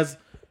 dude. He has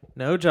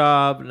no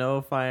job,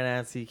 no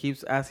finance. He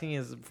keeps asking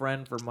his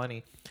friend for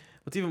money.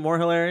 What's even more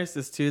hilarious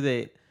is too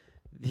that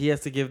he has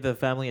to give the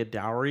family a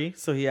dowry.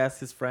 So he asks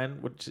his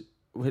friend, which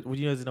would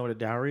you guys know what a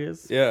dowry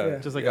is? Yeah.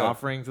 Just like yeah.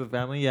 offering to the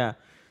family. Yeah.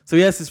 So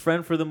he asks his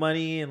friend for the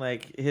money, and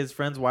like his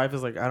friend's wife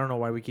is like, I don't know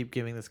why we keep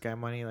giving this guy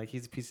money. Like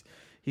he's a piece.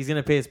 He's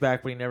gonna pay us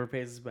back, but he never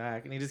pays us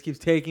back, and he just keeps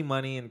taking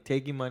money and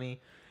taking money.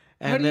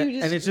 How And do you then,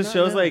 just and it just not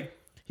shows know? like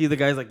the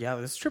guy's like, yeah,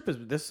 this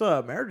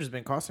marriage has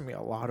been costing me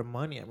a lot of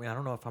money. I mean, I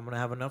don't know if I'm gonna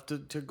have enough to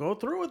go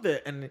through with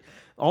it. And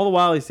all the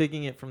while he's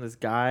taking it from this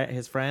guy,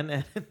 his friend,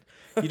 and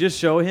you just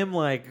show him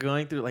like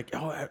going through like,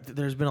 oh,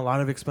 there's been a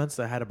lot of expenses.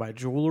 I had to buy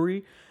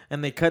jewelry,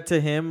 and they cut to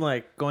him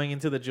like going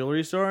into the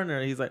jewelry store,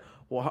 and he's like,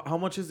 well, how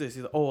much is this?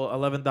 He's like, oh,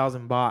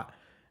 11,000 baht.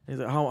 He's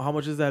like, how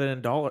much is that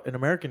in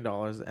American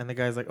dollars? And the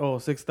guy's like, oh,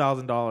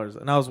 $6,000.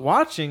 And I was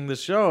watching the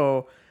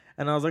show,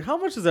 and I was like, how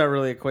much does that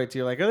really equate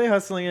to? Like, are they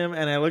hustling him?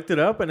 And I looked it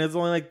up, and it's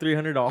only like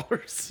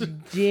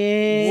 $300.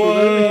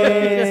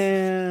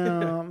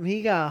 Damn,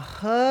 he got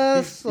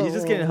hustled. He's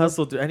just getting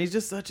hustled, dude. And he's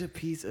just such a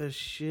piece of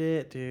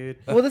shit, dude.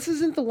 Well, this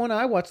isn't the one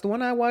I watched. The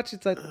one I watched,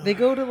 it's like they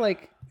go to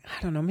like,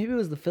 I don't know, maybe it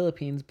was the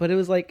Philippines, but it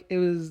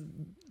was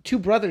two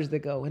brothers that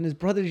go, and his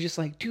brother's just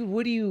like, dude,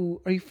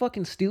 are you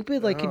fucking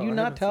stupid? Like, can you I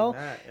not haven't tell?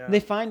 seen that, yeah. They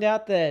find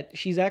out that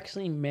she's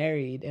actually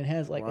married and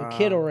has like a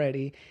kid Wow.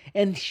 already,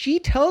 and she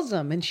tells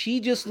them, and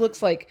she just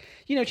looks like,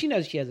 she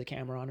knows she has a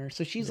camera on her,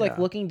 so she's like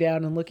Yeah. looking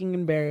down and looking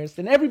embarrassed,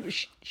 and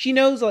she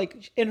knows,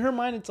 like, in her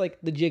mind, it's like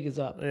the jig is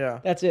up. Yeah.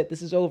 That's it.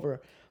 This is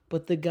over.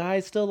 But the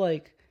guy's still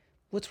like,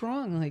 what's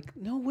wrong? Like,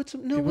 what's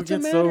People the get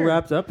matter? so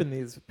wrapped up in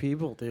these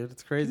people, dude.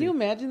 It's crazy. Can you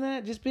imagine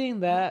that? Just being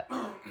that.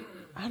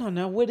 I don't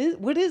know. What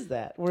is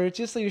that? Where it's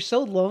just like you're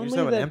so You lonely just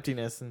have an that,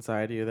 emptiness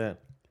inside you that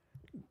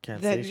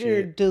can't that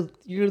satiate.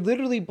 you're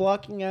literally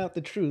blocking out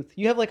the truth.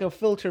 You have like a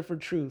filter for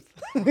truth.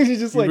 You're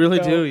just You like, really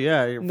no. do,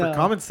 yeah. No. For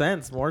common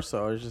sense, more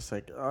so. It's just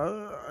like,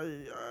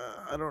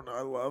 I don't know.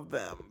 I love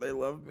them. They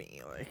love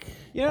me. Like,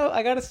 You know,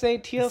 I gotta say,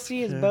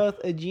 TLC is both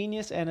a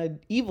genius and an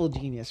evil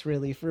genius,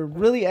 really, for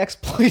really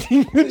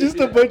exploiting just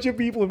a bunch of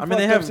people in I mean,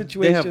 fucked up they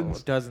situations.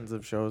 have dozens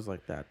of shows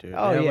like that, dude.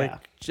 Oh, they have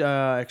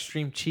yeah. like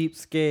Extreme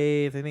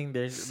Cheapskates. I think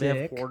they have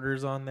Sick.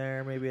 Hoarders on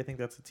there. Maybe I think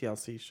that's a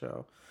TLC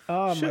show.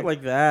 Oh, Shit my-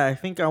 like that. I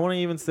think I want to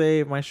even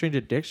say My Strange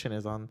Addiction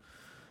is on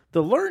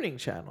the Learning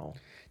Channel.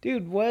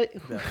 Dude, what?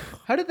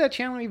 How did that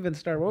channel even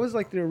start? What was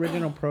like the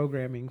original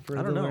programming for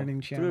I the don't know. Learning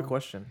It's a Channel? good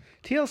question.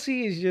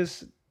 TLC is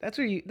just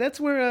that's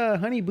where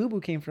Honey Boo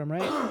Boo came from,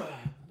 right?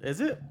 Is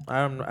it?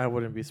 I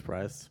wouldn't be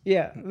surprised.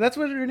 Yeah, that's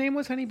what her name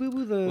was, Honey Boo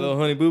Boo. The Little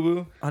Honey Boo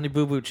Boo. Honey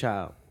Boo Boo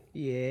Child.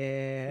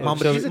 yeah,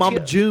 Mama, She's a Mama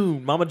T-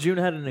 June. Mama June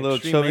had an Little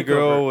extreme chubby makeover.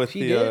 girl with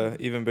She the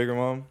did? even bigger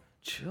mom.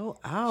 Chill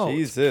out.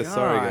 Jesus,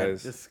 sorry, God,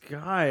 guys. This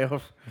guy.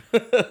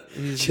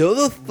 Chill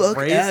the fuck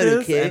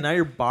Racist, and now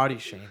you're body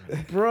shaming.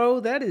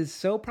 bro. That is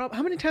so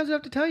How many times do I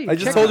have to tell you? I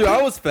just Check told you your-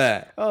 I was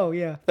fat. Oh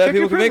yeah, Fat Check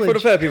your people can make fun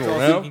of privilege. fat people.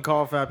 So you No? can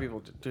call fat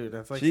people, dude.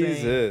 That's like saying,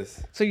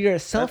 Jesus. So you're a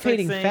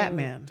self-hating saying- fat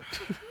man.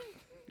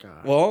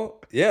 God. Well,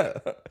 yeah.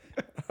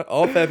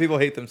 All fat people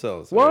hate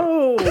themselves.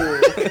 Whoa.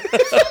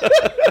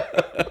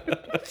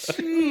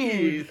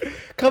 Jeez.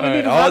 Coming All right,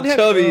 in all hot and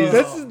heavy.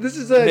 chubbies This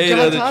is a Hate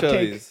John's other hot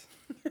take. chubbies.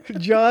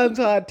 John's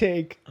hot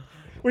take.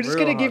 We're just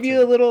Real gonna give hot you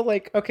take. a little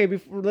like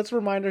let's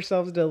remind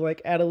ourselves to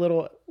like add a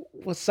little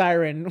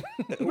siren.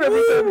 Every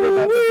time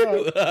we're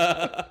about to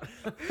talk.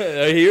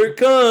 Here it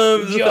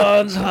comes.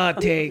 John's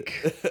hot take.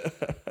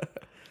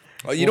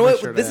 Oh, you know We'll what?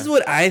 make sure This to- is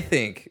what I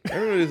think.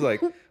 Everybody's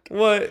like,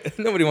 what?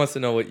 Nobody wants to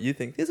know what you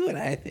think. This is what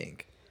I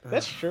think.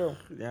 That's true.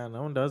 Yeah,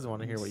 no one does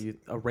want to hear what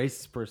a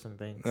racist person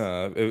thinks.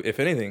 If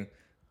anything,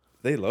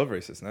 they love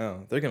racists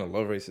now. They're going to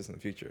love racists in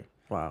the future.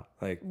 Wow.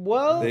 Like,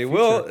 Well, they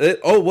will.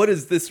 What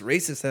does this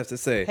racist have to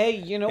say? hey,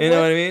 you know You what?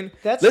 know what I mean?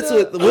 That's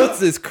what's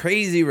this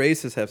crazy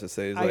racist have to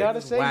say? It's I like,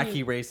 gotta say,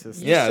 Wacky racist.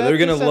 yeah, said they're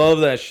gonna this at-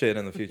 love that shit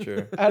in the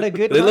future. at a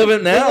good They time. live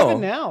it now. They live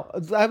it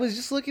now. I was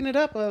just looking it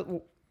up.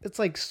 It's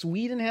like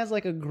Sweden has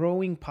like a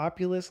growing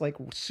populace, like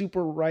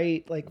super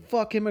right, like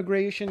fuck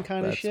immigration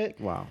kind of shit.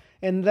 Wow.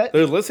 And that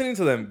They're listening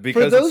to them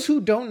because for those it's- who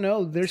don't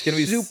know, they're gonna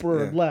be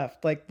super yeah.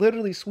 left. Like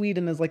literally,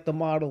 Sweden is like the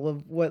model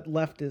of what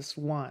leftists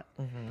want,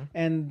 Mm-hmm.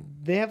 and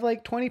they have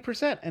like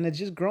 20%, and it's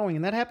just growing.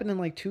 And that happened in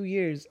like 2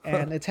 years,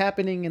 and it's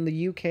happening in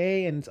the UK,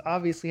 and it's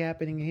obviously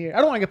happening here. I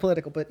don't want to get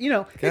political, but you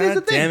know, it is a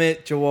God thing. damn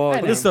it, Jawal.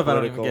 I know. This stuff I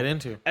don't Political. even get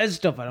into. It's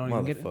stuff I don't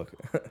even get.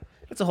 Motherfucker.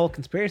 It's a whole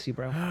conspiracy,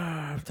 bro.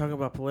 I'm talking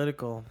about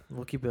political.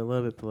 We'll keep it a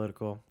little bit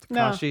political.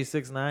 No. Tekashi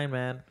 6ix9ine,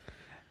 man.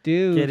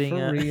 Dude, Getting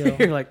for real.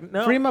 you're like,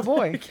 no. Free my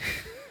boy.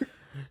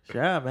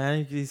 Yeah,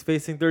 man. He's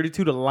facing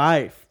 32 to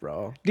life,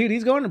 bro. Dude,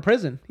 he's going to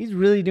prison. He's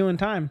really doing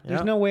time. There's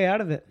Yeah. no way out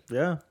of it.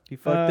 Yeah. He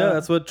fucked up.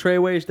 That's what Trey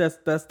Wage,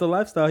 that's the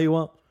lifestyle he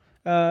want.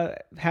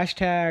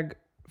 Hashtag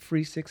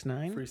free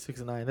 6ix9ine. Free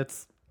 6ix9ine.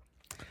 That's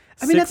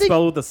I mean, I six think-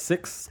 spelled with a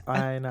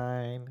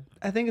 6I9.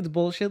 I think it's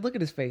bullshit. Look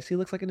at his face. He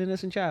looks like an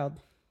innocent child.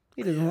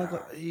 He doesn't look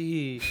like.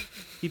 He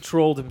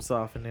trolled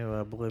himself into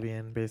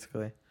oblivion,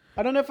 basically.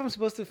 I don't know if I'm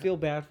supposed to feel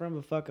bad for him,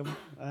 but fuck him.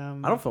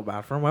 I don't feel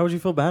bad for him. Why would you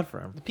feel bad for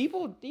him?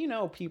 People,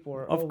 people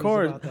are Of always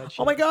course. about that shit.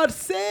 Oh my God,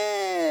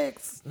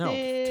 6! No.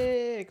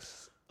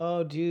 6.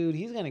 Oh, dude,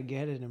 he's gonna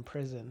get it in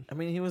prison. I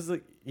mean, he was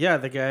like, yeah,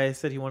 the guy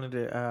said he wanted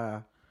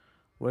to,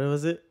 what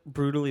was it?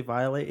 Brutally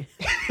violate?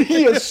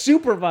 He is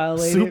super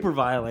violated. Super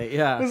violate, I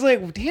yeah. was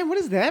like, damn, what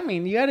does that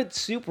mean? You added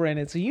super in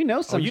it, so you know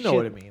Oh, some you know shit.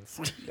 what it means.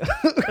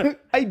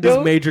 I This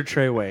don't. major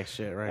Treyway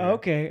shit right here.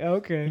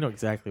 Okay. You know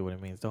exactly what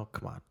it means. Don't,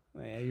 come on.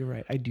 Yeah, you're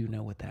right. I do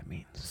know what that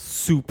means.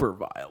 Super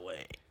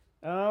violate.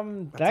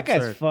 That guy's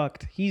absurd.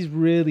 fucked. He's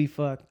really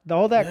fucked.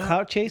 All that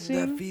clout chasing.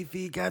 That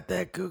Fifi got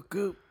that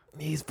cuckoo.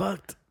 He's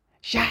fucked.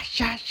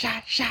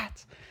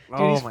 Shots.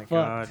 Oh he's my fucked.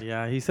 god,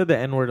 yeah. He said the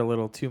N word a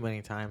little too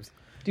many times.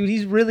 Dude,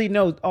 he's really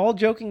no. All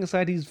joking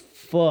aside, he's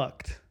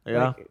fucked.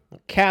 Yeah.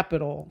 Like,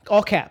 capital,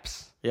 all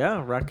caps.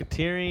 Yeah,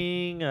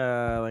 racketeering,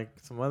 like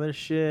some other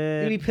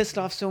shit. Dude, he pissed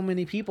off so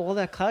many people. All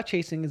that clout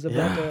chasing is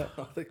about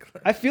Yeah. to.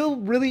 I feel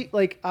really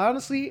like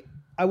honestly,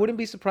 I wouldn't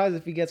be surprised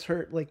if he gets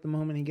hurt like the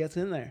moment he gets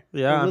in there.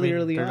 Yeah, Or really I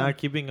mean, early they're on. not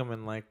keeping him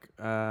in like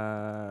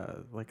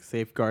He's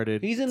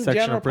safeguarded. in section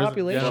general of prison.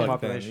 population. General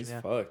Fuck, man, population. he's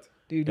Yeah. fucked.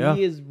 Dude, Yeah.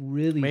 he is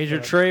really Major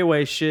fucked.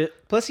 Treyway shit.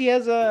 Plus, he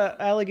has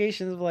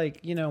allegations of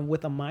like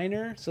with a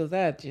minor, so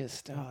that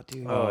just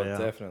dude. Oh, yeah.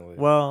 definitely.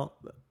 Well,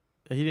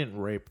 he didn't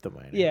rape the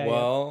minor. Yeah,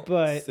 Well,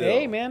 but still.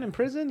 hey, man, in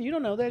prison, you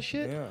don't know that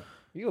shit. Yeah.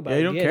 You about Yeah, to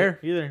you don't get care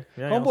it. either.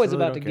 Yeah, he Homeboy's also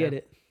about don't to care. get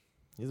it.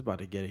 He's about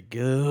to get it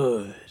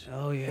good.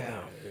 Oh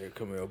yeah. Here,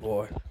 come here,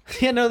 boy.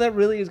 Yeah, no, that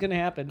really is gonna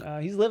happen.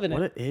 He's living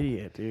What it, an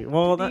idiot, dude.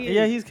 Well, Dude,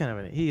 yeah, he's kind of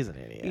an he's an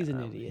idiot. He's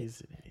an idiot.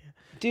 He's an idiot.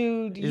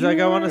 dude. He's like,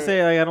 I want to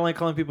say, like, I don't like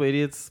calling people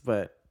idiots,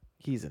 but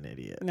he's an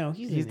idiot. No,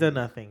 he's he's an done idiot.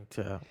 nothing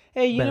to.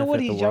 Hey, you know what?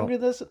 benefit He's the world.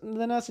 younger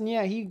than us, and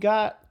yeah,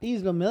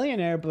 he's a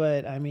millionaire.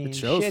 But I mean, It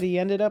shows. shit, he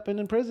ended up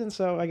in prison.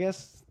 So I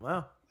guess Wow, I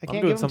I'm can't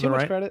doing give him too something much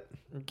right. credit.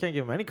 You can't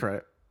give him any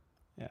credit.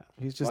 Yeah,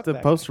 He's just Fuck a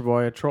that poster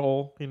boy, a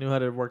troll. He knew how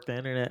to work the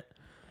internet,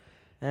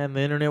 and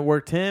the internet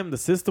worked him. The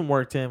system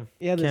worked him.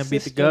 Yeah, the Can't beat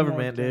the system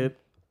government, worked him. dude.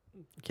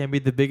 Can't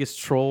beat the biggest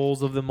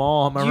trolls of them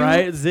all. Am I You-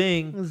 right?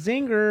 Zing.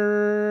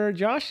 Zinger,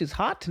 Josh is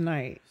hot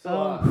tonight. So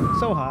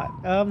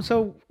hot.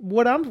 So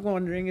what I'm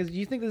wondering is, do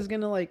you think this is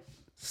gonna like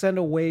send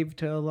a wave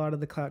to a lot of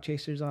the clout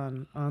chasers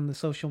on the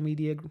social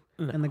media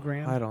and the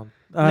gram? I don't.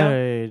 No?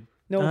 I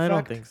No I don't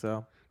effect? think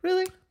so.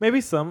 Really?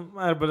 Maybe some,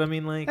 but I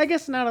mean, like, I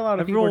guess not a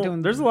lot of people are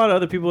doing. there's a lot of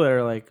other people that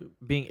are like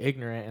being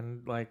ignorant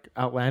and like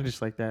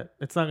outlandish like that.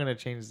 It's not gonna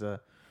change the.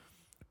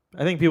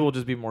 I think people will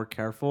just be more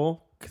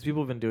careful because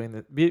people have been doing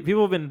that.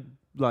 People have been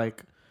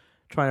like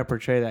trying to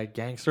portray that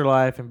gangster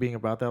life and being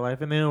about that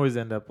life, and they always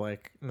end up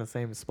like in the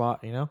same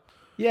spot. You know,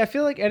 Yeah, I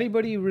feel like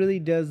anybody who really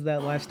does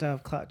that lifestyle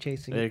of clout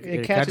chasing.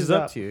 it catches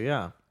up to you.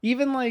 Yeah,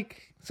 Even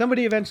like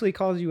somebody eventually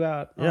calls you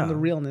out Yeah. on the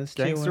realness.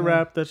 too, gangster and,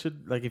 rap. That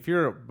should like if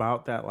you're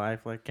about that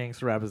life, like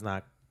gangster rap is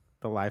not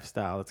the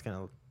lifestyle that's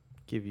gonna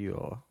give you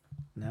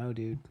a No,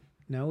 dude.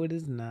 No, it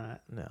is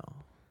not. no.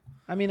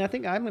 I mean, I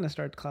think I'm gonna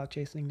start clout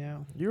chasing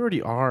now. You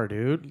already are,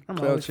 dude. I'm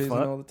Cloud always chasing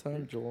fuck. all the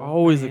time, Joel.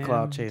 Always a Damn,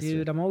 cloud chaser.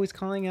 dude. I'm always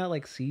calling out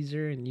like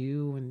Caesar and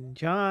you and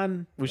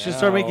John. We should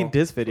start making Now.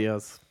 diss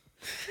videos.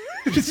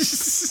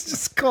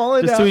 just call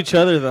it Just out. to each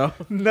other, though.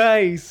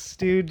 Nice,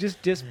 dude.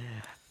 Just.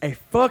 Hey,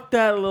 fuck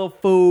that little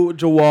fool,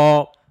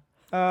 Joel.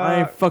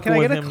 I ain't fucking can I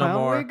with get a him no clown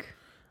more. wig?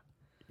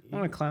 I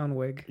want a clown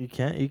wig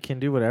You can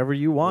do whatever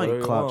you want, What you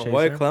do clout want? chaser.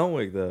 Why a clown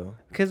wig though?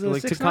 because of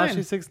Like 6ix9ine.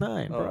 Tekashi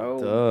 6ix9ine, bro. Bro.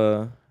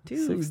 Duh.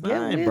 Dude,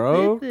 6ix9ine, get with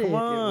bro. it. Come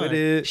on. With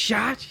it.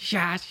 Shot.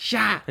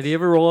 Did he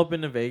ever roll up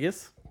into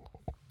Vegas?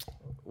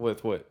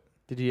 With what?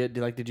 Did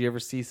you ever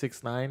see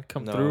 6ix9ine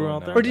come No, through out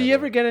no. there? Or did you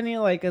Never. ever get any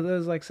like of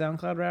those like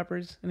SoundCloud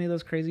rappers? Any of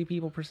those crazy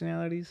people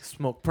personalities?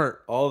 Smoke perp.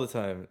 All the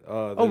time.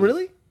 Oh, there's-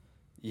 really?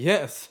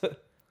 Yes.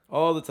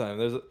 All the time.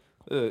 There's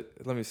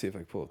let me see if I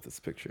can pull up this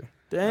picture.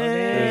 Damn.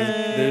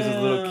 There's this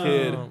little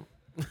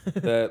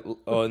kid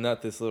that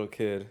not this little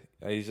kid.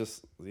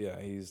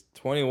 He's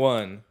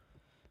 21,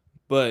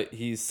 but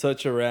he's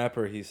such a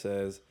rapper. He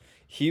says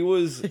he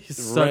was He's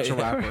such a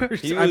rapper.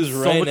 He I'm was so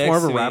right much next more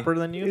of a to me. rapper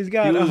than you. He's He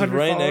got was 100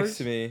 right followers. next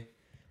to me,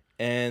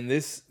 and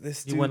this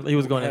He dude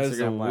was going has Instagram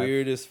the Live.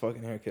 weirdest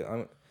fucking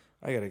haircut.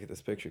 I gotta get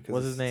this picture because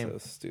What's his name? So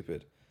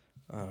stupid.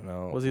 I don't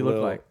know. What does he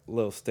look like?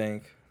 Lil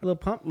Stank. Little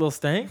pump. Lil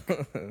Stank?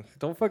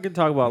 Don't fucking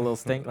talk about Lil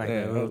Stank like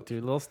Yeah, that, Lil-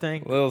 dude. Lil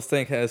Stank. Lil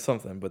Stank has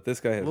something, but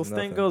this guy has Lil nothing.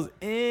 Stank goes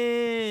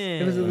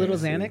in. It was a little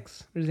see.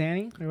 Xanax or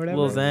Zanny or whatever.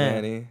 Lil Xan.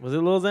 Zanny. Was it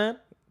Lil Xan?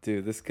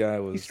 Dude, this guy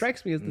was. He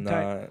strikes me as the not,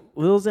 type.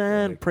 Lil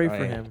Xan, Like, pray I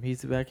for him.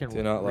 He's back in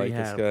Do not like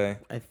this rehab,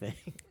 guy. I think.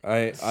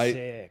 I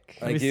Sick.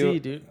 I Let me gave see,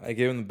 dude. I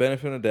gave him the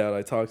benefit of the doubt.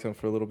 I talked to him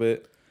for a little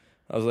bit.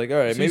 I was like, all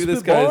right, So maybe you this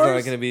spit guy's not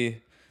bars? gonna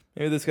be.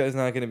 Maybe this guy's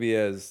not gonna be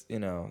as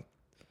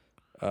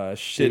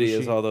shitty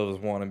as Douchey. all those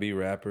wannabe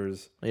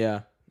rappers.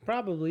 Yeah.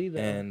 Probably though.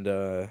 And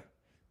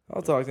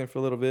I'll talk to him for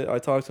a little bit. I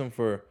talked to him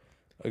for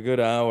a good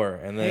hour,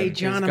 and then Hey,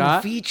 John, There's I'm God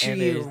gonna feature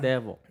and there's you.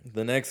 devil.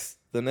 the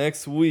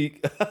next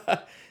week,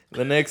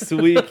 the next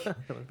week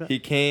he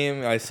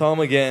came. I saw him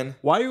again.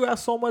 Why you have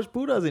so much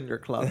Buddhas in your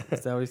club?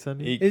 Is that what he said?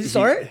 to you? Is this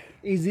art?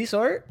 Is this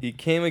art? He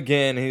came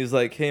again. He was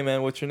like, "Hey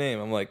man, what's your name?"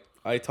 I'm like,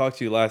 "I talked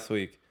to you last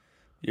week.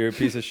 You're a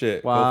piece of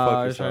shit. Go Wow, fuck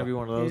I was trying to yourself." be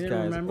one of those You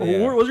didn't guys. remember? Oh,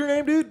 Yeah. what was your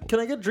name, dude? Can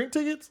I get drink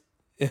tickets?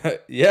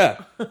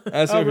 Yeah.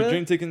 Asked Oh, me for really?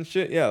 drink ticket and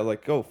shit. Yeah,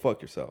 like go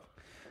fuck yourself.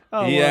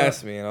 Oh, He well,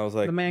 asked me, and I was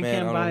like, the man "Man,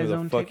 can't I buy don't his know who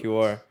own the fuck tickets. you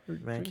are."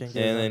 Man, can't get his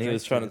And own then he drink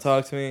was trying to tickets.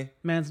 talk to me,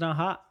 Man's not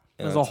hot.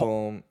 and There's I a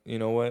told him, "You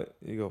know what?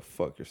 You go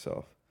fuck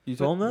yourself." You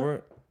told him that?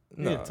 We're-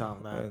 You No, didn't tell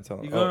him that. I didn't tell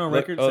him. You going on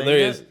look- record Oh, saying there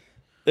he that? is.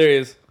 There he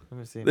is. Let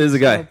me see. There's a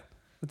guy.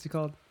 What's he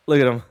called?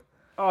 Look at him.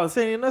 Oh,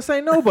 this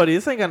ain't nobody.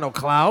 This ain't got no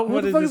clout.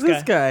 What the fuck is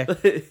this guy?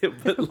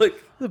 But look,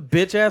 The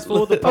bitch ass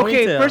fool with the ponytail.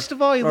 Okay, first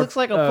of all, he Or, looks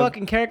like a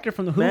fucking character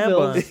from the man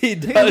bun. Whovilles. he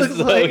does. looks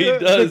though, like he the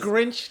does.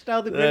 Grinch.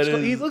 How the That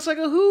Grinch. He is- looks like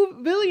a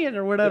Whovillian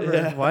or whatever.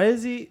 Yeah. Why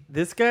is he?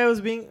 This guy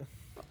was being.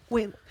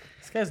 Wait.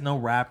 This guy's no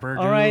rapper.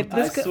 All dude. right,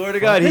 I this guy- swear to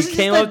God, he This is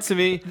came just up to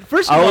me.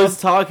 First of I all, was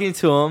talking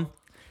to him,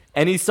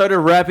 and he started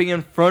rapping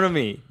in front of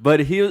me.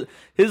 But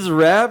his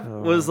rap Oh,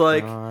 was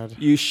like, God.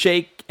 you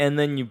shake and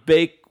then you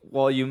bake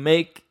while you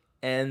make,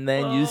 and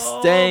then you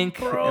stank.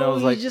 Bro, and I was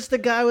he's like, just the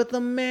guy with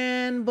the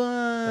man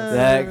bun.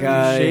 That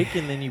guy. You shake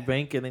and then you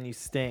bank and then you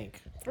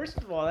stank. First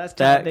of all, that's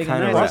That Talladega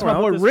kind of Nights. That's rap. my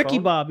boy Walk around with Ricky this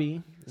phone? Bobby.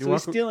 You So he's walk-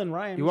 stealing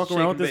rhymes. You walk Shake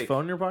around and with this bake.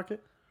 phone in your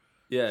pocket?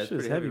 yeah, it's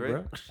Shit's pretty heavy,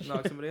 right? bro.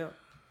 Knock somebody out.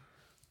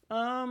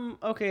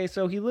 Okay,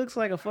 so he looks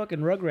like a fucking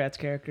Rugrats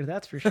character,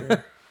 that's for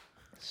sure.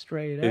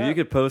 Straight up. If you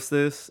could post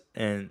this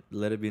and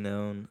let it be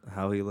known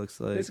how he looks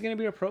like. This is gonna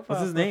be a profile.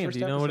 What's his for the name? first Do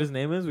you know what his episode.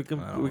 name is? We I can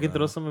don't throw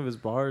know. some of his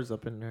bars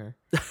up in there.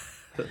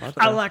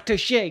 I like to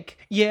shake,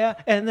 yeah,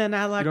 and then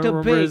I like don't to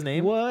remember bake. his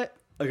name? What?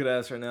 I could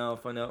ask right now. I'll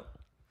find out.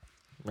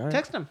 All right.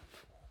 Text him.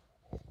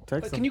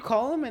 Text Can him. you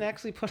call him and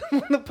actually put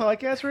him on the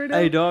podcast right now?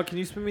 Hey dog, can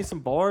you spin me some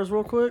bars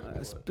real quick?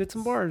 Spit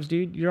some bars,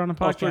 dude. You're on a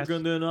I'll shake podcast.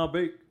 and then I'll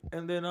bake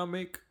and then I'll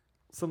make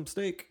some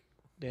steak.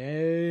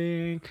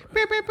 Dang.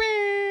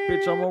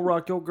 Bitch, I'm gonna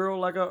rock your girl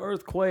like an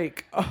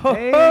earthquake.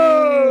 Hey,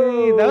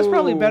 that was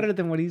probably better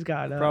than what he's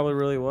got. Probably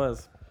really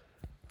was.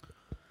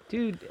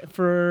 Dude,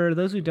 for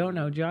those who don't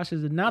know, Josh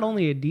is not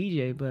only a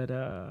DJ,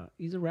 but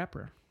he's a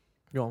rapper.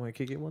 You want me to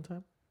kick it one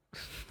time?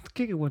 Let's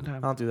kick it one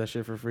time. I'll do that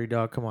shit for free,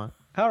 dog. Come on.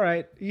 All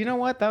right. You know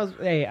what? That was.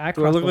 Hey, I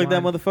Do I crossed look the like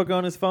that line. motherfucker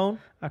on his phone?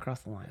 I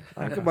crossed the line.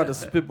 I'm about to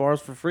spit bars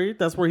for free.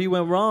 That's where he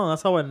went wrong.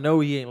 That's how I know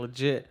he ain't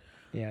legit.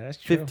 Yeah, that's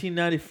true.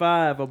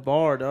 $15.95 a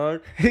bar,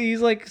 dog. He's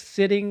like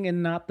sitting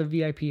in not the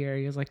VIP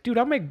area. He's like, dude,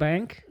 I'll make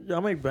bank. Yeah,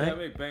 I'll make bank.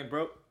 make bang,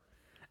 bro.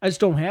 I just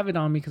don't have it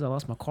on me because I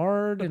lost my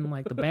card, and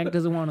like the bank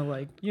doesn't want to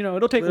like,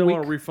 it'll take They a don't week.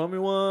 want to refund me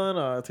one.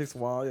 It takes a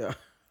while. Yeah.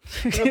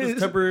 I got this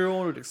temporary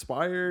one. It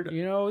expired.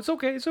 It's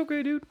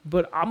okay, dude.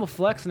 But I'm a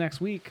flex next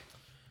week.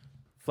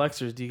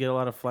 Flexers. Do you get a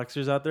lot of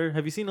flexers out there?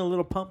 Have you seen a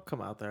little pump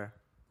come out there?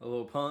 A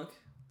little punk.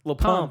 Little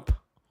pump.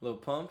 Little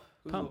pump.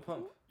 Who's Pump. little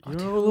pump? You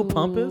know who Little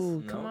Pump is?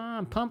 Ooh, Come No.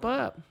 on, pump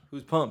up.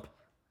 Who's pump?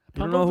 You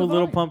don't Pump know up who the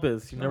Little volume. Pump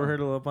is? You never No. heard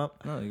of Little Pump?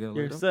 No, you gonna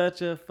You're look it up?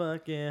 such a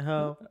fucking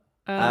hoe.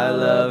 I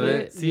love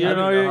it. See, I you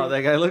don't know know you- how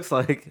that guy looks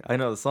like. I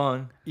know the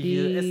song. You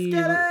He's-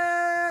 never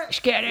heard of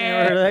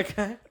Scatter. that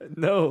guy?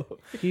 No.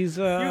 He's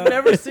You've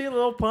never seen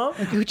Little Pump?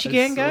 Gucci I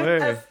Gang guy.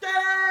 swear.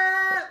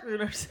 You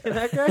never seen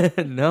that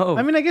guy? No.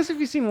 I mean, I guess if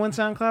you've seen one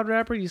SoundCloud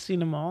rapper, you've seen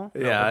them all.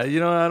 yeah, I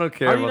don't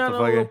care How do you about not the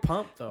know Little fucking.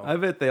 Pump though? I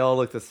bet they all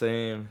look the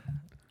same.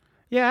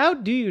 Yeah, how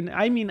do you?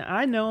 I mean,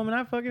 I know him and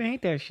I fucking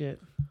hate that shit.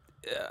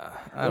 Yeah,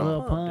 I don't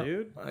Lil know, Pump.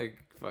 dude. I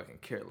fucking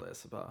care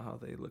less about how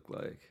they look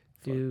like.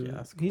 Dude, yeah,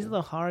 that's he's cool.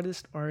 the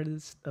hardest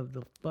artist of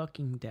the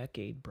fucking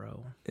decade,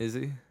 bro. Is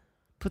he?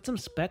 Put some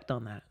spect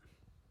on that.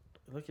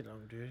 Look at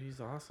him, dude.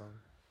 He's awesome.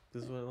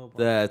 This is what Little Pump.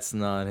 That's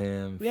not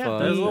him. Yeah, Fuck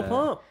That's he- Little that.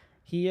 Pump.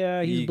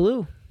 He's He-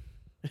 blue.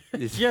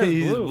 Is- Yeah,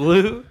 he's blue.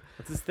 blue.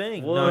 That's his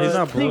thing. What No, he's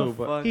not the blue,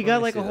 but fuck? He Let got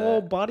me like see a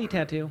whole that. body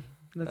tattoo.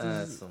 That's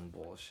That's his, some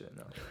bullshit.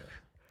 No.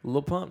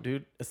 Little Pump,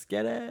 dude. Let's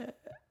get it.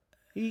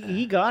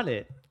 he got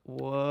it.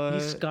 What?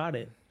 He's got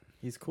it.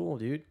 He's cool,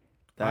 dude.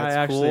 That's I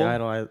actually cool.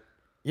 idolize.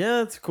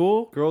 Yeah, it's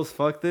cool. Girls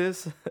fuck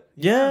this?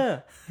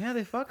 Yeah. Yeah,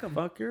 they fuck him.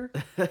 Fucker.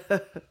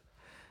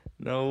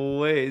 No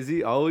way. Is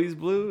he always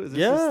blue? Is this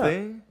Yeah. his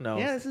thing? No.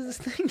 Yeah, this is his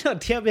thing. No,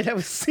 damn it. I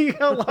was seeing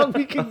how long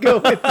we can go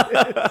with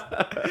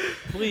this.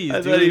 Please,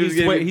 I dude. thought he was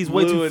He's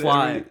way blue too in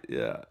fly.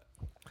 yeah.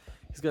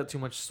 He's got too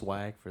much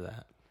swag for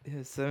that. He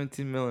has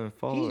 17 million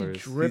followers.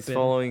 He's dripping.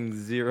 following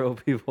 0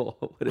 people.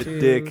 What a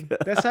Dude, dick.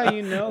 that's how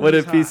you know What a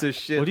he's piece hot. of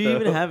shit. What do you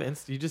even though. have?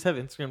 You just have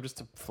Instagram just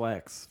to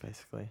flex,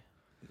 basically.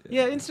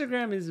 Yeah,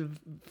 Instagram is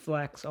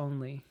flex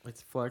only.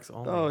 It's flex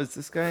only. Oh, is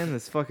this guy in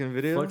this fucking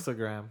video?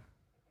 Flexogram.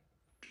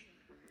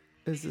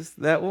 Is this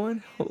that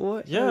one?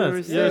 What? Yes, I never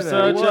you're seen that.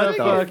 such What a the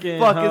fucking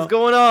fuck hoe. is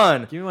going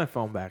on? Give me my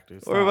phone back,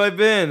 dude. Where have I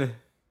been?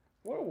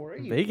 Where were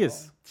you?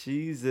 Vegas.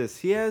 Jesus,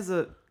 he has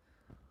a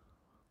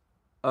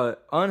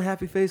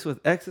unhappy face with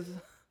X's,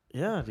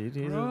 Yeah, dude.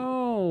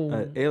 Bro.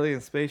 an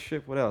alien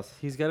spaceship. What else?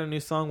 He's got a new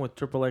song with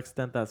Triple X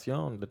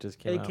Tentacion that just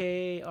came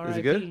AKA RIP. Is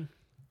it good?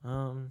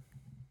 out.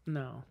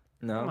 No.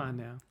 No. Come on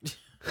now.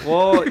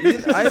 Well,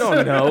 I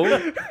don't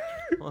know.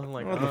 I'm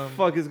like, What the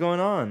fuck is going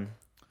on?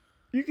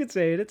 You could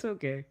say it. It's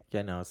okay.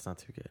 Yeah, no, it's not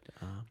too good.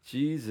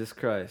 Jesus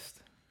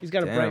Christ. He's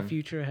got a Damn. bright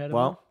future ahead of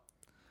Well,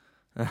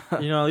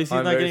 you know, at least he's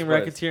I'm not very getting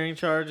surprised. racketeering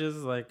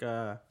charges like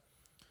our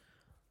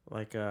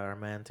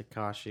man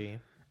Takashi. him.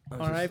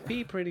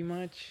 RIP, pretty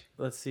much.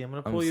 Let's see. I'm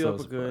gonna I'm pull you so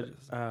up a good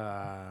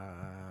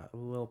surprised.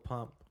 Lil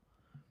Pump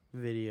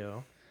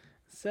video.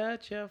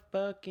 Such a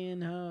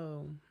fucking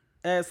hoe.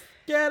 Let's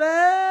get it.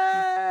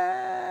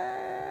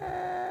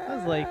 That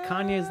was like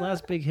Kanye's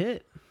last big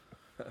hit.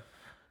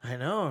 I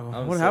know.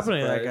 I'm What so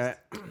happened to surprised. that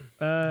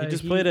guy? He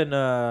just played it.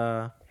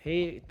 in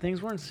Hey,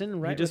 things weren't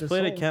sitting right. he just with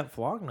played his at soul. Camp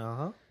Flog now,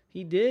 huh?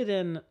 He did,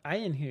 and I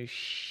didn't hear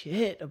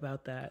shit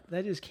about that.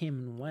 That just came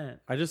and went.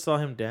 I just saw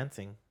him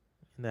dancing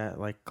in that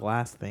like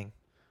glass thing.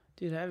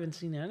 Dude, I haven't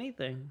seen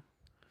anything.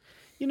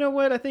 You know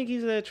what? I think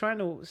he's trying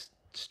to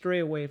stray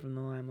away from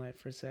the limelight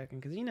for a second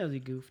because he knows he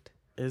goofed.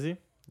 Is he?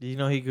 Do you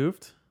know he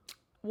goofed?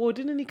 Well,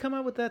 didn't he come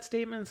out with that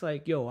statement? It's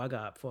like, yo, I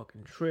got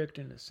fucking tricked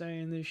into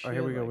saying this shit. Oh,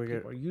 here we go. Like,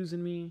 people are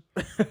using me.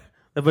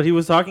 But he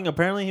was talking.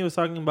 Apparently, he was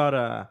talking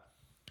about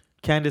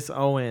Candace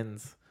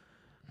Owens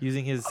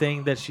using his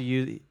saying that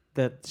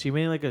she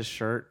made like a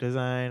shirt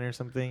design or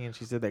something, and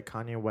she said that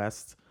Kanye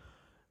West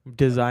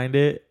designed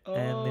it,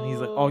 and then he's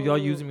like, "Oh, y'all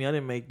using me? I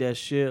didn't make that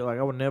shit. Like,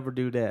 I would never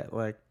do that."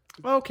 Like,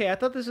 Okay, I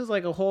thought this was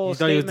like a whole you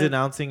thought he was statement.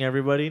 denouncing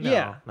everybody? No,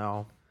 Yeah.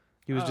 no.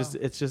 He was Oh. just.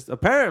 It's just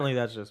apparently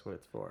that's just what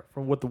it's for.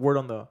 From what the word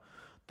on the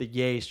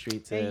Yay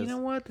streets Hey, is. you know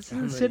what? This On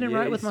isn't the sitting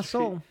right Yay with my Street.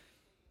 soul.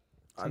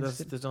 I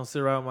just don't sit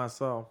right with my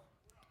soul.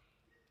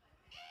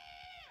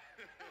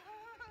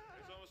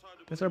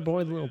 That's our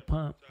boy, Lil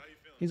Pump.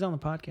 He's on the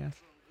podcast.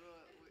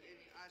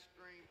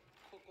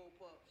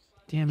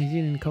 Damn, he's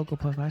eating Cocoa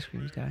Puff ice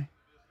creams, guy.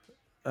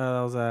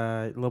 That was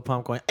a Lil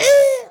Pump going.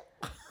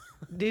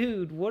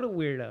 Dude, what a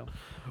weirdo.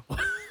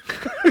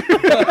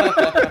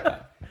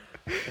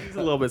 He's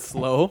a little bit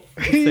slow.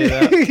 Let's say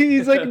that.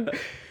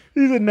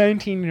 he's a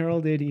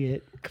 19-year-old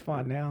idiot. Come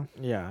on now.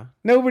 Yeah.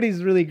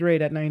 Nobody's really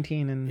great at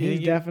 19, and You he's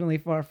think definitely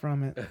far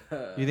from it.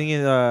 You think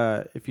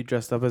if you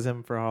dressed up as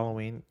him for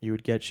Halloween, you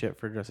would get shit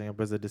for dressing up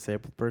as a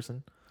disabled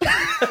person?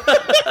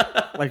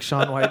 Like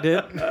Shaun White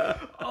did?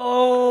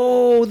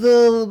 Oh,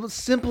 the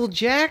Simple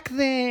Jack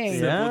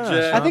thing. Yeah. Simple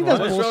Jack. I think that's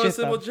What's wrong with bullshit,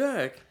 Simple though.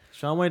 Jack?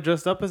 Shaun White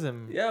dressed up as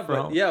him. Yeah,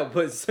 for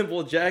but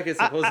Simple Jack is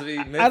supposed to be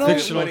meant I to don't- be a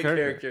Fictional funny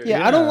character. character.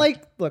 Yeah, I don't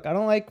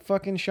like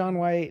fucking Shaun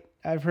White.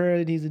 I've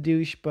heard he's a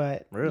douche,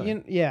 but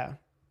Really? yeah,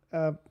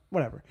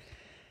 whatever.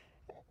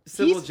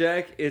 Simple He's-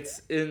 Jack,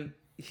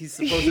 he's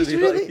supposed He's to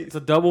be really- like It's a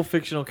double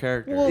fictional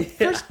character. Well,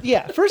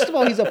 first of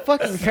all, he's a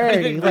fucking parody.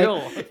 Anything Like,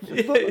 real.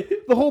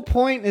 the whole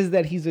point is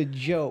that he's a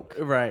joke.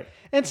 Right.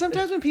 And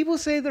sometimes when people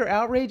say they're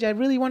outraged, I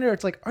really wonder.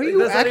 It's like, are you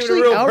that's not even actually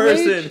a real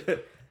outraged?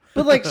 person.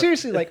 But like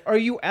seriously, like, are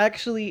you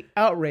actually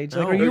outraged?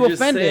 Like, No. are you They're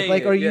just offended? saying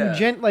Like, it, are you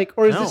yeah.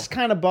 or is No. this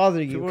kind of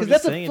bother you? People are Because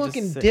just that's a saying it just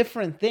fucking say-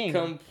 different thing.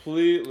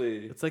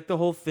 Completely. It's like the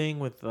whole thing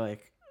with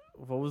like,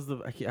 what was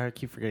I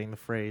keep forgetting the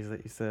phrase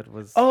that you said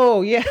was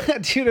Oh yeah,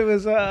 dude, it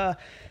was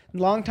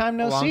long time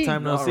no a long see.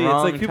 time no A see. It's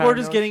long like people are time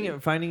just no getting see.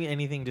 finding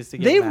anything just to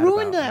get They mad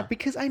ruined about. that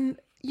because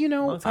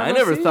Long time I no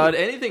never see. thought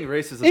anything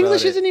racist about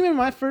English it. isn't even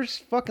my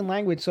first fucking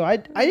language, so I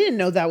didn't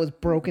know that was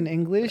broken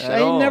English. At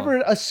I all.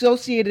 never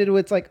associated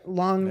with like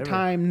long Never.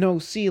 time no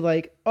see.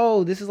 Like,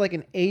 oh, this is like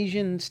an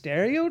Asian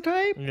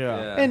stereotype.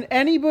 Yeah. And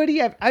anybody,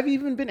 I've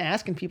even been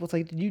asking people, it's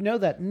like, did you know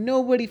that?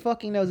 Nobody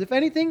fucking knows. If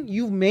anything,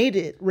 you've made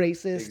it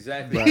racist.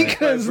 Exactly.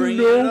 Because By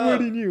bringing it up.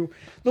 nobody knew.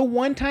 The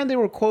one time they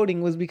were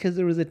quoting was because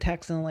there was a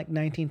text in like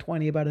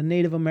 1920 about a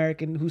Native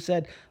American who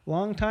said,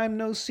 long time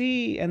no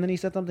see. And then he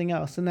said something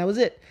else. And that was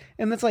it.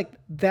 And it's like,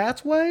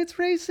 that's why it's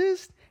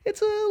racist?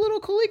 It's a little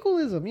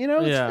colloquialism, you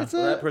know? Yeah. It's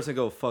Well, a... that person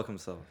go fuck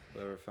himself.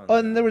 Whoever found Oh,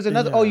 that. and there was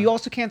another... Yeah. Oh, you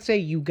also can't say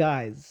you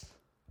guys.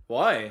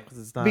 Why? 'Cause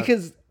it's not,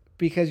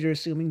 Because you're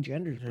assuming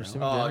genders, bro. you're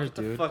assuming Oh, genders, get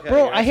the dude. fuck out Bro,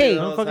 of here. I say hate- that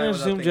all Don't the fucking time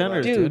without assume thinking about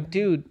it. genders,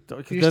 Dude.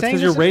 That's You're because saying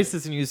you're this-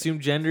 racist and you assume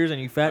genders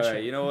and you fat All shit.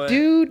 right, you know what?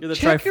 Dude, You're the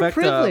check your trifecta of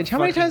privilege. How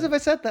many fucking- times have I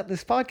said that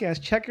this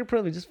podcast? Check your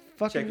privilege. Just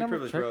fucking Check your number.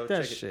 privilege, Check bro.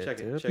 that Check shit, it. Check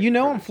dude. it. Check You your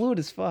know I'm privilege. fluid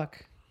as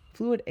fuck.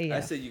 Fluid AF. I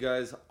say you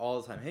guys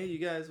all the time. Hey, you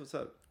guys, what's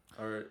up?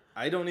 Or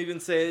I don't even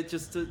say it.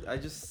 I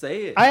just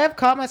say it. I have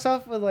caught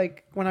myself with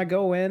like when I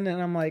go in and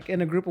I'm like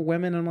in a group of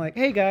women. I'm like,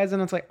 hey guys,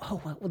 and it's like,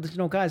 oh well, there's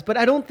no guys. But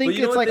I don't think But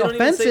you know it's what? like They don't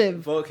even say-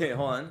 offensive. Well, okay,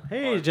 hold on.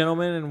 Hey, Hold on.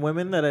 gentlemen and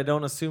women that I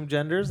don't assume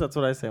genders. That's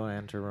what I say when I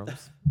enter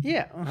rooms.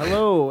 Yeah.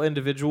 Hello,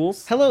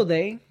 individuals. Hello,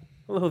 they.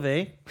 Hello,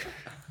 they.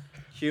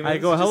 Humans, I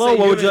go, just hello, say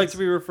what would you like humans. to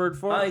be referred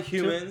for? Hi, to?"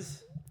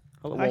 humans.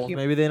 Hello, Hi, well, hu-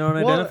 maybe they don't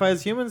Well, identify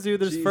as humans, dude.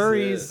 There's Jesus.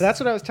 furries. That's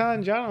what I was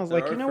telling John. I was There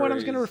like, are you know what? I'm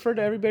just gonna furries. refer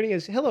to everybody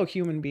as hello,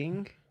 human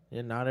being.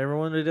 Yeah, not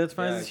everyone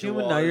identifies Yeah, as get human.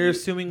 well, Now you're you-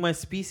 assuming my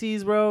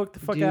species, bro. Get the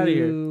fuck out of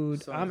here.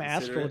 Dude, So I'm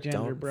astral inconsiderate.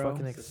 gender, Don't bro.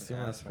 fucking Such an assume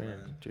my asshole, species,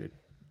 man. dude.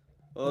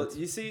 Well,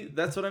 you see,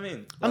 that's what I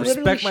mean. I'm Like,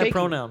 literally Respect my shaking.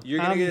 pronoun. you're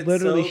gonna I'm get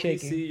literally so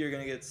shaking. PC. You're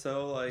gonna get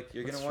so like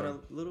you're That's gonna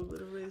want a little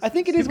bit of racism. I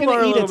think it is People are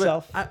gonna a eat little bit-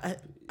 itself.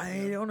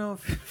 I don't know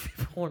if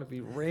people want to be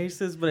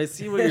racist, but I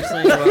see what you're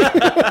saying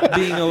about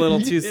being a little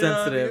too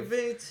sensitive.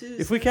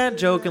 If we can't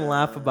joke and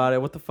laugh about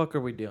it, what the fuck are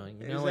we doing?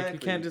 You know, like we Exactly.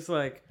 can't just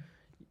like.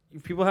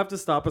 People have to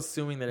stop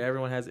assuming that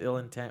everyone has ill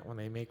intent when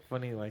they make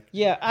funny like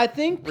Yeah, I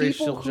think people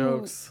racial who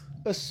jokes.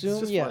 It's assume,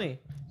 just yeah, funny.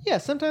 yeah.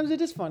 Sometimes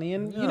it is funny,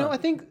 and you know, Yeah. I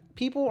think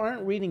people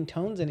aren't reading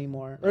tones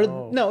anymore. Or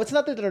No. no, it's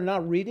not that they're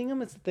not reading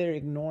them; it's that they're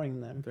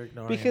ignoring them. They're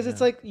ignoring Because them,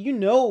 it's yeah. like, you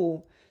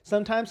know,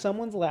 sometimes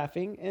someone's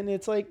laughing, and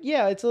it's like,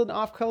 yeah, it's an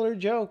off-color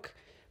joke,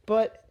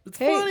 but It's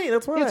hey, funny,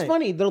 that's why. it's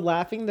funny. They're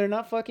laughing. They're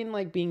not fucking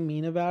like being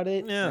mean about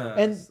it. Yeah.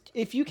 And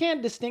if you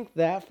can't distinct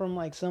that from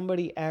like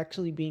somebody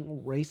actually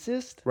being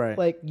racist, Right.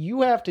 like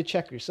you have to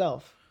check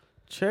yourself.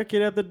 Check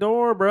it at the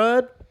door,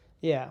 bud.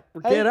 Yeah.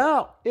 Or get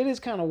out. It is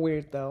kind of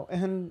weird though.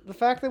 And the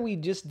fact that we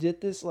just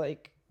did this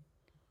like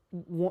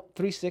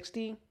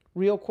 360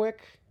 real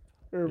quick,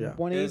 or Yeah.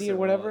 180 or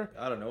whatever,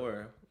 Out of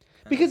nowhere.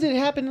 because it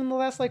happened in the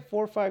last like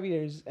 4 or 5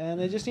 years, and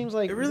it just seems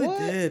like It really what?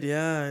 did,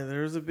 yeah.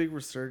 There was a big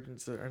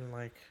resurgence, and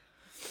like,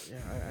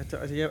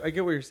 yeah, I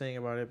get what you're saying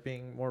about it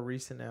being more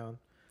recent now.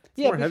 It's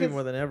Yeah, more heavy because-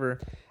 more than ever.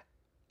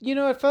 You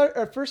know,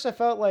 at first I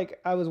felt like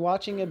I was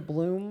watching it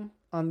bloom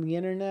on the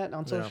internet,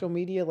 on Yeah. social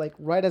media, like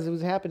right as it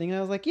was happening. And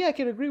I was like, yeah, I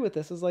could agree with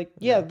this. It's like,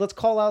 yeah, let's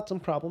call out some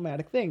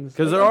problematic things.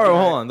 Because Like, there are,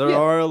 hold on, there Yeah.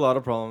 are a lot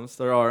of problems.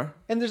 There are.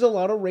 and there's a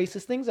lot of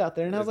racist things out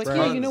there. And I was like, There's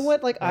yeah, you know tons.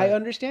 what? Like, I Yeah.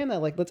 understand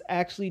that. Like, let's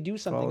actually do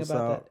something Call us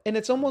about out. that. And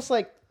it's almost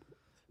like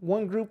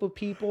one group of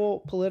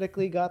people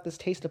politically got this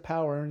taste of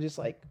power and just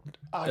like,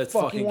 I Let's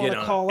fucking fucking want get to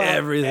on call out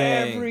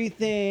everything.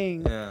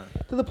 everything. Yeah.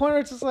 To the point where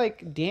it's just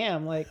like,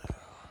 damn, like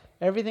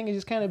everything is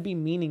just kind of be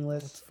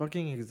meaningless. It's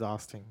fucking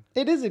exhausting.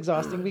 It is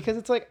exhausting because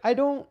it's like I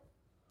don't,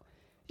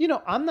 you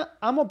know,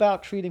 I'm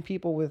about treating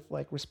people with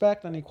like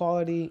respect and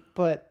equality,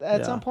 but at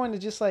Yeah. some point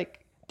it's just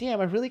like,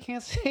 damn, I really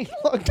can't say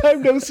long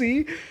time no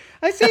see.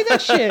 I say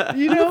that shit,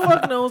 you Who the know.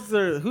 fuck knows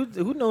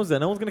who knows that?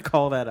 No one's gonna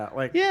call that out.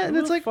 Like, Yeah, and who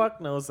it's the like-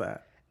 fuck knows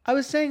that? I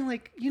was saying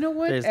like, you know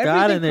what? There's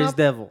God Everything and there's prob-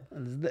 devil.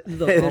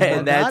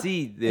 And that's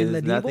it. There's and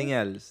the nothing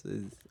devil? else.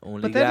 There's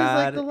only But God. that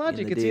is like the and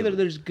logic. the It's either devil.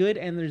 there's good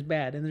and there's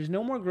bad, and there's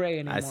no more gray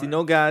anymore. I see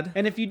no God.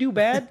 And if you do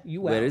bad,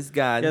 you Where out. is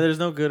God? Yeah, there's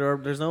no good or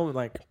there's no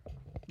like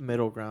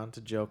middle ground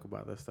to joke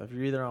about this stuff.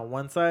 You're either on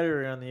one side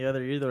or you're on the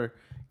other. You're either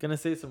gonna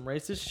say some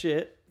racist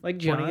shit, Like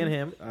John. pointing at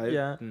him, I've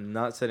yeah,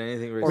 not said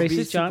anything or racist. be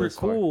Racist John? super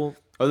cool.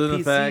 Other than the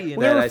PC fact and-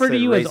 We're gonna that I refer said to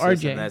you as racist,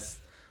 RJ. and that's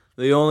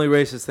the only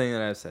racist thing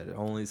that I've said.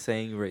 Only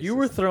saying racist. You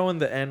were throwing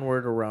the N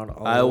word around a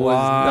I was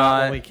lot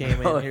not. when we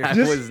came in here. I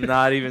Just- was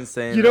not even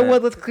saying. You know that.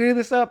 what? Let's clear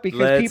this up because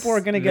Let's people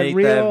are gonna get make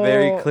real. that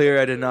very clear.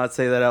 I did not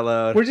say that out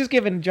loud. We're just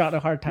giving John a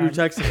hard You were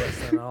time. texting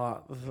us then a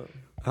lot.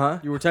 Huh?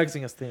 You were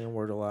texting us the N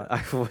word a lot.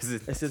 I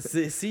wasn't. I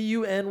said, "See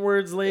you N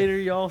words later,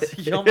 y'all.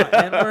 Y'all my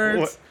N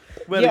words."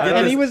 Yeah,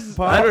 and he was-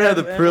 I don't have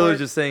the podcast privilege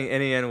N-word. of saying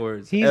any N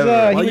words. He's ever.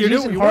 he Well, was you do-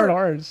 using you hard were.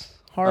 R's,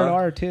 hard Huh?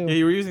 R too. Yeah,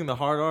 you were using the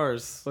hard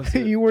R's. What's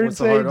it- You weren't what's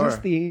the saying hard R?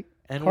 just the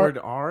N word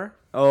R.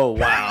 Oh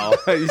wow!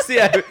 You see,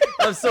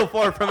 I'm so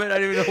far from it. I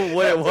didn't even know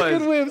what it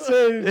good was. way of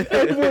saying it.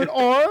 N-word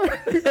R.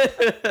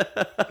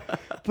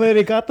 But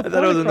it got the I point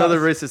thought it was another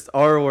across. racist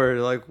R word,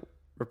 like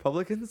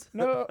Republicans.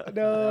 No,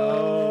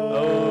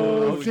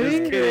 Oh, just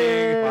Finger.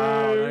 kidding.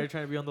 Wow, now you're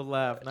trying to be on the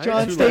left. Now you're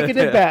John's too left.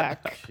 taking it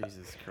back.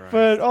 Jesus Christ.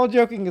 But all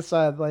joking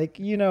aside, like,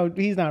 you know,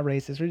 he's not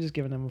racist. We're just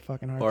giving him a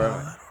fucking hard Or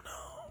time.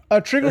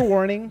 A trigger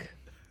warning.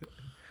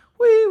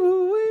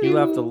 You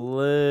laughed a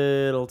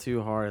little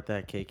too hard at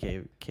that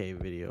KKK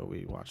video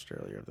we watched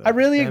earlier. I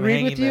really Them agreed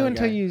hanging with you that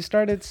until guy. you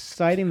started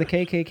citing the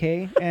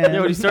KKK. And Yeah,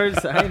 when you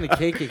started citing the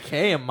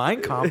KKK and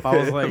Mein Kampf, I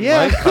was like, Yeah,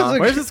 Mein I was Kampf, like,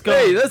 where's this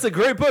Hey, going? that's a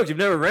great book. You've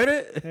never read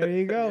it? there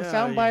you go. Yeah,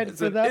 Soundbite It's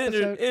for an the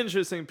episode.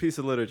 interesting piece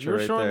of literature. You were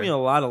right showing there. me a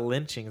lot of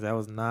lynchings. I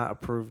was not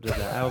approved of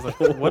that. I was like,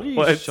 what are you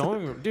What?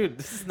 showing me? Dude,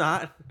 this is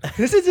not,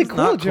 This isn't it's cool,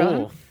 not John.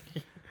 cool.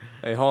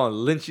 Hey, hold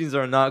on. Lynchings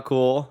are not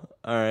cool.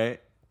 All right,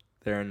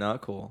 they're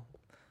not cool.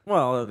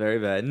 Well, Very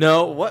bad.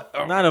 No, what?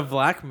 Oh. not of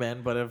black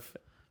men, but of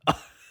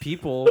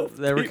people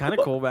that were kind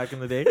of cool back in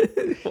the day.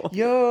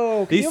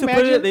 Yo, They can you used to put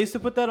imagine? it. They used to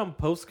put that on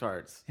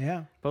postcards.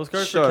 Yeah.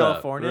 Postcards Shut for up.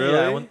 California.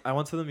 Really? Yeah, I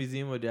went to the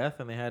Museum of Death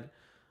and they had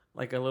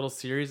like a little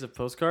series of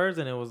postcards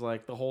and it was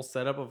like the whole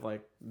setup of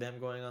like them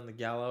going on the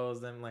gallows,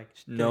 them like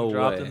No getting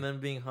dropped way. and then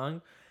being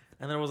hung.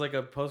 And there was like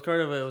a postcard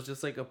of it. It was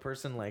just like a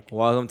person like,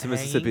 Welcome to hanging.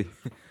 Mississippi.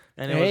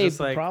 and it Hey, was just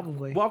like,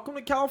 probably. welcome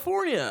to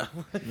California.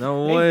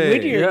 No Hey, way.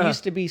 Whittier yeah.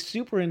 used to be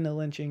super into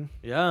lynching.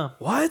 Yeah,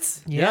 What?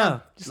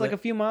 Yeah. Just like a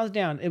few miles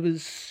down. It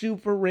was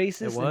super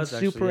racist it was and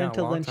actually, super yeah,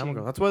 into a long time lynching.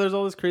 ago. That's why there's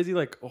all this crazy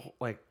like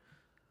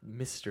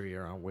mystery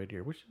around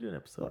Whittier. We should do an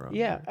episode around.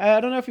 Yeah, Whittier.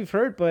 I don't know if you've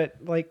heard, but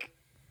like,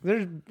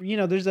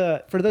 there's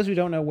a for those who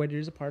don't know,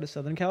 Whittier's a part of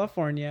Southern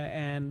California,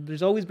 and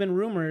there's always been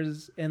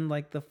rumors in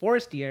like the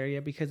foresty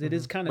area because it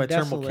is kind By of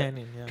Turnbull desolate.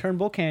 Canyon. Yeah,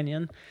 Turnbull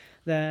Canyon,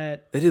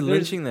 that They did there's-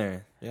 lynching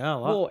there. yeah, a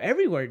lot. Well,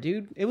 everywhere,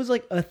 dude. It was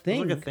like a It thing.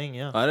 was like a thing.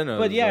 Yeah, I don't know.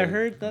 But It yeah, I was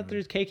heard that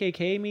there's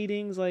KKK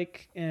meetings,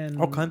 like, and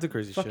all kinds of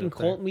crazy shit. fucking up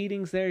there. cult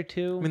meetings there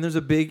too. I mean, there's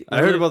a big. I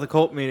heard about the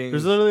cult meetings.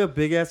 There's literally a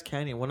big ass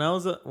canyon. When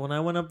I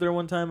went up there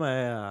one time,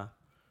 I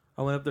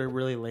went up there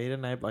really late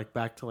at night, like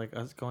back to like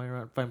us going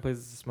around find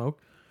places to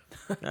smoke.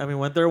 I mean,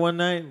 went there one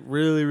night,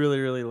 really, really,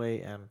 really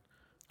late, and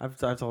I've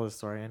told this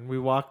story. And we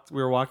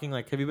were walking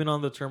like, have you been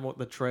on the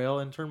trail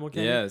in Turnbull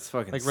Canyon? Yeah, it's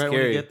fucking Like scary. right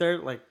when you get there,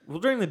 like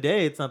during the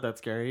day it's not that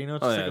scary, you know,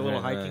 it's Oh, just yeah, like a little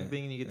yeah, hiking yeah.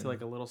 thing, and you get to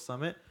like a little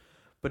summit.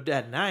 But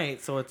at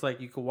night, so it's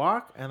like you could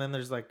walk, and then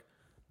there's like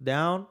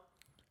down,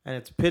 and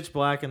it's pitch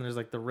black, and there's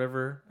like the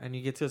river, and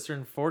you get to a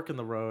certain fork in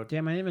the road.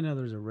 Damn, I didn't even know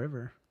there was a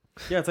river.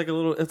 Yeah, it's like a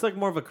little. It's like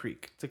more of a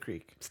creek. It's a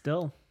creek.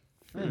 Still,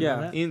 I didn't Yeah.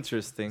 know that.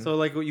 Interesting. So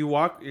like you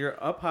walk,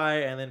 you're up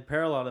high, and then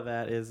parallel to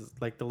that is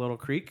like the little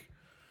creek.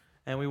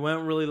 And we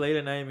went really late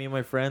at night, me and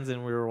my friends,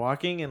 and we were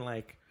walking, and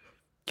like,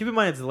 keep in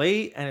mind it's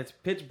late and it's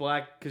pitch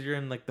black because you're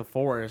in like the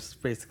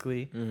forest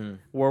basically. Mm-hmm.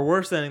 Where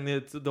we're standing,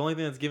 the only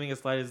thing that's giving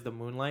us light is the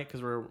moonlight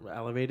because we're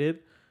elevated,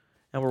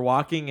 and we're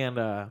walking,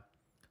 and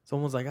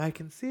someone's like, "I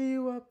can see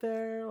you up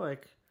there,"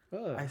 like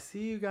Ugh. I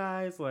see you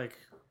guys, like,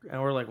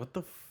 and we're like, what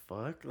the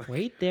fuck? Like,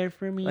 Wait there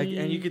for me. like,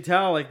 and you could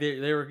tell, like,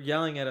 they were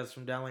yelling at us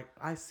from down, like,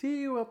 I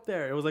see you up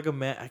there. It was like a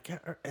man.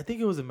 I think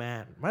it was a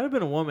man. Might have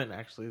been a woman,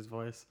 actually, his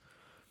voice.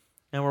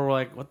 And we're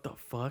like, what the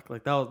fuck?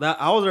 Like, I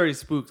was already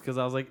spooked because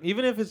I was like,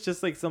 even if it's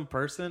just like some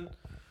person,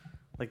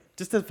 like,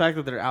 just the fact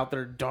that they're out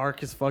there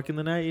dark as fuck in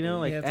the night, you know,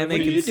 like, Yeah, it's and like, they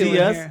what are can you see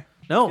doing us. here?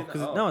 No,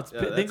 because no, it's yeah,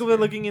 think that's of it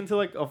looking into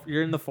like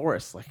you're in the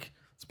forest, like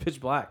it's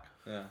pitch black.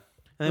 Yeah. And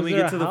then Was we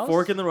there get a to the house?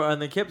 fork in the road,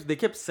 and they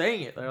kept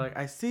saying it. They're like,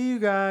 I see you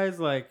guys,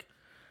 like,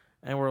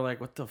 and we're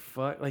like, what the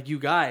fuck, like you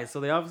guys.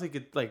 So they obviously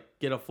could like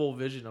get a full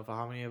vision of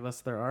how many of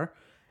us there are.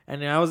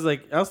 And I was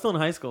still in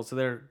high school, so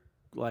they're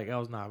like, I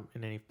was not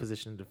in any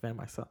position to defend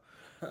myself.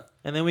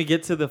 And then we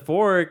get to the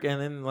fork,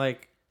 and then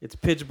like it's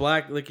pitch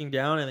black, looking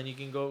down, and then you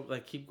can go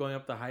like keep going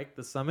up the hike,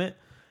 the summit.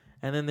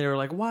 And then they were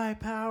like, white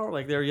power,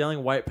 like they were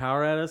yelling white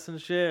power at us and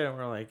shit. And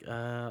we're like,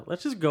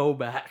 let's just go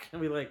back.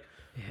 And we like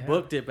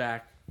booked it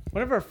back.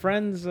 One of our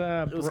friends'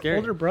 was scary.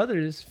 older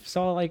brothers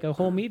saw like a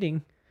whole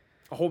meeting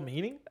A whole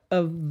meeting?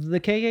 of the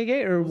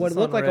KKK or Was what this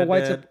looked on like a Red white.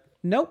 Dead?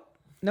 Nope.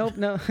 No.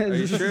 Are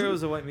you sure it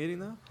was a white meeting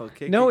though?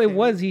 Okay. No, it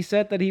was. He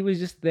said that he was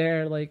just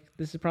there. Like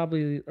this is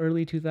probably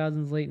early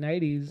 2000s, late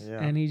 90s, Yeah.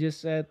 and he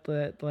just said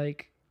that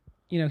like,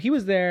 he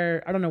was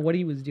there. I don't know what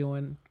he was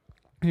doing.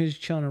 He was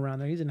chilling around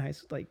there. He's in high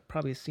school, like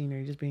probably a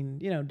senior, just being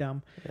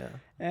dumb. Yeah.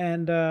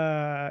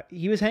 And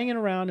he was hanging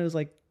around. It was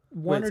like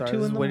 1 Wait, or sorry, 2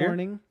 this in is the Whittier?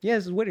 morning. Yeah,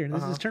 this is Whittier.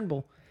 This Uh-huh. is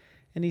Turnbull,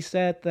 and he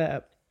said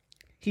that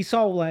he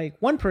saw like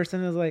one person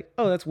and was like,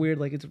 "Oh, that's weird.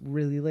 Like it's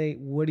really late.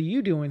 What are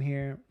you doing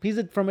here?"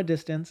 He's from a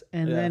distance,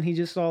 and Yeah. then he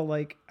just saw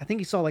like I think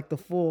he saw like the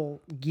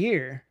full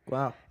gear.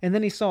 Wow. And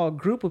then he saw a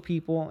group of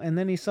people, and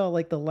then he saw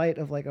like the light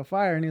of like a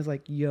fire, and he was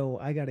like, "Yo,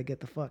 I gotta get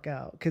the fuck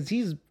out," because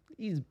he's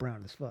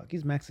brown as fuck.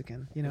 He's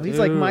Mexican, He's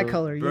like my Dude,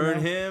 color, Burn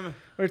him.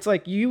 Or it's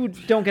like you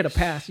don't get a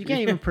pass. You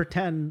can't even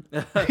pretend,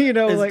 It's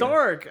like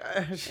dark.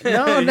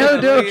 no, Yeah,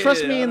 dude. look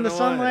Trust at me, it. I in don't the know why.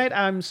 sunlight,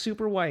 I'm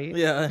super white.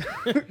 Yeah.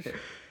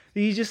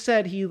 He just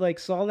said he like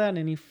saw that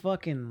and he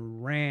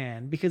fucking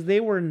ran because they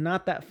were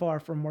not that far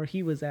from where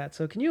he was at.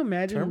 So can you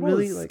imagine Turnbull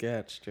really is like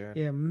sketch, dude.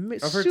 yeah,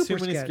 I've heard super too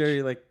many sketch.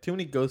 scary, like too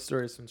many ghost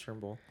stories from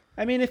Turnbull.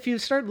 I mean, if you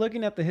start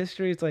looking at the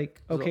history, it's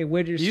like okay,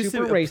 Whittier's He used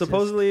super to racist.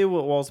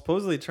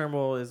 supposedly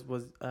Turnbull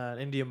was an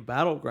Indian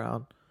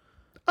battleground.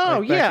 Oh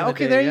like, back in yeah, the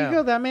okay, day, there yeah. you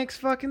go. That makes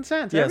fucking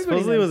sense. Yeah, Everybody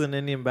supposedly it knows. was an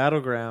Indian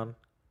battleground,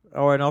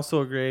 and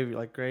also a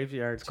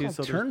graveyard It's too. called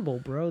So there's Turnbull,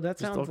 bro. That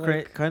just sounds all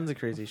like kinds of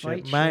crazy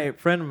fight shit. My shit.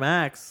 friend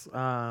Max,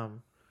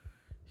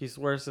 he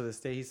swears to this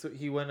day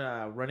he went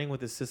running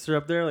with his sister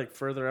up there, like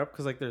further up,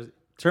 because like there's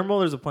Turnbull.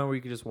 There's a point where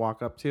you can just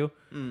walk up to,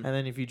 and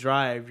then if you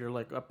drive, you're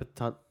like up at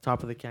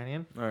top of the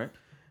canyon. All right.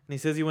 And he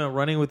says he went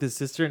running with his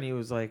sister, and he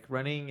was like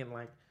running, and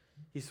like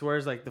he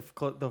swears like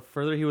the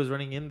further he was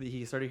running in,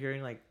 he started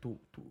hearing like doo,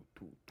 doo,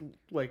 doo, doo,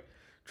 like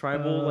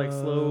tribal like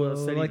slow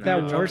steady like that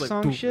drums, war like,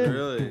 song doo, shit? doo,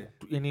 Really?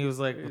 doo, and he was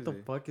like, "What the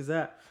Crazy. fuck is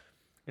that?"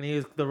 And he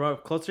was the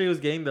closer he was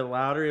getting, the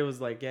louder it was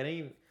like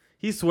getting.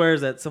 He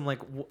swears that some like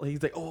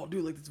he's like, "Oh,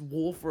 dude, like this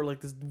wolf or like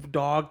this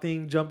dog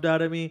thing jumped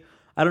out at me."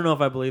 I don't know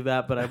if I believe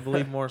that, but I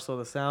believe more so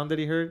the sound that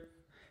he heard.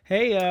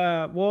 Hey,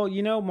 well,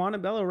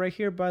 Montebello right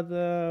here by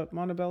the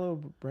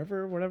Montebello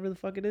River, whatever the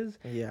fuck it is.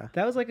 Yeah.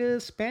 That was like a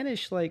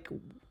Spanish, like,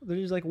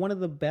 there's like one of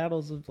the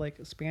battles of like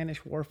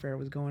Spanish warfare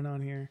was going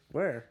on here.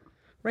 Where?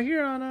 Right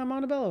here on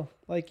Montebello.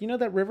 Like,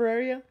 that river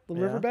area, the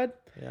Yeah. riverbed?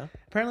 Yeah.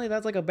 Apparently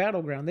that's like a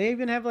battleground. They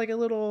even have like a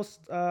little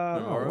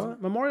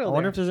memorial I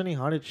wonder there. if there's any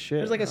haunted shit.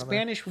 There's like a around there.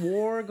 Spanish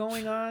war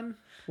going on.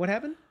 What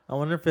happened? I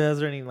wonder if it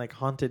has any like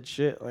haunted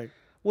shit. Like,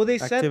 Well, they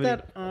said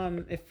activity.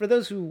 that if for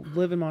those who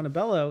live in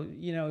Montebello,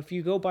 if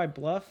you go by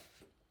Bluff,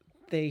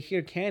 they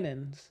hear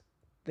cannons.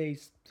 They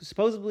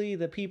supposedly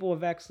the people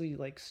have actually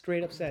like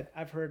straight up said,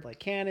 "I've heard like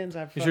cannons."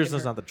 you sure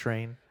it's not the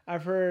train?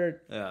 I've heard.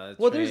 Yeah.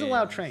 Well, there's a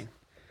loud train.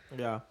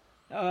 Yeah.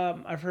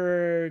 I've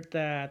heard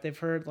that they've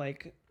heard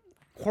like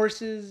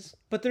horses,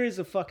 but there is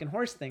a fucking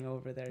horse thing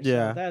over there. So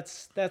Yeah.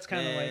 that's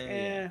kind of like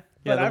Yeah.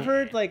 But Yeah, I've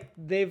heard like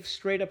they've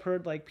straight up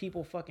heard like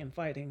people fucking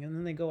fighting, and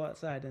then they go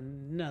outside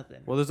and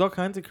nothing. Well, there's all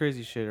kinds of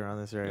crazy shit around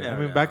this area. Yeah, I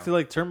mean, yeah. back to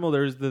like Turnbull,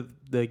 there's the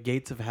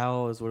Gates of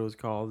Hell is what it was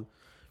called,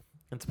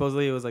 and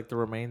supposedly it was like the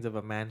remains of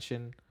a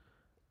mansion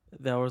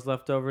that was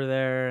left over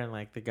there, and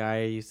like the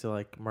guy used to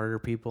like murder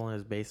people in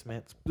his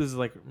basement. This is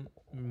like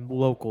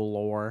local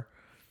lore,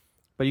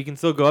 but you can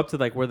still go up to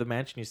like where the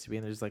mansion used to be,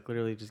 and there's like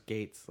literally just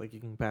gates, like you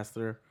can pass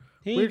through.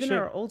 Hey, weird even shit.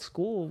 our old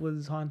school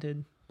was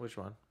haunted. Which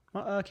one?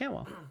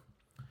 Canwell.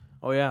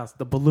 Oh yeah, it's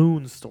the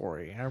balloon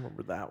story. I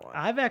remember that one.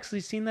 I've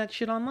actually seen that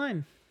shit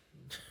online.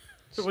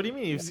 So what do you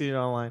mean you've seen it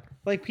online?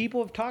 Like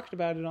people have talked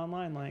about it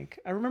online. Like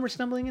I remember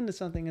stumbling into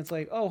something. It's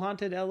like, oh,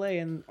 haunted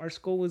LA, and our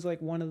school was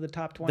like one of the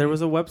top 20. There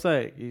was a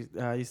website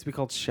used to be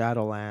called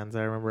Shadowlands.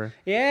 I remember.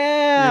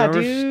 yeah, You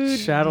remember dude.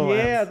 Shadowlands?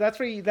 Yeah, that's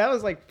where that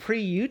was like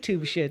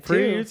pre-YouTube shit too.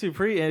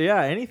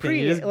 Pre-YouTube, anything.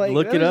 You just like,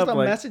 look that it was up. just a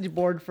Like message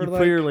board for you like.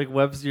 put your like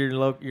webs,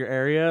 your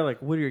area, like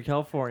Whittier,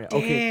 California.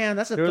 Okay, Damn,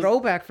 that's a there was-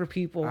 throwback for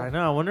people. I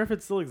know. I wonder if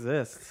it still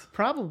exists.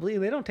 Probably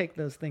they don't take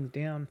those things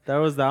down. That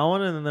was that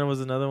one, and then there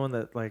was another one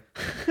that like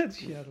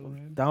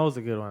Shadowland. That was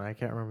a good one. I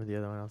can't remember the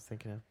other one I was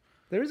thinking of.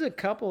 There's a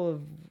couple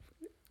of,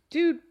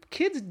 dude.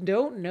 Kids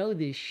don't know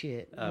this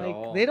shit. At Like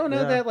all. they don't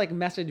know Yeah. that like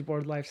message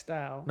board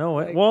lifestyle. No,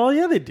 like, well,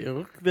 yeah, they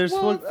do. There's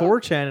Well, like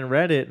 4chan and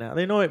Reddit now.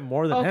 They know it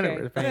more than okay,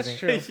 Reddit. If that's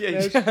anything. true. Yeah,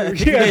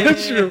 That's true. Yeah,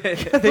 that's true. They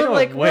But know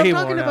like it we're way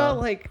talking more about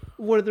now. like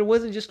where there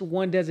wasn't just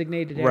one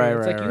designated area. Right,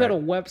 It's right, like you had a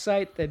right.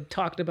 website that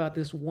talked about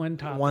this one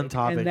topic. One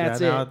topic. and that's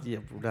yeah, it. now- yeah,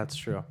 that's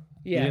true.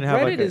 Yeah, didn't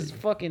have, Reddit like, a- is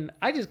fucking.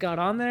 I just got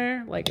on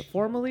there like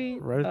formally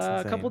Reddit's a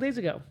insane. couple days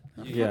ago.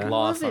 I You Yeah. get fucking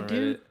lost love on it,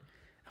 dude. Reddit.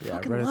 I Yeah,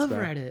 fucking Reddit's love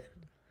bad. Reddit.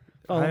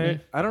 Follow me.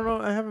 I don't know.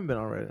 I haven't been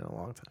on Reddit in a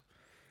long time.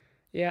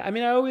 Yeah, I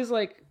mean, I always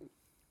like.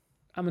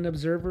 I'm an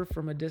observer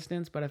from a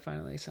distance, but I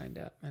finally signed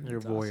up. And You're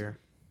a it's awesome. voyeur.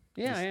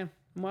 Yeah, I am.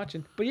 I'm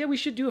watching. But yeah, we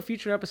should do a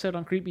future episode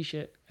on creepy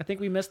shit. I think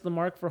we missed the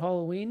mark for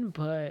Halloween,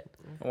 but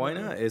Why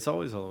not? It's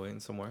always Halloween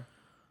somewhere.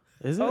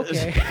 Is it?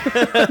 okay.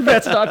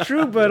 That's not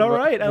true, but all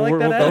right. I like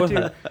that We'll go with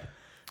attitude. that.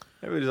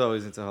 Everybody's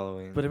always into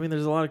Halloween. But I mean,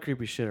 there's a lot of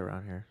creepy shit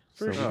around here.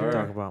 For so sure. we can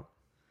talk about.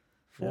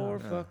 For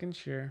Yeah. fucking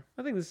sure.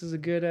 I think this is a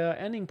good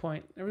ending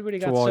point. Everybody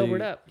got To all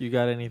sobered you, up. You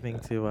got anything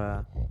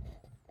to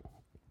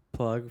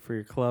plug for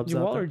your clubs?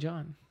 Jawal out there? or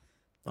John?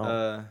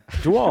 Oh.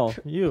 Jawal,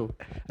 you.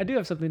 I do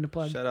have something to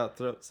plug. Shout out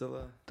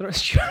Throatzilla.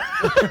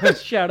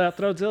 Shout out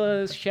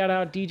Throatzilla. Shout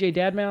out DJ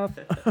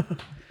Dadmouth.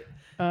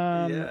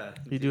 Yeah.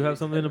 You do have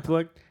something to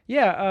plug?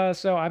 Yeah,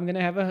 so I'm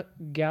gonna have a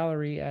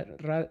gallery at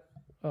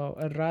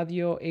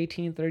Radio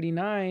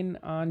 1839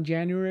 on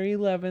January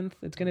 11th.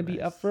 It's gonna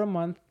be up for a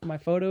month. My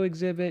photo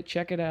exhibit.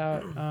 Check it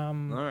out. All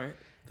right.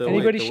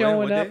 Anybody when? showing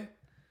What up? day?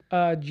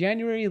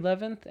 January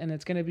 11th, and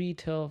it's gonna be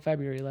till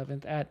February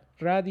 11th at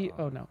Radio.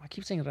 Oh no, I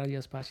keep saying Radio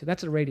Espacio.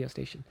 That's a radio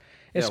station.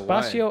 Yeah,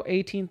 why? Espacio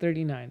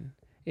 1839.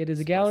 It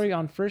is a gallery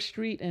on First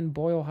Street in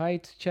Boyle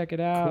Heights. Check it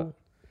out.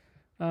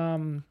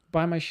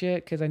 Buy my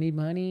shit because I need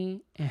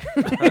money.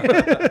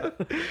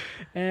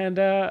 And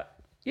yeah,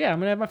 I'm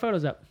gonna have my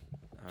photos up.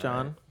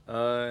 John?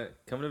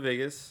 Come to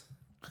Vegas.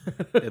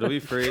 It'll be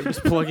free.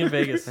 Just plug in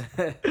Vegas.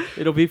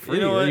 It'll be free.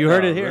 You You, know what?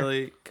 heard No, it here.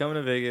 Really, come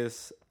to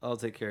Vegas. I'll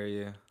take care of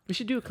you. We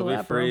should do a It'll be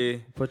collab, bro.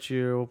 free. Put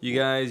you. You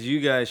guys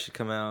should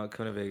come out.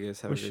 Come to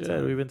Vegas. Have We a good should.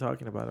 time. We've been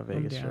talking about a I'm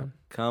Vegas trip. down.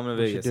 Come to We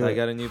should Vegas. do I it.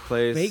 got a new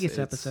place. Vegas It's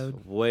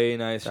episode. way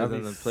nicer That'd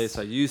than be the place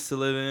I used to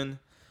live in.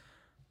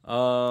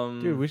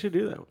 Dude, we should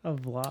do that. A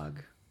vlog.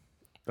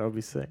 That would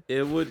be sick.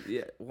 It would.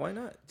 Yeah. Why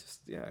not?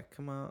 Just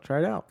come out. Try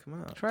it out. Come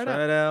out. Try it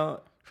it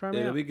out. Try me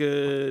It'll out. be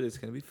good. It's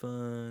gonna be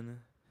fun.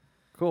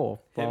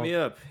 Cool. Hit me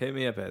up. Hit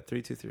me up at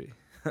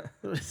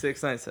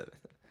 323-697.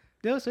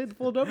 Yo, say the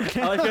full number.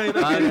 I like how you-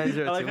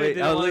 5902. Wait,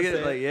 didn't I was wanna looking say at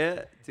it like,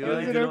 yeah. Do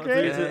Is I? it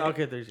okay? Yeah.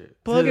 Okay, there's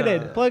it. Plug it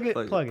in. Uh, Plug it.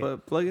 Plug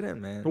it. Plug it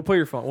in, man. We'll put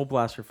your phone. We'll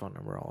blast your phone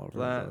number all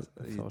over.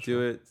 You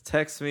do it.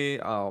 Text me.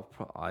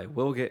 I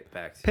will get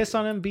back to Piss you.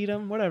 on him, beat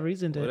him, whatever.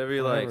 He's into it. Whatever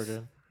you like.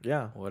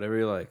 Yeah. Whatever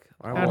you like.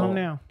 I At will. home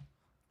now.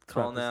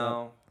 Call Wrap this up.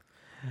 now.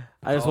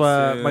 I just Call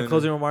want my soon.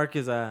 closing remark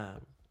is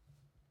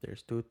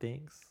there's two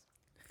things.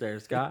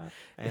 There's God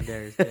and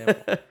there's devil.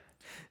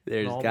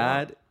 There's No,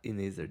 God and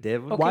there's the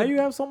devil. Okay. Why do you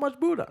have so much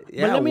Buddha?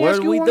 Yeah, let me where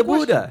ask you with one the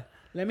question. Buddha?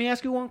 Let me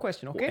ask you one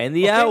question, okay? And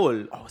the Okay? owl.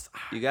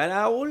 You got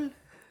owl?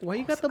 Why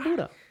you got the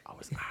Buddha?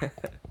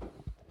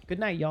 Good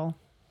night, y'all.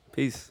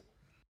 Peace.